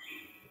the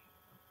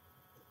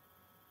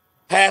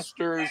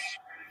pastors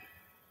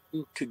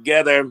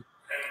together,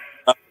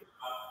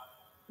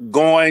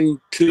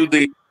 going to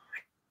the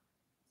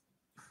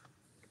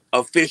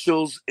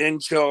officials in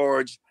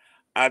charge,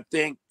 I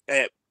think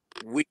that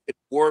we could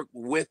work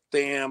with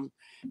them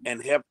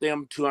and help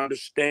them to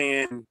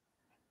understand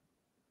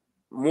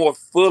more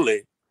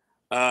fully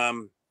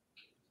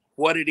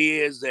what it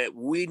is that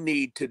we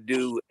need to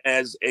do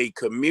as a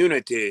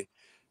community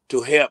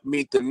to help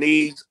meet the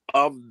needs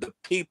of the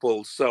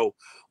people. So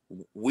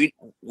we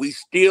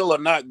still are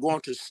not going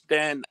to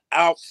stand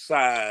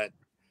outside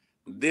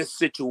this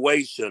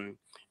situation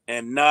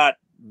and not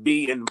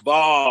be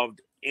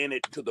involved in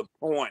it to the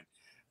point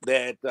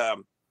that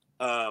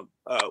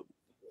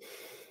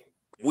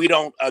we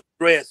don't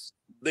address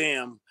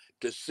them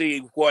to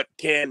see what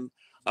can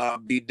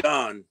be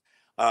done.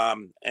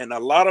 And a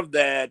lot of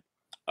that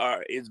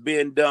is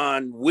being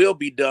done, will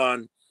be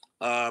done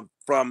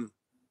from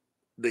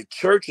the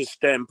church's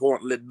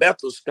standpoint, the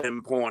Bethel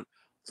standpoint,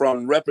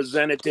 from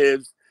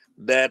representatives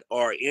that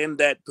are in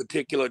that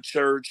particular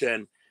church.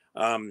 And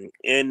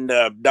in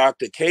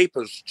Dr.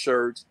 Capers'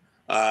 church,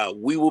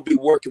 we will be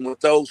working with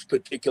those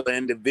particular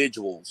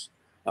individuals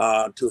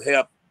to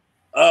help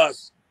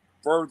us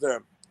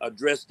further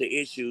address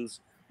the issues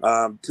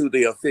to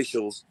the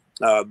officials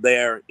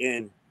there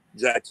in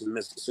Jackson,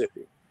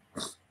 Mississippi.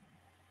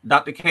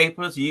 Dr.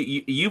 Capers,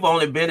 you've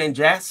only been in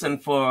Jackson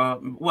for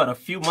what, a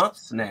few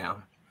months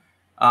now,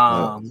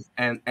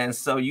 and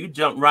so you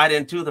jump right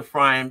into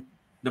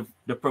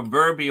the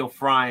proverbial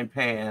frying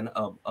pan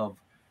of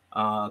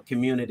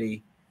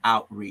community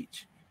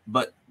outreach.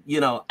 But you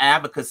know,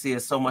 advocacy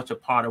is so much a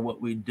part of what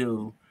we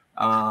do.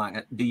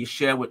 Do you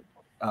share with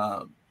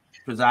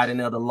Presiding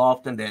Elder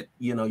Loftin that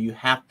you know you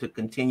have to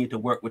continue to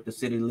work with the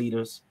city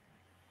leaders?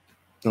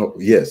 Oh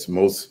yes,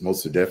 most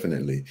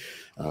definitely.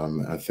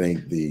 I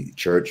think the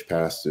church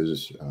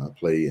pastors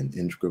play an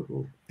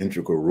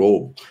integral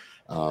role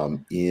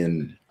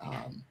in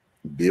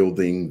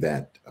building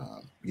that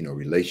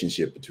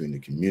relationship between the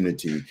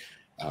community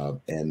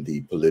and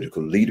the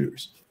political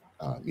leaders.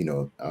 You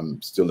know, I'm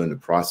still in the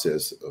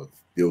process of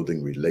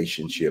building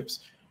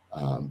relationships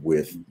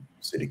with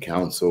city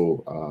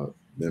council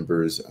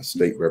members,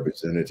 state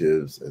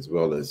representatives, as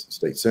well as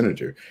state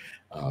senator,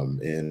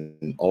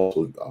 and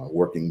also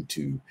working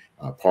to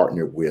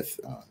partner with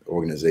an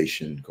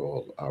organization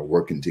called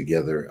Working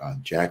Together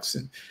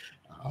Jackson.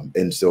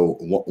 And so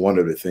one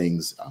of the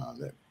things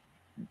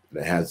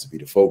that has to be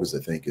the focus, I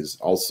think, is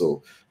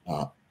also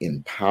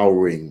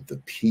empowering the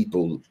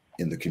people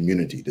in the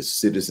community, the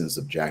citizens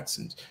of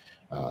Jackson,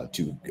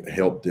 to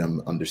help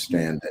them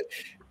understand that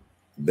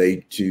they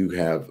too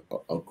have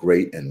a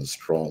great and a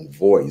strong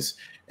voice.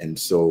 And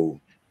so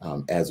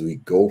as we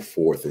go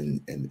forth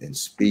and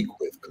speak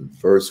with,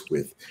 converse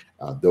with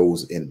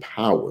those in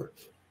power,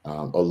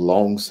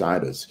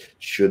 alongside us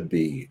should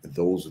be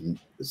those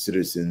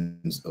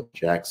citizens of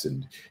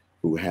Jackson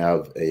who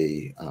have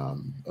a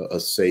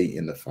say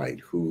in the fight,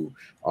 who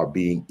are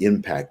being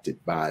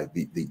impacted by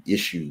the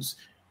issues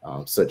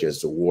such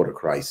as the water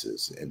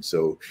crisis. And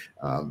so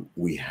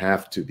we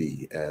have to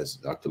be, as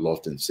Dr.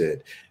 Loftin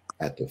said,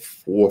 at the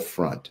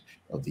forefront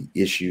of the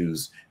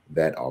issues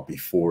that are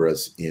before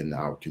us in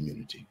our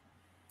community.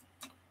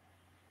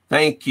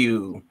 Thank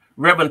you.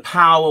 Reverend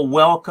Powell,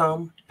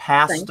 welcome,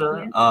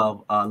 pastor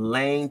of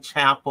Lane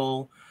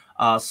Chapel.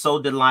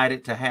 So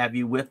delighted to have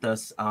you with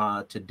us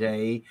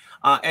today.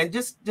 And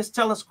just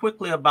tell us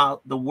quickly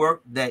about the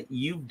work that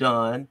you've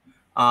done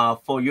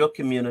for your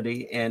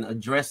community and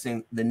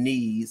addressing the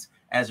needs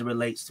as it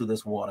relates to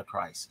this water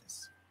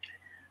crisis?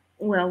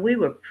 Well, we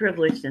were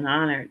privileged and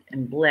honored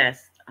and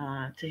blessed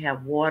to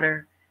have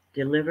water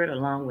delivered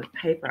along with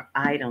paper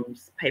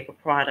items, paper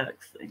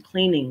products, and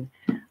cleaning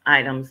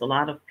items. A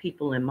lot of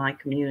people in my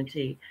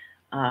community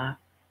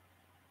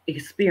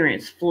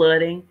experienced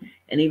flooding,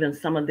 and even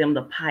some of them,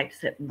 the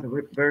pipes had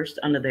burst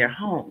under their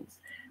homes,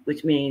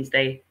 which means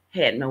they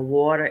had no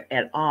water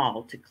at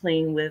all to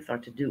clean with or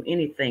to do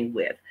anything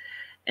with.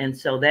 And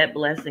so that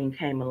blessing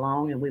came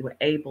along, and we were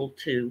able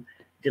to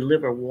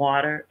deliver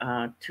water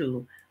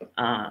to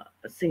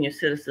senior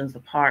citizens'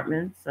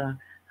 apartments,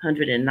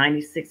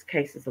 196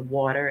 cases of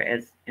water,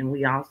 and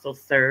we also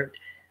served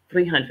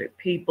 300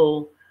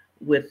 people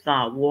with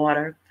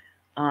water.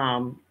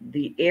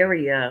 The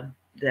area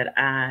that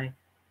I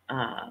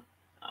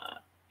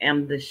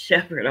am the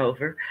shepherd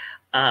over,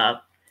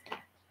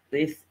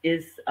 this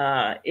is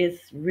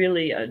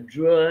really a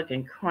drug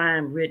and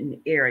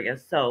crime-ridden area.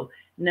 So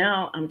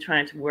now I'm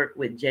trying to work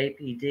with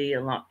JPD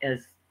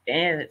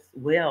as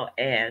well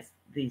as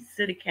the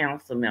city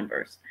council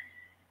members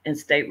and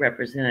state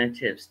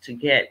representatives to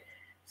get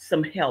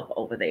some help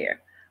over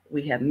there.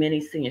 We have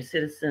many senior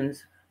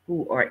citizens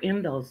who are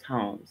in those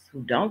homes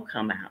who don't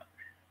come out,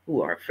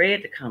 who are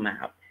afraid to come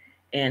out,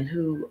 and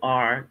who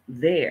are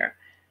there.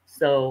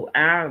 So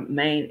our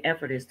main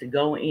effort is to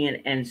go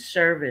in and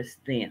service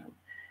them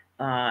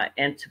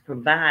and to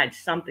provide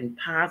something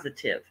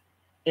positive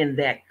in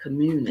that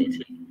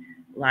community,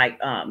 like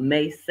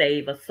May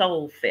Save a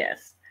Soul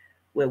Fest,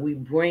 where we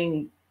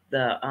bring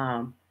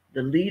the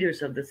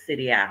leaders of the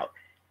city out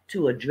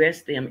to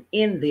address them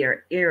in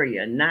their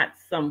area, not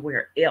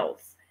somewhere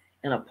else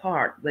in a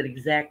park, but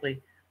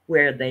exactly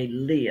where they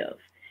live.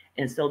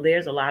 And so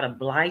there's a lot of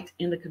blight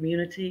in the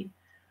community,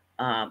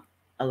 a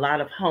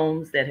lot of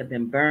homes that have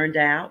been burned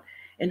out,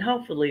 and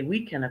hopefully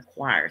we can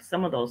acquire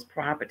some of those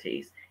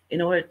properties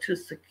in order to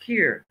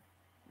secure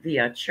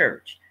the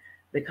church,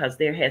 because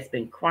there has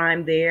been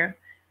crime there.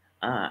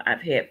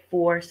 I've had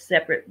 4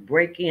 separate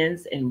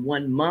break-ins in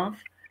 1 month,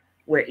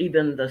 where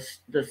even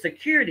the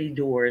security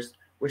doors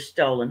were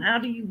stolen. How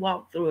do you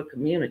walk through a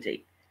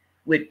community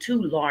with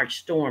 2 large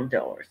storm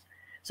doors?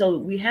 So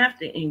we have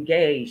to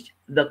engage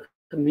the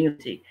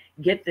community,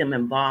 get them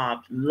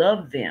involved,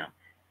 love them,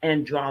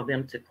 and draw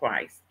them to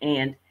Christ.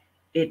 And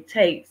it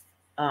takes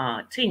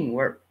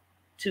teamwork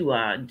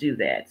to do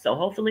that. So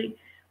hopefully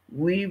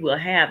we will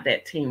have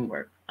that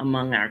teamwork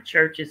among our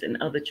churches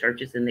and other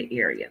churches in the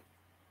area.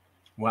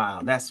 Wow,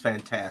 that's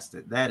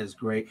fantastic. That is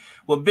great.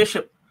 Well,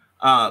 Bishop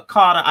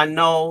Carter, I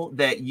know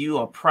that you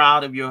are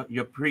proud of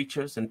your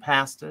preachers and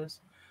pastors,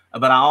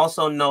 but I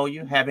also know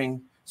you,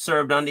 having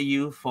served under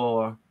you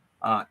for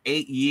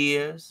 8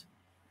 years.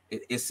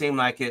 It seemed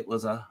like it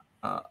was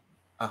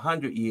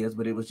 100 years,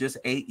 but it was just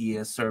 8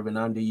 years serving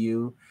under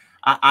you.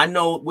 I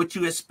know what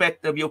you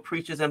expect of your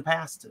preachers and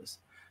pastors,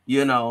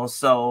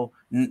 so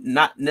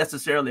not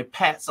necessarily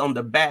pats on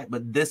the back,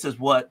 but this is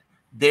what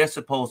they're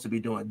supposed to be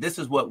doing. This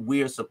is what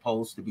we're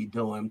supposed to be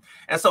doing.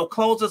 And so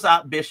close us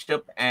out,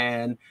 Bishop,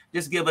 and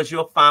just give us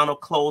your final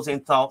closing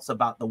thoughts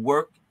about the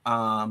work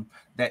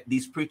that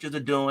these preachers are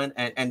doing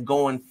and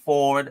going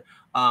forward,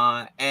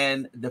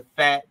 and the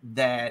fact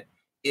that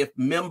if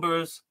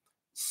members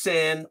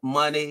send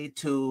money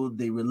to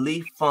the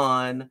relief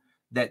fund,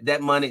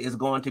 that money is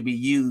going to be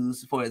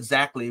used for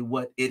exactly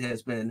what it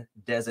has been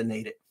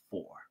designated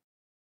for.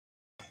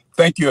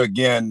 Thank you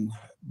again,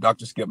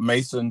 Dr. Skip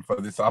Mason, for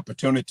this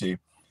opportunity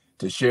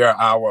to share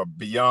our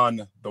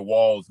Beyond the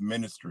Walls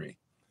ministry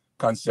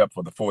concept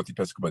for the 4th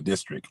Episcopal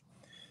District.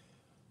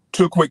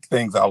 2 quick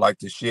things I'd like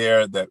to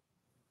share that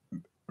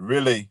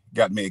really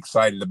got me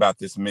excited about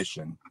this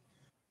mission.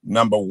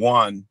 Number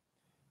 1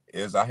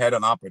 is I had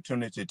an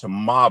opportunity to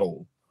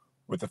model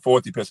with the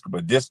 4th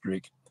Episcopal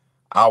District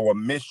our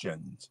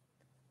missions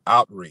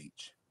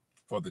outreach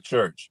for the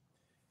church.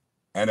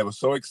 And it was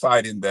so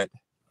exciting that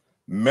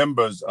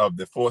members of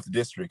the 4th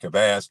District have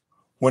asked,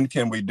 when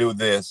can we do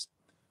this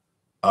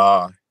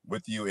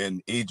with you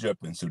in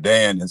Egypt and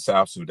Sudan and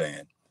South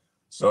Sudan?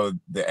 So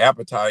the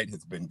appetite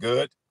has been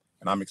good,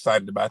 and I'm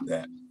excited about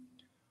that.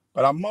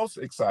 But I'm most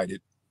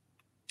excited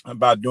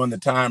about during the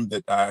time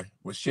that I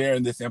was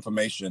sharing this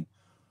information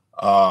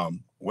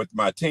with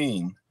my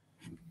team,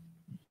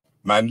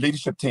 my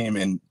leadership team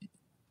in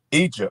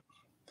Egypt.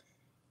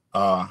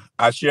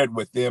 I shared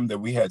with them that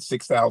we had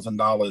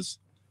 $6,000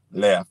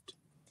 left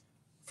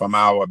from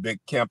our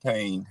big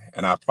campaign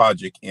and our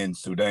project in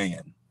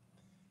Sudan.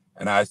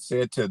 And I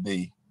said to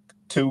the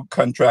 2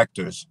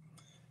 contractors,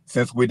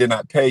 since we did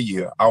not pay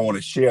you, I want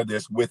to share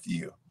this with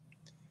you.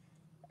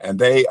 And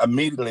they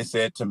immediately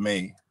said to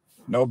me,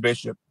 no,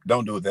 Bishop,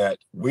 don't do that.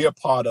 We are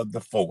part of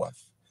the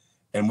 4th,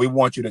 and we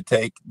want you to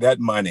take that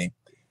money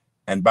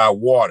and buy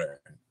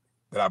water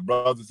that our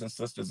brothers and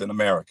sisters in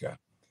America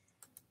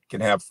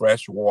can have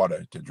fresh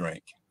water to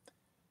drink.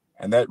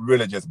 And that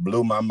really just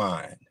blew my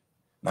mind.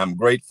 And I'm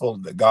grateful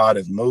that God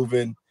is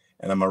moving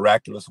in a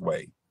miraculous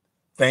way.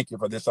 Thank you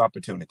for this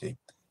opportunity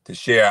to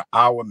share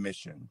our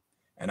mission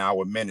and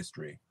our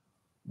ministry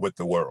with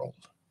the world.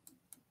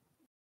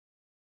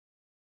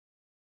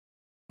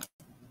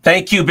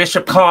 Thank you,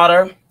 Bishop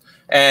Carter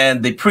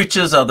and the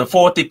preachers of the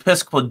 4th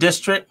Episcopal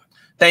District.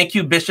 Thank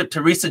you, Bishop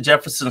Teresa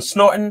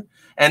Jefferson-Snorton.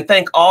 And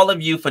thank all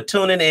of you for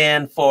tuning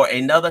in for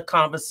another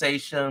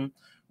conversation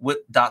with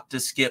Dr.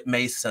 Skip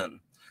Mason.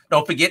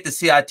 Don't forget the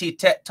CIT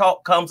Tech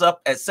Talk comes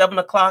up at 7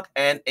 o'clock,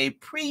 and a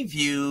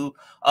preview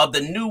of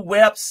the new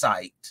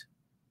website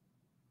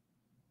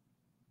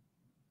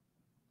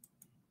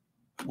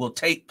will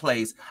take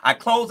place. I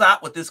close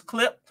out with this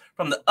clip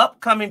from the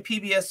upcoming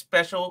PBS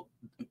special,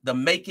 The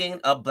Making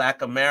of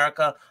Black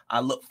America. I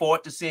look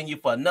forward to seeing you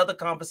for another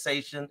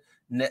conversation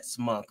next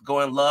month.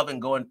 Go in love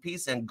and go in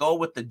peace, and go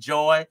with the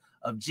joy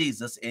of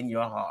Jesus in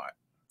your heart.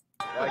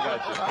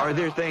 Are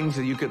there things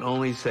that you can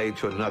only say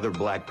to another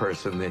black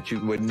person that you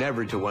would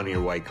never to one of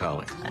your white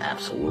colleagues?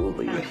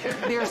 Absolutely.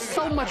 There's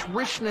so much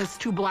richness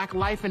to black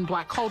life and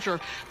black culture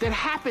that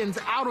happens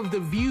out of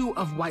the view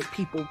of white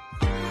people.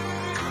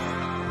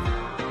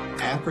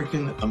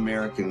 African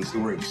Americans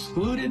were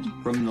excluded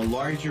from the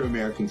larger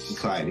American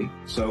society,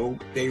 so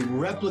they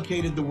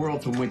replicated the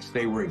world from which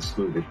they were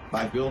excluded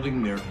by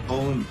building their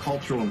own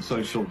cultural and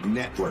social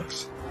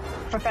networks.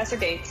 Professor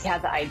Gates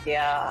had the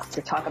idea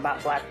to talk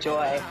about Black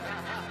joy,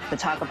 to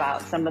talk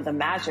about some of the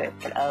magic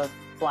of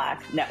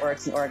Black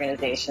networks and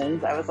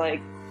organizations. I was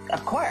like,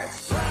 of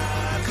course.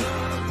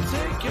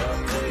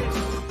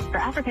 For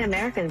African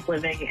Americans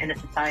living in a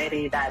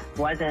society that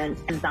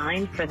wasn't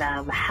designed for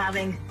them,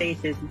 having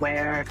spaces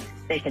where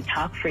they could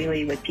talk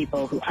freely with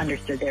people who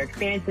understood their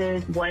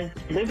experiences was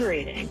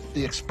liberating.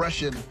 The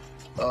expression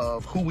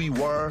of who we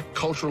were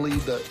culturally,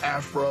 the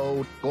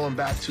Afro, going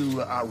back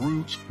to our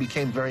roots,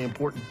 became very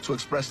important to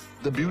express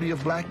the beauty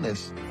of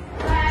blackness.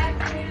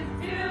 Black is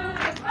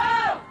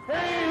beautiful!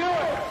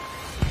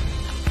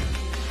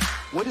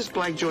 What does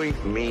Black joy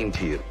mean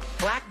to you?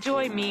 Black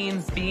joy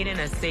means being in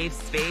a safe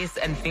space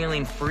and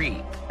feeling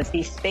free. It's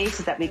these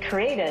spaces that we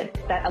created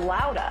that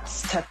allowed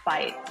us to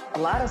fight,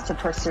 allowed us to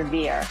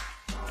persevere.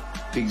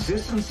 The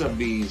existence of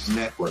these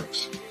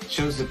networks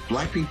shows that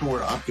Black people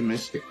were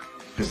optimistic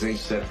because they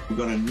said, we're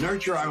going to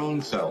nurture our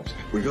own selves.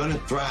 We're going to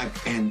thrive,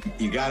 and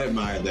you got to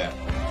admire that.